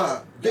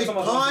 later. Big Y'all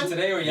talking about Pun?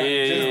 today or y'all?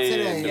 Yeah.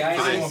 Today. Yeah, I ain't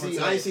I seen ain't one from see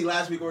today.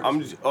 last week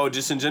or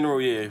Just in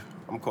general, yeah.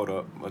 I'm caught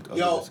up. Yo, I gotta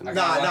watch it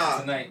nah.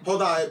 tonight.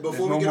 Hold on,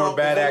 before no we get more off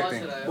bad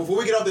before- acting. Before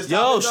we get off this Yo,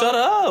 topic, shut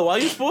up. Why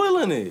you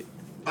spoiling it?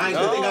 I ain't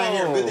good thing I ain't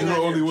here. Good thing You're I the ain't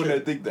only here. one Chill.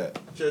 that think that.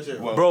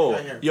 Chill. Well, Bro, I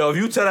ain't here. yo, if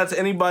you tell that to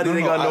anybody, No,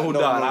 they no, gotta know I- who no,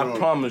 died. no, I no.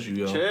 promise you,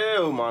 yo.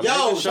 Chill, man.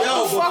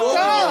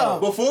 Yo,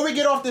 before we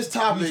get off this Who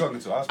you topic, talking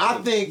to? I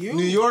think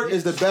New York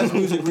is the best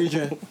music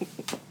region.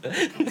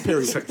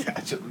 Period.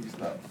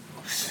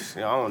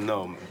 Yeah, I don't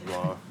know, man.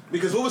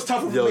 Because what was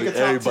tougher for Yo, make a top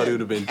everybody 10?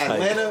 would've been tight.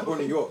 Atlanta or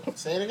New York?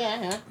 Say it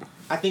again, huh?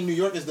 I think New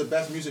York is the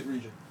best music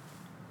region.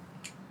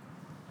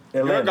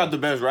 New York got the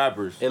best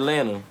rappers.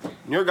 Atlanta.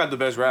 New York got the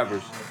best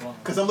rappers.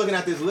 Cause I'm looking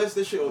at this list.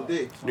 This shit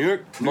OD. New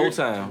York.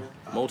 Motown.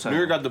 Motown. New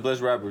York got the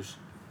best rappers.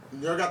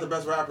 New York got the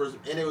best rappers,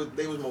 and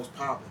they was most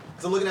popping.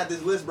 So looking at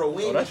this list, bro,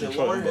 we ain't that's mentioned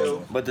Detroit, Lauryn bro.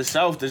 Hill. But the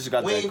South just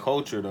got We that ain't-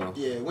 culture though.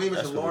 Yeah, we ain't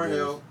That's mentioned what Lauryn it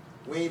Hill.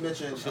 We ain't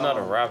mentioned. She's not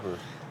a rapper.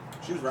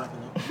 She was rapping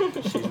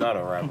though. She's not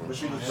a rapper. But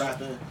she was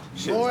rapping.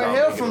 She's Lauryn not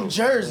Hill making from no-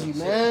 Jersey,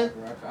 man.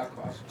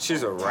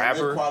 She's a Talib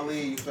rapper.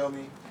 Kweli, you feel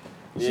me?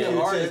 She Yeah. an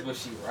artist, but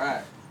she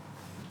rap.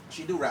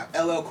 She do rap.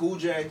 LL Cool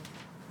J,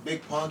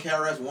 Big Pun,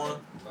 KRS-One,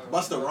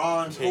 Busta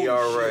Rhymes. holy shit.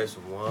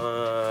 KRS-One.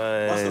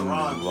 Busta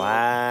Rhymes.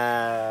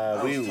 Wow.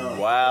 That was We tough.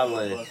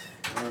 wildin'.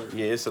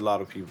 Yeah, it's a lot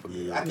of people.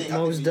 Dude. I think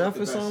Most New York Def the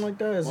or best. something like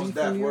that? Is he Most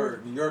from Def, New York?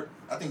 word. New York.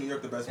 I think New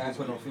York the best. Can't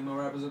put no music. female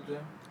rappers up there.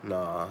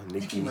 Nah,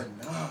 Nicki Nicki.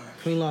 Minaj.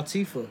 Queen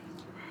Latifah.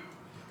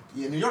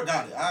 Yeah, New York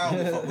got it. I don't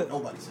give a fuck what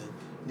nobody said.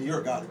 New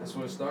York got it. That's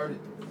where it started.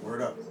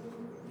 Word up.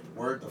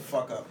 Word the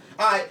fuck up.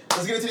 All right,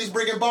 let's get into these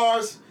breaking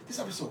bars. This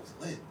episode was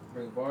lit.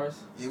 Bring bars.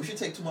 Yeah, we should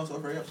take 2 months off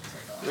every episode.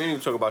 We didn't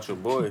even talk about your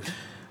boys.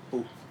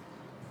 Who?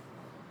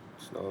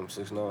 Snow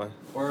 6ix9ine.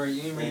 Or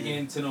you ain't really get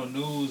into no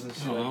news and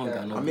shit No, I like don't that.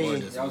 got no I mean,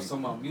 board this Y'all was week.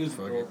 talking about music,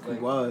 bro. It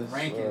Like, was.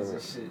 rankings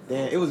and shit.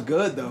 Damn, it was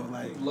good though.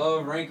 Like,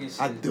 Love ranking shit.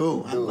 I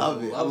do. I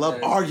love it. I Love love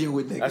that. arguing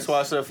with niggas. That's why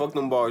I said fuck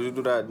them bars. You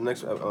do that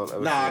next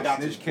episode. Nah, I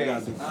got this. I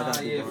got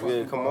this.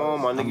 Yeah, come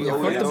on, my nigga. Yeah, What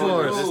we fuck the doing?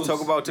 bars. Let's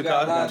talk about You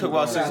got a lot Takashi. Talk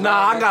about of 6ix9ine.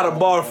 Nah, I got a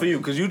bar for you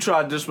because you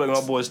tried to disrespect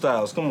my boy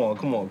Styles. Come on.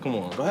 Go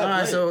ahead.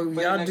 Alright, play so it.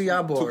 y'all do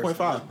y'all boards.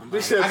 2.5.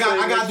 This shit I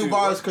got to do you,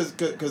 bars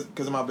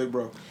because of my big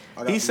bro.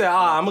 I gotta He do- said,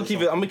 I'm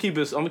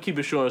gonna keep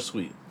it short and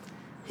sweet.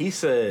 He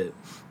said,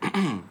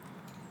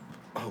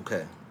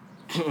 okay.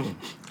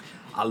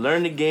 I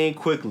learned the game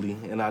quickly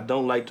and I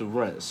don't like to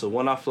rent. So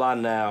when I fly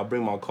now, I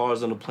bring my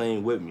cars on the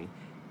plane with me.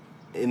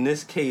 In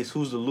this case,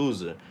 who's the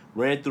loser?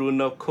 Ran through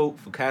enough coke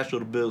for Castro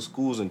to build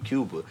schools in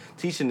Cuba,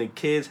 teaching the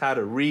kids how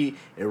to read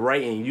and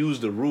write and use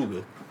the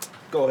Ruger.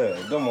 Go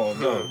ahead, come on,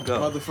 go.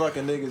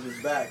 Motherfucking niggas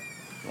is back.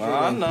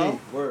 I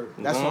know. Word.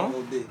 That song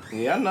will dig.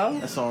 Yeah, I know.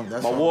 That song.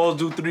 My walls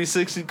do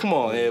 360. Come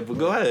on, Ed, but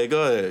go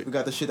ahead. We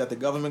got the shit that the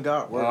government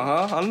got. Word.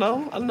 I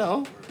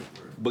know.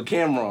 But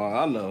Cameron,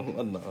 I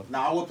know.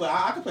 Nah, I would play.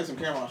 I could play some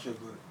Cameron shit,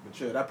 but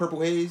chill. That Purple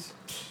Haze.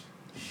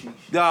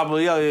 Yeah, but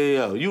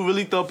yo. You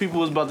really thought people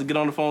was about to get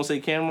on the phone and say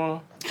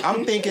Cameron?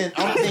 I'm thinking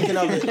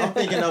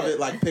of it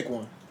like pick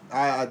one.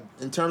 I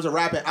in terms of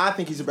rapping, I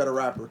think he's a better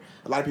rapper.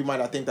 A lot of people might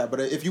not think that, but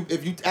if you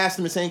ask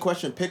them the same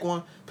question, pick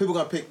one. People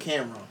gonna pick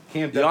Cameron.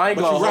 Yo, I ain't But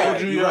gonna you're hold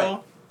right, you, you're yo.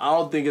 right. I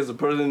don't think there's a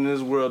person in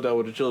this world that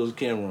would have chose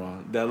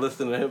Cameron. That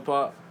listen to hip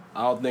hop,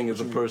 I don't think it's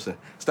a person.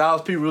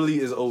 Styles P really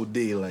is OD.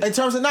 Like In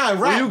terms of rap,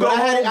 when you go but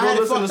I had home, it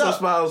go listen to fucked some up.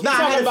 Styles P. Nah, I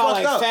had Talking it about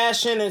fucked like up.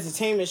 fashion,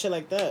 entertainment, shit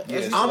like that.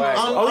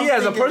 Oh yeah,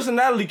 as a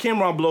personality,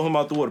 Cameron blow him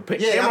out the water.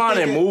 Yeah, I'm Cameron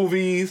in thinking-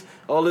 movies,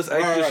 all this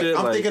extra Right. shit.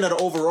 I'm like, thinking of the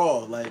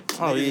overall, like.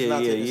 Oh, niggas is yeah,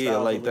 not yeah, taking yeah,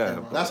 Styles like over that,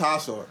 Cameron. bro. That's how I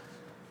saw it.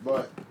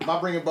 But my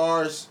bringing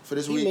bars for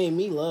this He week. made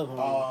me love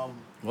Harlem.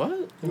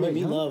 What? He made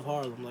me love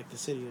Harlem, like the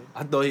city.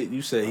 I thought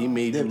you said he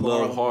made you Did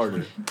love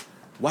Harlem. harder.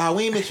 Wow,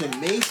 we ain't mentioned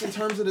Mace in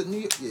terms of the New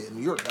York. Yeah,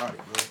 New York got it,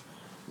 bro.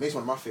 Mace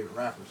one of my favorite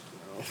rappers.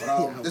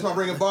 But this my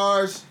bringing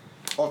bars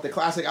off the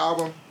classic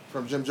album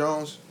from Jim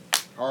Jones,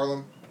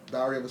 Harlem,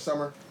 Diary of a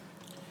Summer.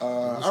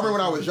 I remember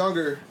when I was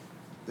younger,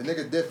 the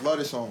nigga Dip loved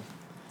this song.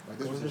 Like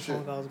this was the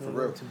shit for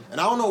real. And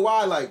I don't know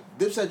why, like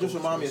Dipset just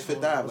remind me of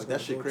Fifth Ave. Like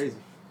that shit crazy.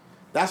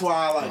 That's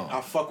why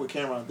I fuck with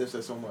Cameron and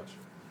Dipset so much.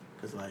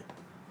 Cause like,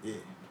 yeah,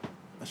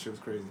 that shit was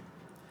crazy.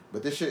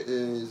 But this shit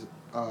is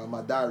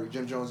my diary,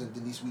 Jim Jones and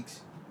Denise Weeks.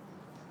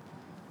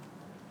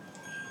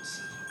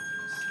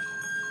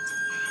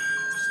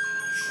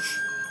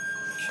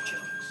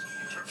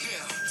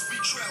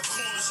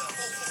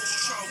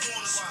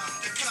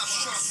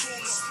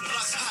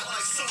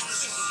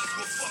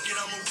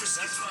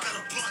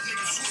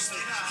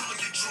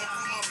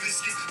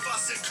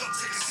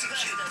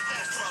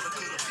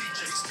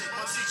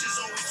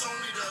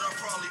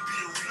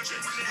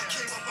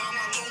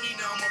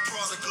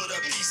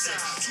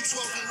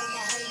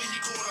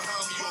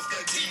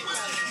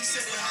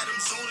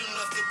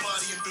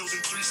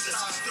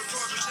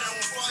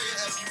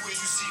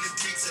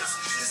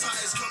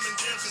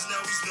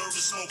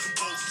 Smoking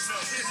bogeys.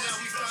 And now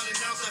we finding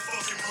out that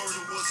fucking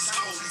murder was his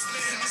coding.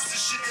 And it's the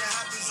shit that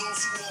happens all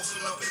too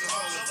often up in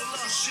Harlem.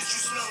 The shit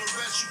you smell a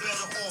rat, you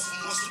better off him.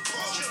 What's the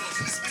problem?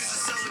 In this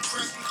business selling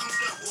crack, we cook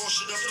that raw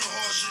shit up to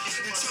hard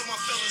shit. And tell my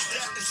fellas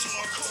that until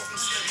my coffin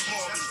steady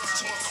marvin.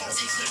 Till my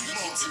coffin steady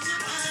marvin. Take a look into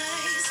my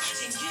eyes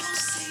and you'll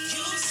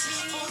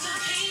see all the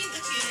pain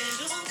that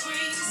it all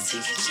brings.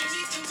 Take a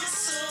journey through my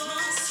soul.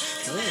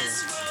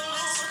 Let's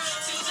roll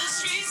through the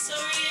streets of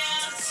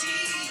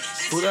reality.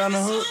 Put down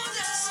the hook.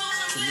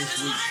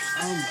 This week.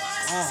 Oh my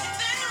god.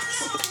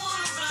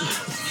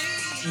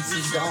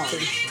 He's gone.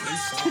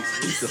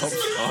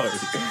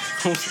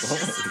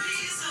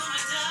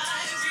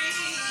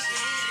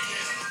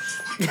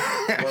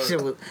 I'm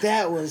sorry.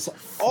 That was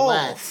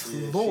off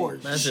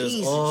board. That shit was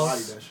Jesus. off.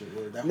 Body that shit,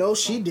 yeah, that No, was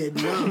she did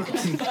not.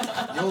 You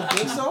don't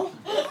think so?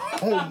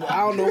 I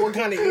don't know what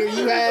kind of ear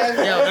you have.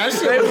 Yo, that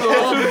shit was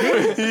awful.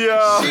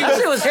 That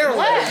shit was heroin.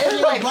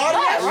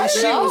 That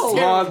shit was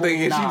Small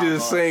thing, and she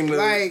just sang the.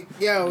 like,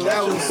 yo,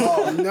 that was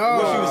no.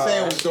 What she was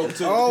saying was dope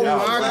too. Oh Yeah,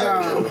 my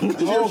god.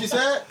 Did you hear what she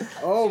said?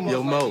 Oh my.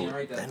 Yo, Mo,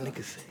 that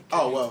nigga said.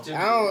 Oh well.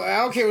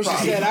 I don't care what she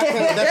said. I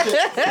couldn't.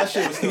 That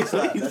shit was still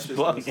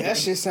slap. That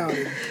shit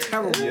sounded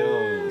terrible.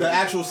 Yo. The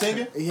actual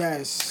singing?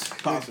 Yes.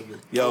 Possibly.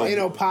 Yo. Ain't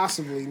no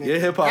possibly, nigga. Your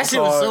hip hop That shit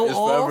was card so is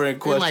off forever in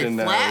and, question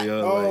like, now, flat.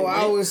 yo. Oh,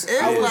 like,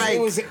 it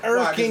was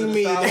irking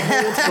me the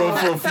whole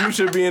time. from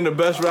Future being the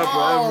best rapper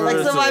ever. Like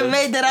somebody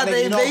made that out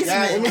their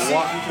basement.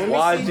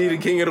 YG, the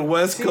king of the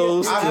West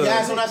Coast. I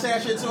gas when I say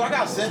that shit too. I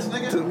got sense,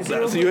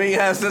 nigga. So you ain't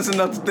had sense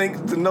enough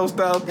to know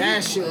Styles P?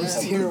 That shit was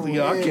terrible.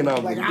 Yo, I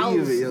cannot Like,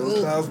 believe it, yo.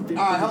 Styles P.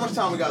 Alright, how much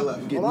time we got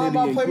left? Hold on, I'm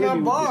about to play my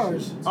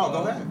bars. Oh,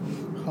 go ahead.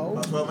 Hold.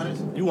 About 12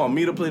 minutes? You want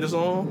me to play the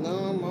song? No,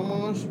 I'm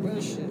on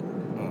some shit.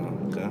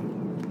 Okay.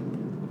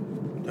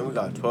 Then we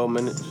got 12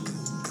 minutes.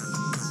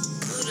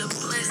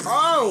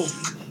 Oh!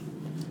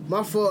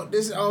 My fault.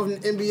 This is off the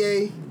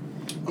NBA.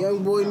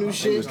 Young boy, new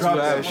shit. Drop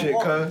that shit,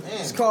 cuz.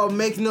 It's called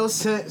Make No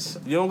Sense.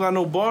 You don't got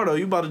no bar though.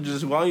 You about to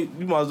just, you might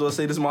as well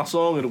say this is my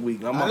song of the week.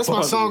 This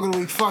my song of the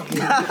week. Fuck it.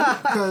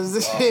 Because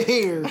this shit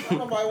here.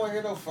 Nobody want to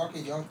hear no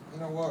fucking young. You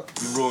know what?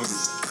 You ruined it.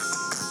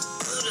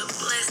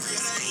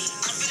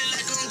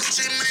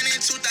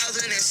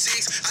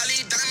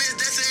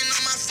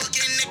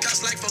 You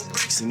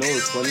know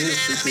what's funny? He was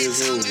 6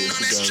 years old in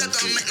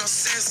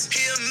 2006.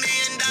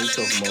 He's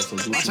talking about some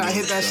Gucci. Watch how I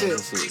hit that shit.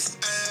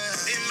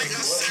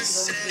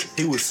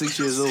 He was 6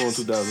 years old in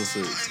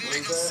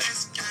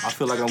 2006. I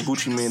feel like I'm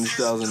Gucci Mane in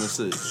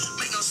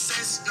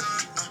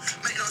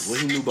 2006. What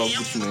he knew about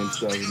Gucci Mane in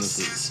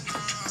 2006?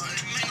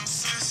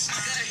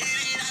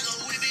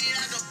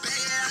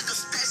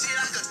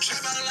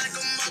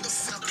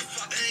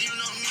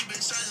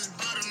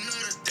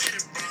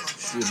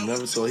 You'd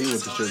never thought he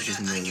went to church this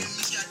morning.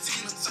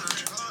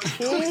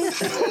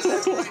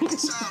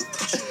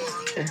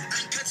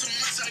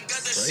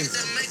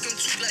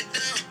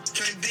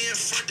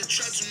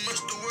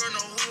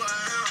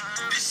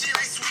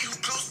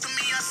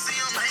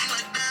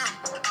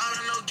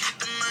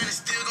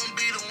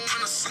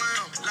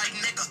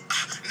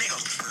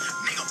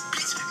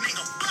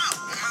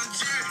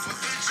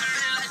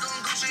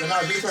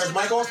 How you turn his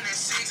mic off?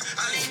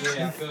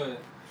 Yeah, good.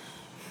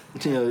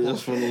 Yeah,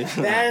 that's funny.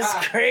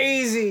 That's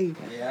crazy.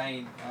 Yeah, I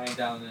ain't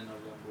down there no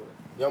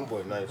Young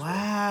boy, nice.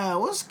 Wow,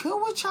 what's good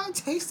with y'all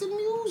taste in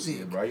music?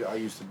 Yeah, bro. I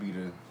used to be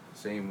the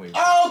same way.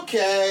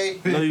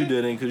 Okay. No, you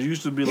didn't, because you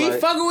used to be He like.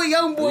 fucking with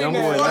Young Boy Young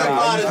now. Boy, Nah,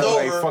 nah, it's I was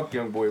over. like, fuck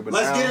young boy, but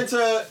Let's now, get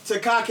into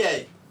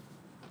Kake.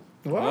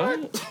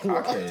 What?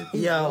 Okay.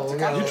 Yo,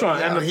 You trying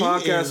to end the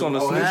podcast on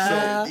a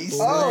snitch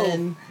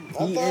song?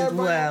 He is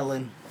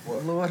wildin'.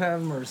 Lord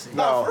have mercy.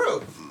 No, for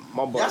real.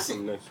 My Y'all boss see-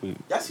 from next week.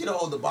 Y'all see the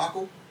whole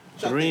debacle?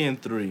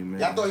 3-3, man.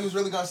 Y'all thought he was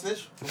really gonna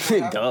snitch?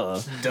 Duh.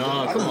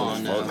 Come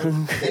on now.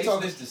 They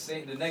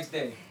snitched the next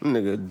day.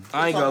 Nigga.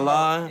 I ain't gonna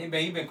lie. He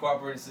been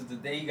cooperating since the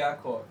day he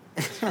got caught.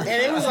 And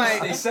it was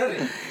like, They said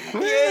it.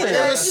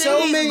 there was so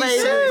many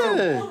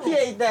segments. He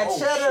ate that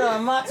cheddar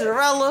and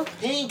mozzarella.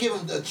 He ain't give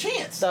him the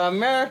chance. The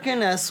American,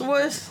 that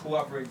Swiss.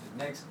 Cooperated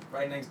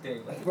right next day.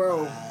 Like,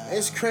 Bro,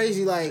 it's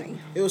crazy. Like,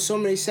 there was so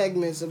many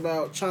segments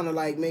about trying to,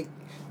 like,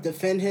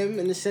 defend him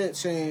in a sense,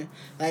 saying,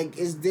 like,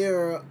 is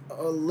there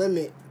a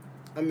limit?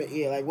 I mean,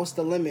 yeah, like, what's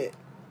the limit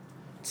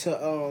to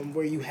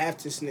where you have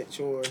to snitch,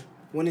 or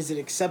when is it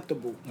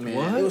acceptable?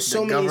 Man, It was so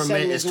the many government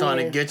segments is trying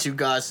where- to get you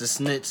guys to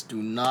snitch. Do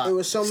not. It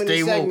was so many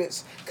stay woke.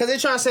 segments. Because they're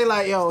trying to say,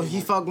 like, yo,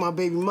 he fucked my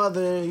baby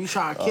mother, you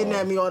trying to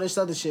kidnap me, all this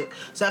other shit.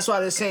 So that's why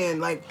they're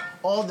saying, like,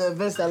 all the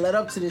events that led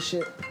up to this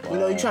shit, you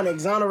know, you trying to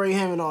exonerate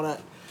him and all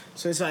that.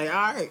 So it's like,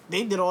 all right,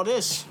 they did all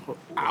this.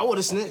 I would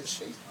have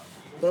snitched.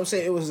 But I'm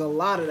saying it was a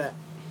lot of that.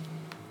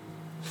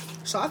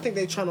 So I think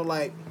they trying to,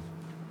 like,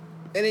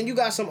 and then you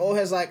got some old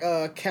heads like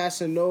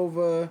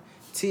Casanova,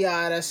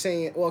 T.I. that's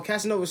saying, well,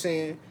 Casanova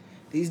saying,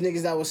 these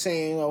niggas that was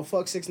saying, oh,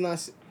 fuck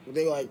 6ix9ine,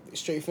 they like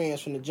straight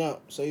fans from the jump.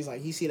 So he's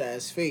like, he see that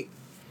as fake.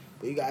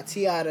 But you got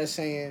T.I. that's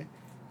saying,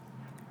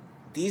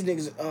 these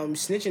niggas,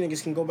 snitching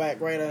niggas can go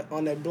back right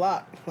on that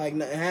block like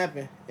nothing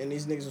happened. And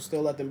these niggas will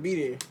still let them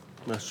be there.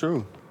 That's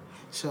true.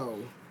 So,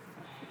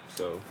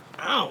 So,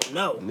 I don't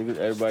know. niggas,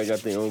 everybody got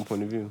their own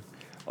point of view.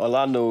 All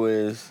I know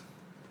is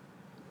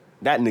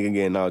that nigga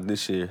getting out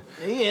this year.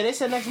 Yeah, they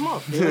said next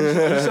month. He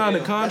signed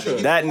a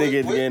contract. That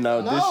nigga getting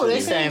out No, this they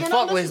year. said Saying he get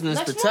fuck out witness next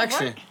month,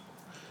 protection. right?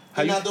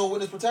 He not doing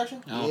witness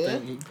protection? I don't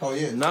think he. Oh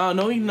yeah. Nah,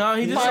 no, he just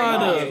He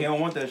signed don't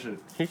want that shit.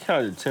 He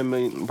counted 10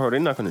 million. Bro, they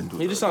not gonna do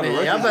He it. just signed a Man,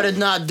 record. y'all better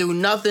not do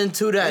nothing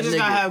to that They just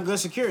gotta nigga. have good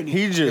security.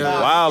 He just Nah,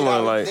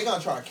 wilding like. they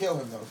gonna try to kill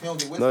him though. If he don't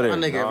get No,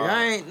 witness. they My nigga,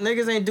 nah. if y'all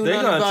niggas ain't do They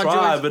nothing gonna about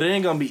try, George. but it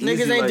ain't gonna be easy. Niggas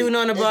ain't like, do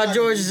nothing It's about not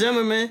George easy.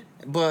 Zimmerman,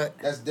 but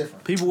That's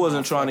different. People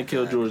wasn't trying to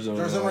kill George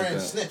Zimmerman. George Zimmerman like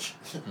ain't that. snitch.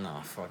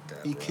 nah, fuck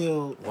that. He bro.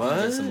 killed.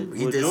 What?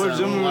 He What did George something a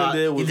Zimmerman lot.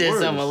 did was He did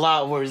worse. something a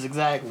lot worse,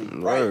 exactly.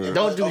 Word.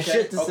 Don't do okay,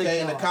 shit to Okay,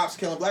 and the 6ix9ine. cops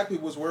killing black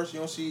people was worse. You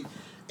don't see,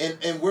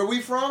 and where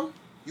we from,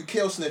 You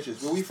kill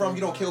snitches. Where we from,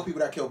 you don't kill people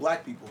that kill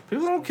black people.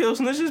 People don't kill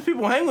snitches.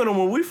 People hang with them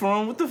where we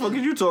from. What the fuck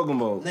is you talking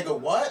about? Nigga,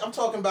 what? I'm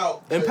talking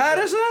about... In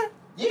Patterson?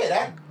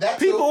 Yeah, that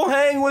people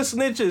hang with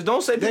snitches.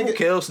 Don't say people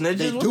kill snitches.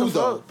 They what do, the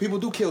though. Fuck? People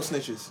do kill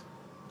snitches.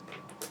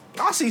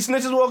 I see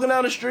snitches walking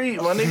down the street,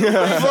 my nigga.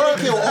 Niggas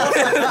kill all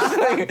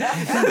snitches.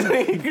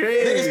 Niggas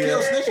Niggas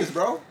kill snitches,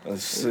 bro.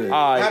 That's sick.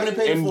 Having to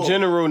pay In full.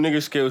 general,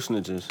 niggas kill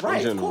snitches.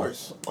 Right, in of general.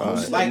 course.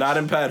 Like, not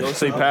in Patterson. Don't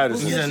say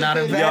Patterson. These are not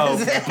in Yo,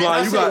 Patterson. When I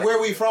you say got...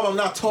 where we from, I'm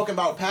not talking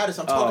about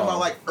Patterson. I'm talking about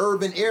like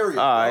urban areas.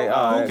 All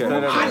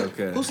right.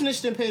 Okay. Who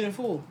snitched and paid in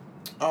full?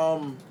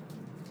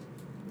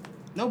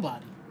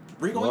 Nobody.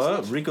 Rico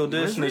What? Rico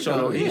did snitch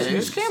on the Yeah, East.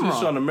 it's Cameron.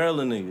 Snitch on the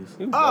Maryland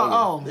niggas.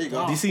 Oh. There you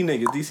go. DC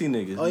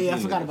niggas. Oh yeah, I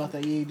DC forgot niggas. about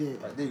that. Yeah, you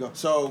did. Right, there you go.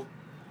 So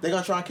they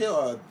gonna try and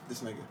kill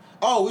this nigga.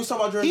 Oh, we was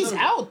talking about George He's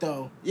Zimmerman. out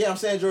though. Yeah, I'm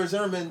saying George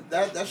Zimmerman.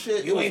 That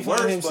shit. You it ain't was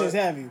followed worse, him but since,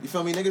 have you? You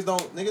feel me? Niggas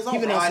don't He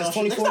been out ride since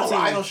on shit. Niggas don't 2014.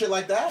 ride on shit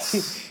like that.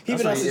 He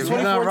been out since If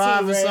you're not 2014.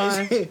 robbing,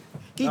 Right? son,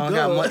 He don't good.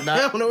 got much, I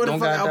don't know where the don't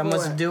fuck got that Alpo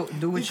much at. to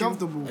do with He you.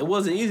 comfortable. It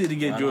wasn't easy to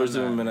get I George don't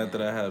know. Zimmerman after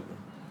that happened.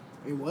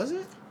 It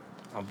wasn't.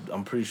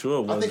 I'm pretty sure it I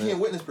wasn't. think he in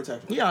witness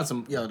protection. He on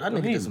some that nigga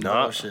he's did some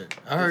not. bullshit.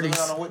 I heard Is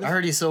he not on witness? I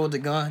heard he sold the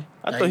gun.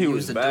 I that thought he used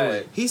was to do bad.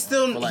 it. He's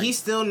still For, like, he's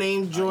still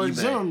named George eBay.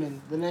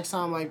 Zimmerman. The next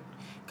time, like,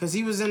 cause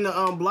he was in the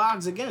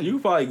blogs again. You can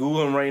probably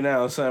Google him right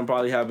now. Something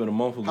probably happened a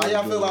month ago. How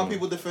y'all feel about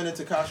people defending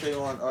Tekashi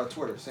on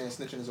Twitter, saying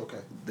snitching is okay?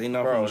 They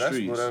not Bro, from the that's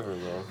streets. whatever,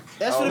 bro.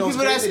 That's for the No, it's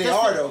people that's crazy they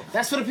are, though.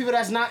 that's for the people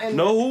that's not in.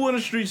 No, who in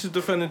the streets is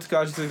defending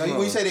Tekashi 6 Like, when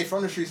you say they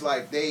from the streets,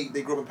 like they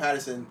grew up in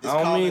Patterson. It's I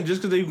don't common. mean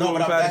just because they grew up in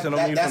but Patterson, I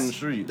don't mean that's- from the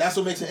streets. That's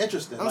what makes it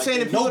interesting. I'm like, saying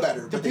they the know people,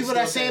 better. the but they people still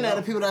that's saying say that, no.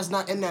 the people that's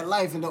not in that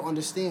life and don't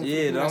understand.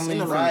 Yeah, People I that's mean, in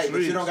the from life. Right, but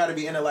you streets. don't got to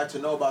be intellect to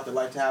know about the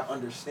life to have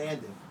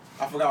understanding.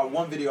 I forgot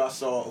one video I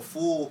saw. A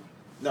fool,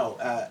 no,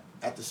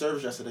 at the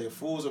service yesterday, a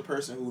fool is a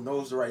person who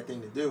knows the right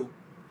thing to do,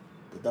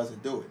 but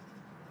doesn't do it.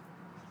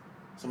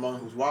 Someone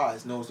who's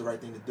wise knows the right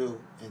thing to do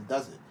and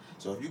does it.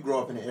 So if you grow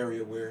up in an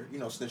area where,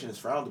 snitching is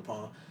frowned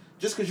upon,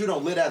 just because you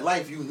don't live that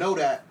life, you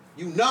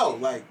know,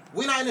 like,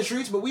 we're not in the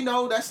streets, but we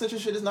know that snitching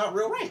shit is not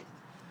real right.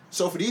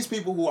 So for these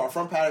people who are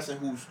from Patterson,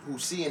 who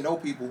see and know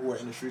people who are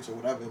in the streets or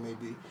whatever it may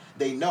be,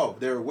 they know,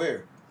 they're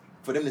aware.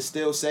 For them to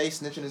still say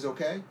snitching is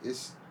okay,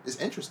 it's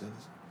interesting.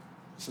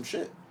 It's some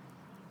shit.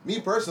 Me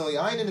personally,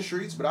 I ain't in the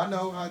streets, but I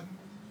know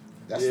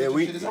that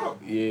snitching shit is out.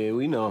 Yeah,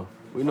 we know.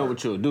 We know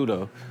what you'll do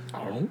though.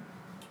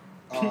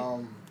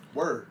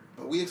 Word.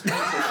 But we explain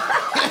the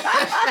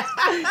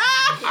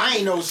I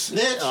ain't no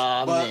snitch,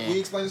 but man. we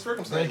explain the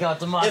circumstances. Break out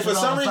the If for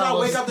some reason I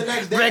wake up the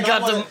next day, Break and I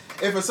out wanna,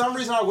 if for some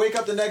reason I wake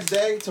up the next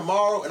day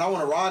tomorrow and I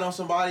want to ride on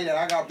somebody that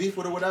I got beef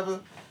with or whatever,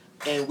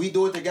 and we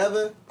do it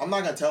together, I'm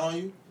not gonna tell on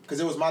you because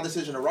it was my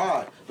decision to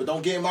ride. But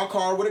don't get in my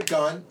car with a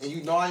gun and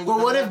you know I ain't. But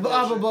with what none if, of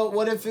that bullshit. but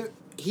what if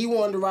he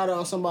wanted to ride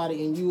on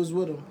somebody and you was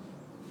with him?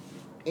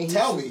 And he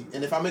Tell said- me,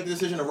 and if I make the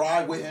decision to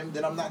ride with him,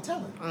 then I'm not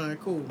telling. All right,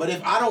 cool. But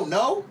if I don't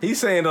know, He's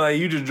saying like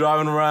you just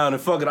driving around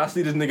and fuck it. I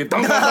see this nigga.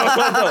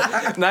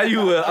 Thump. Now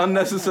you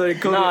unnecessary.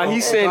 Nah,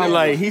 he's saying it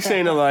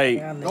like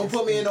don't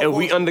put me in no.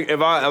 bullshit. if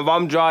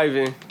I'm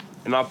driving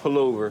and I pull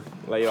over,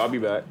 like yo, I'll be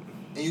back.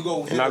 And you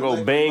go. And I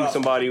go bang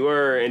somebody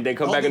word and then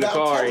come Don't back do in the that,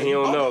 car tell and me. he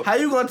don't know. How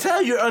you gonna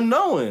tell? You're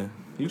unknowing.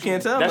 You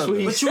can't tell. That's what nothing.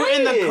 he But you were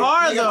in the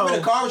car Nigga, if I'm though. in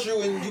the car with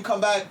you and you come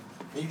back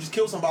and you just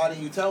kill somebody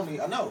and you tell me,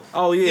 I know.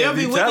 Oh yeah, There'll if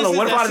be you tell him. witnesses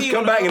What if that I see just you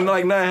come in the back car. and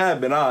like nothing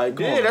happened? All right,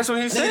 come on. that's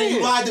what he's Nigga, you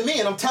saying. lied to me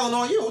and I'm telling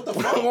on you. What the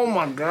fuck? Oh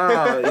my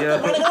god, My yeah.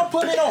 nigga, don't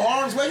put me in no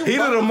harm's way. You Heat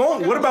of the fucking moment.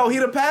 fucking- What about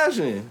heat of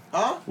passion?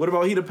 Huh? What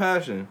about heat of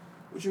passion?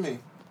 What you mean?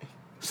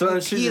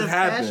 Something shit Heat just of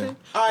happened. passion?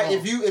 All right,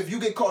 if you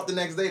get caught the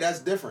next day, that's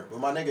different. But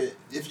my nigga,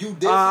 if you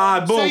did,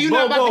 Boom, So you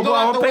not boom, about to boom, go boom. out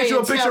I'm the gonna paint way you a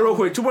and picture tell real them.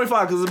 quick.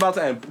 2.5 because it's about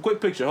to end.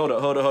 Quick picture. Hold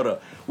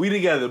up. We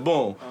together.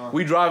 Boom.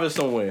 We driving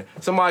somewhere.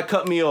 Somebody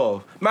cut me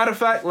off. Matter of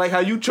fact, like how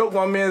you choked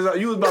my man's out.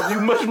 You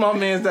mushed my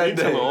man's that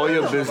day. All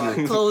your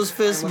business. Closed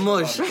fist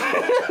mush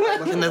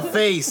in the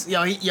face.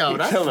 Yo,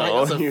 that's telling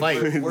all a your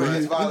fight. word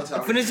is violence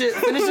out. Finish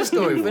your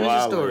story. Finish your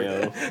Wow, story. yo.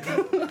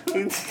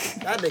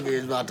 That nigga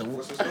is about to.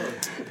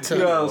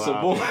 Yeah, so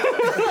boom.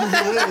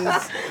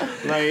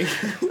 Like,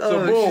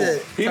 So boom,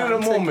 heat of the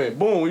moment.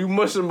 Boom, you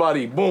mush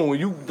somebody. Boom,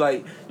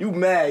 you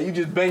mad. You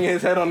just banging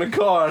his head on the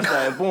car. It's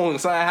like boom,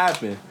 something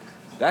happened.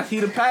 That's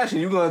heat of passion.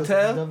 You gonna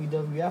tell?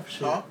 WWF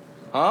shit.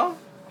 Huh?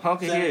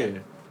 Hunk it Say it here.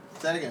 again.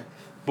 Say it again.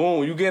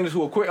 Boom, you get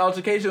into a quick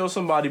altercation with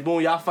somebody.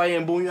 Boom, y'all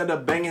fighting. Boom, you end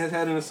up banging his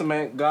head in the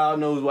cement. God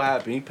knows what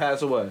happened. He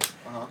passed away.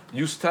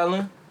 You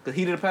telling? The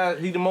heat of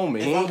the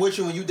moment. If I'm with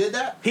you and you did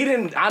that, He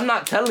didn't. I'm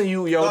not telling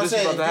you, yo. no, I'm This is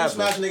saying about if to you happen.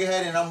 smash a nigga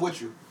head and I'm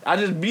with you, I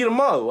just beat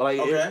him up. Like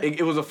Okay.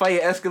 it was a fight,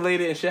 it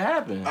escalated, and shit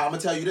happened. I'm gonna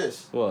tell you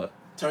this. What?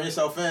 Turn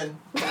yourself in.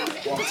 Well,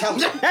 I'm telling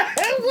you.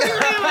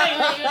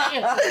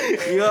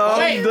 Yo,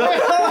 Wait,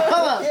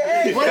 hold up.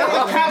 What if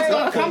the cops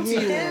gonna come to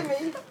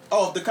you?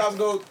 Oh, if the cops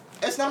go,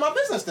 it's not my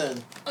business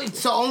then.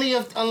 So only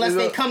unless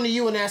they come to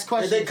you and ask If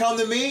questions. they come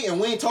to me and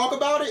we ain't talk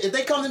about it, if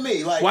they come to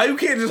me, like, why you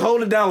can't just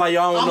hold it down like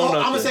y'all don't know nothing?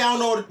 I'm gonna say I don't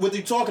know what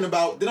you're talking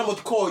about. Then I'm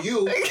gonna call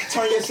you.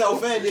 Turn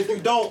yourself in. If you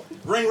don't,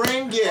 ring.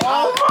 Yeah.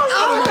 I don't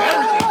know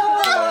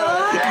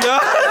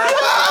everything.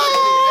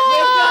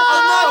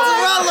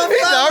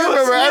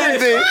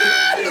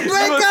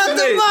 break out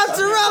the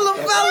mozzarella,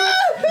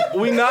 fella.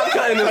 We not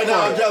cutting this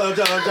part. I'm jello. You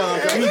jello.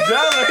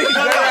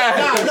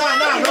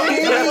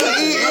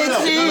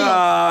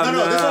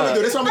 No, this one we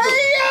do. This one we do.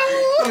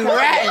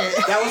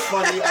 That was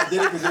funny. I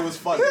did it because it was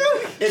funny.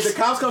 If the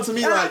cops come to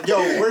me like, yo,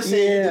 we're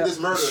saying you did this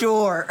murder.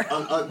 Sure.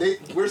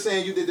 We're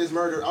saying you did this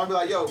murder. I'll be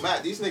like, yo,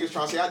 Matt, these niggas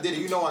trying to say I did it.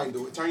 You know I ain't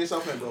do it. Turn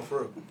yourself in, bro,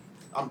 for real.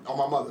 I'm on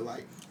my mother.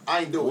 Like,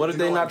 I ain't do it. What if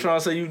they not trying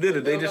to say you did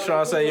it? They just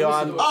trying to say, yo,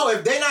 I... Oh,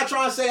 if they not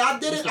trying to say I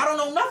did it, I don't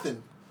know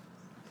nothing.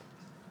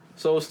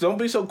 So don't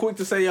be so quick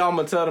to say, yo, I'm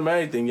going to tell them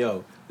everything,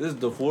 yo. This is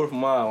the 4th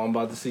mile I'm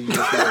about to see you this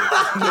way.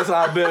 That's how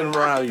I've been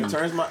around you.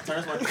 Turns my.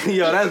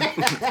 Yo, that's...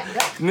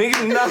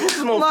 Niggas not supposed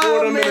to know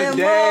 4 of them in a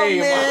day.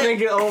 My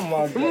nigga, oh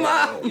my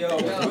God.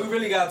 Yo, we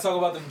really gotta talk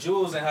about them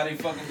jewels and how they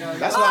fucking got.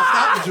 That's why I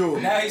stopped the jewel.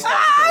 Now he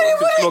stopped.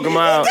 Smoke him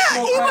out.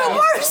 Even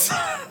worse.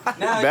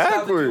 Now he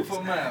Backwards.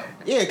 stopped the mile.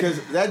 Yeah,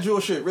 because that jewel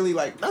shit really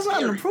like. That's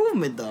not an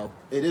improvement, though.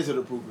 It is an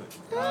improvement.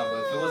 Nah, but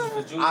if it wasn't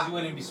for jewels, you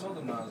wouldn't be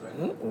smoking miles right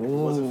now. If it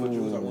wasn't for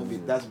jewels, I wouldn't be.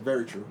 That's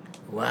very true.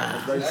 Wow.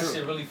 That's very That true.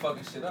 shit really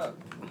fucking shit up.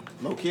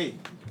 No key.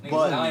 Niggas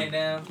But dying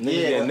down.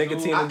 yeah,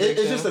 nicotine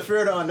it's just the fear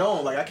of the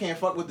unknown. Like I can't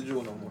fuck with the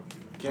jewel no more.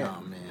 Can't.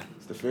 Oh, man.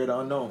 It's the fear of the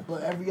unknown.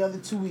 But every other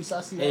 2 weeks, I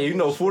see. Hey, you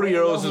know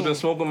 40-year-olds has been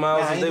smoking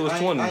miles since they was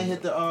 20. I ain't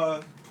hit the.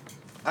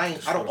 I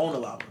don't own a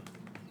lava.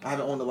 I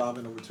haven't owned a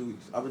lava in over 2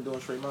 weeks. I've been doing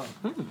straight miles.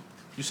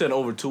 You said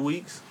over 2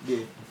 weeks? Yeah.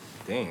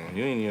 Damn,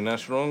 you ain't even that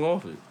strong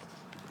off it.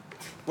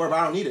 Well, but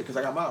I don't need it because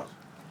I got miles.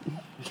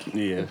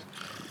 Yeah.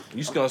 You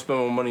just gonna spend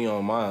more money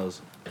on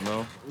miles, you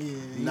know? Yeah.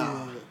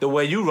 Nah. The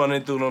way you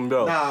running through them,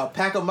 bro. Nah, a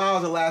pack of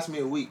miles will last me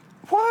a week.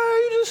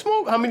 Why you just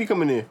smoke? How many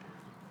coming in?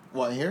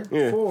 What, in here?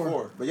 Yeah.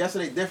 4. But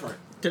yesterday different.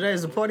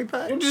 Today's the party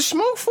pack? You just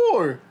smoke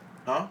 4.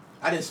 Huh?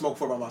 I didn't smoke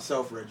 4 by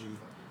myself, Reggie.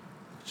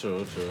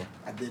 True.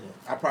 I didn't.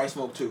 I probably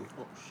smoked 2.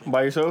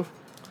 By yourself?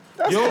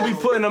 You don't be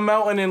putting them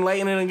out and then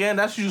lighting it again.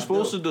 That's what you're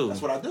supposed to do.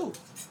 That's what I do.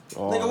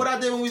 Oh. Nigga, what I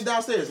did when we was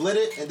downstairs, lit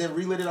it and then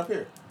relit it up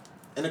here.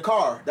 In the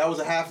car, that was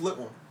a half lit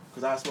one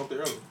because I smoked it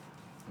earlier.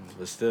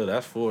 But still,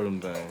 that's 4 of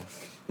them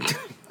things.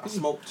 I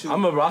smoked 2. I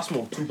remember I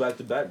smoked 2 back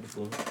to back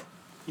before.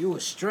 You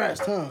was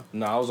stressed, huh?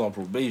 Nah, I was on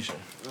probation.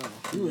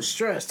 You was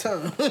stressed,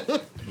 huh?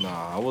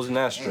 Nah, I wasn't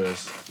that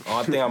stressed. Oh,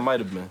 I think I might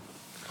have been.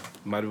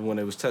 Might have been when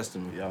they was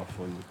testing me. Y'all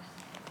funny.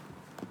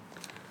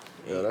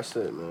 Yeah, that's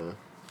it, man.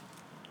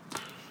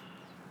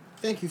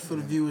 Thank you for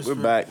the viewers. We're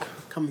for back.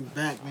 Coming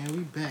back, man.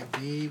 We back,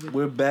 David.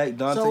 We're back.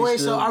 Dante So wait,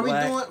 still so are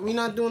black. we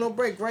not doing no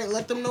break, right?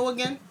 Let them know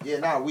again. Yeah,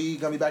 nah, we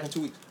gonna be back in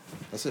 2 weeks.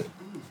 That's it.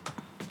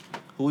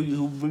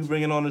 Who we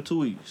bringing on in 2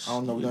 weeks? I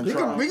don't know. We gonna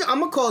try. I'm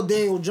gonna call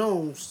Daniel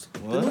Jones.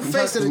 What? The new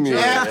face of the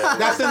Yeah, job.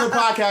 that's in the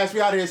podcast.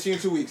 We out here. See you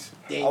in 2 weeks.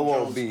 I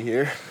won't be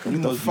here. You the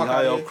must be fuck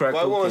high out off here. crack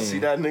Why want to cocaine. see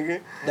that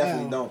nigga?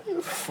 Definitely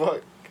don't.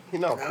 Fuck. He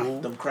not cool.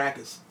 Them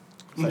crackers.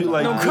 You be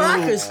like, No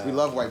crackers. We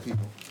love white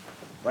people.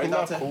 Right, He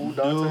not Dante? cool,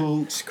 Dante.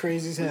 dude, It's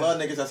crazy as We hell.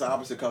 love niggas that's the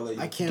opposite color.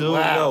 I can't. dude,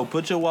 yo,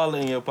 put your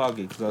wallet in your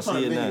pocket because I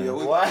see it now.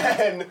 What?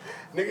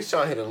 Niggas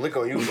trying to hit a lick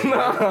on you.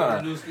 Nah,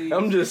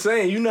 I'm just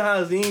saying, you know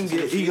how Zine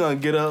get. He gonna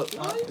get up,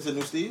 It's a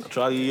new Steve.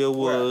 try to get your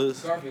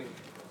woods.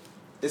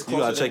 It's You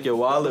gotta closer check than- your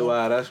wallet.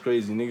 Wow, that's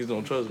crazy. Niggas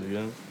don't trust me,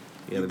 yeah.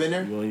 You been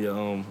there? You on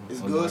your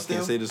It's on- good I still?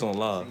 can't say this on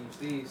live.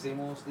 Same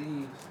old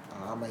Steve.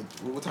 I might.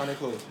 What time they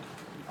close?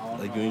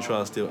 Like you ain't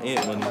trying to steal ant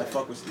I money. might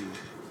fuck with Steve.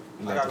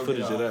 You I got the gotta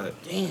footage get of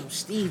out. that. Damn,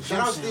 Steve. Shout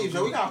out Johnson. Steve,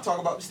 yo. We gotta talk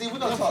about Steve. We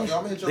gonna talk, yo.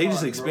 I'm gonna hit your They line,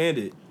 just bro.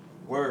 expanded.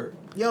 Word.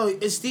 Yo,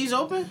 is Steve's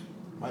open?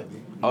 Might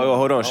be. Oh,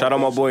 hold on. Shout out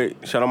my boy.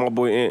 Shout out my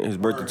boy Ant. His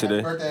birthday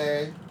today.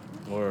 Birthday.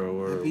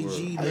 Word.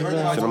 PG. Happy birthday.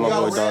 Shout out Yo, my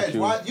boy Don Reg,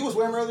 Q. why- You was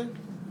with him earlier?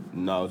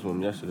 No, I was with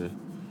him yesterday.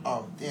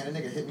 Oh, damn,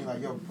 that nigga hit me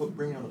like, yo,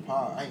 bring me on the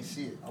pod. I ain't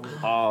see it. I was,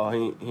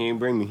 Oh, he ain't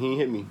bring me. He ain't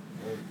hit me.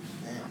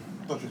 damn,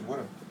 I thought you was with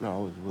him. No, I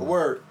was with But him.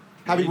 word.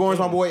 Happy borns,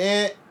 my boy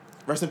Ant.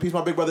 Rest in peace,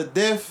 my big brother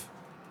Diff.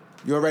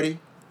 You already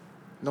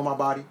know my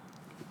body.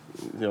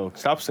 Yo,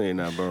 stop saying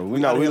that, bro. We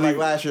like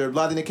last year.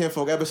 Blood in the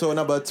Kinfolk, episode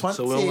number 20.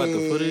 So we don't got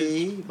the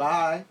footage?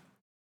 Bye.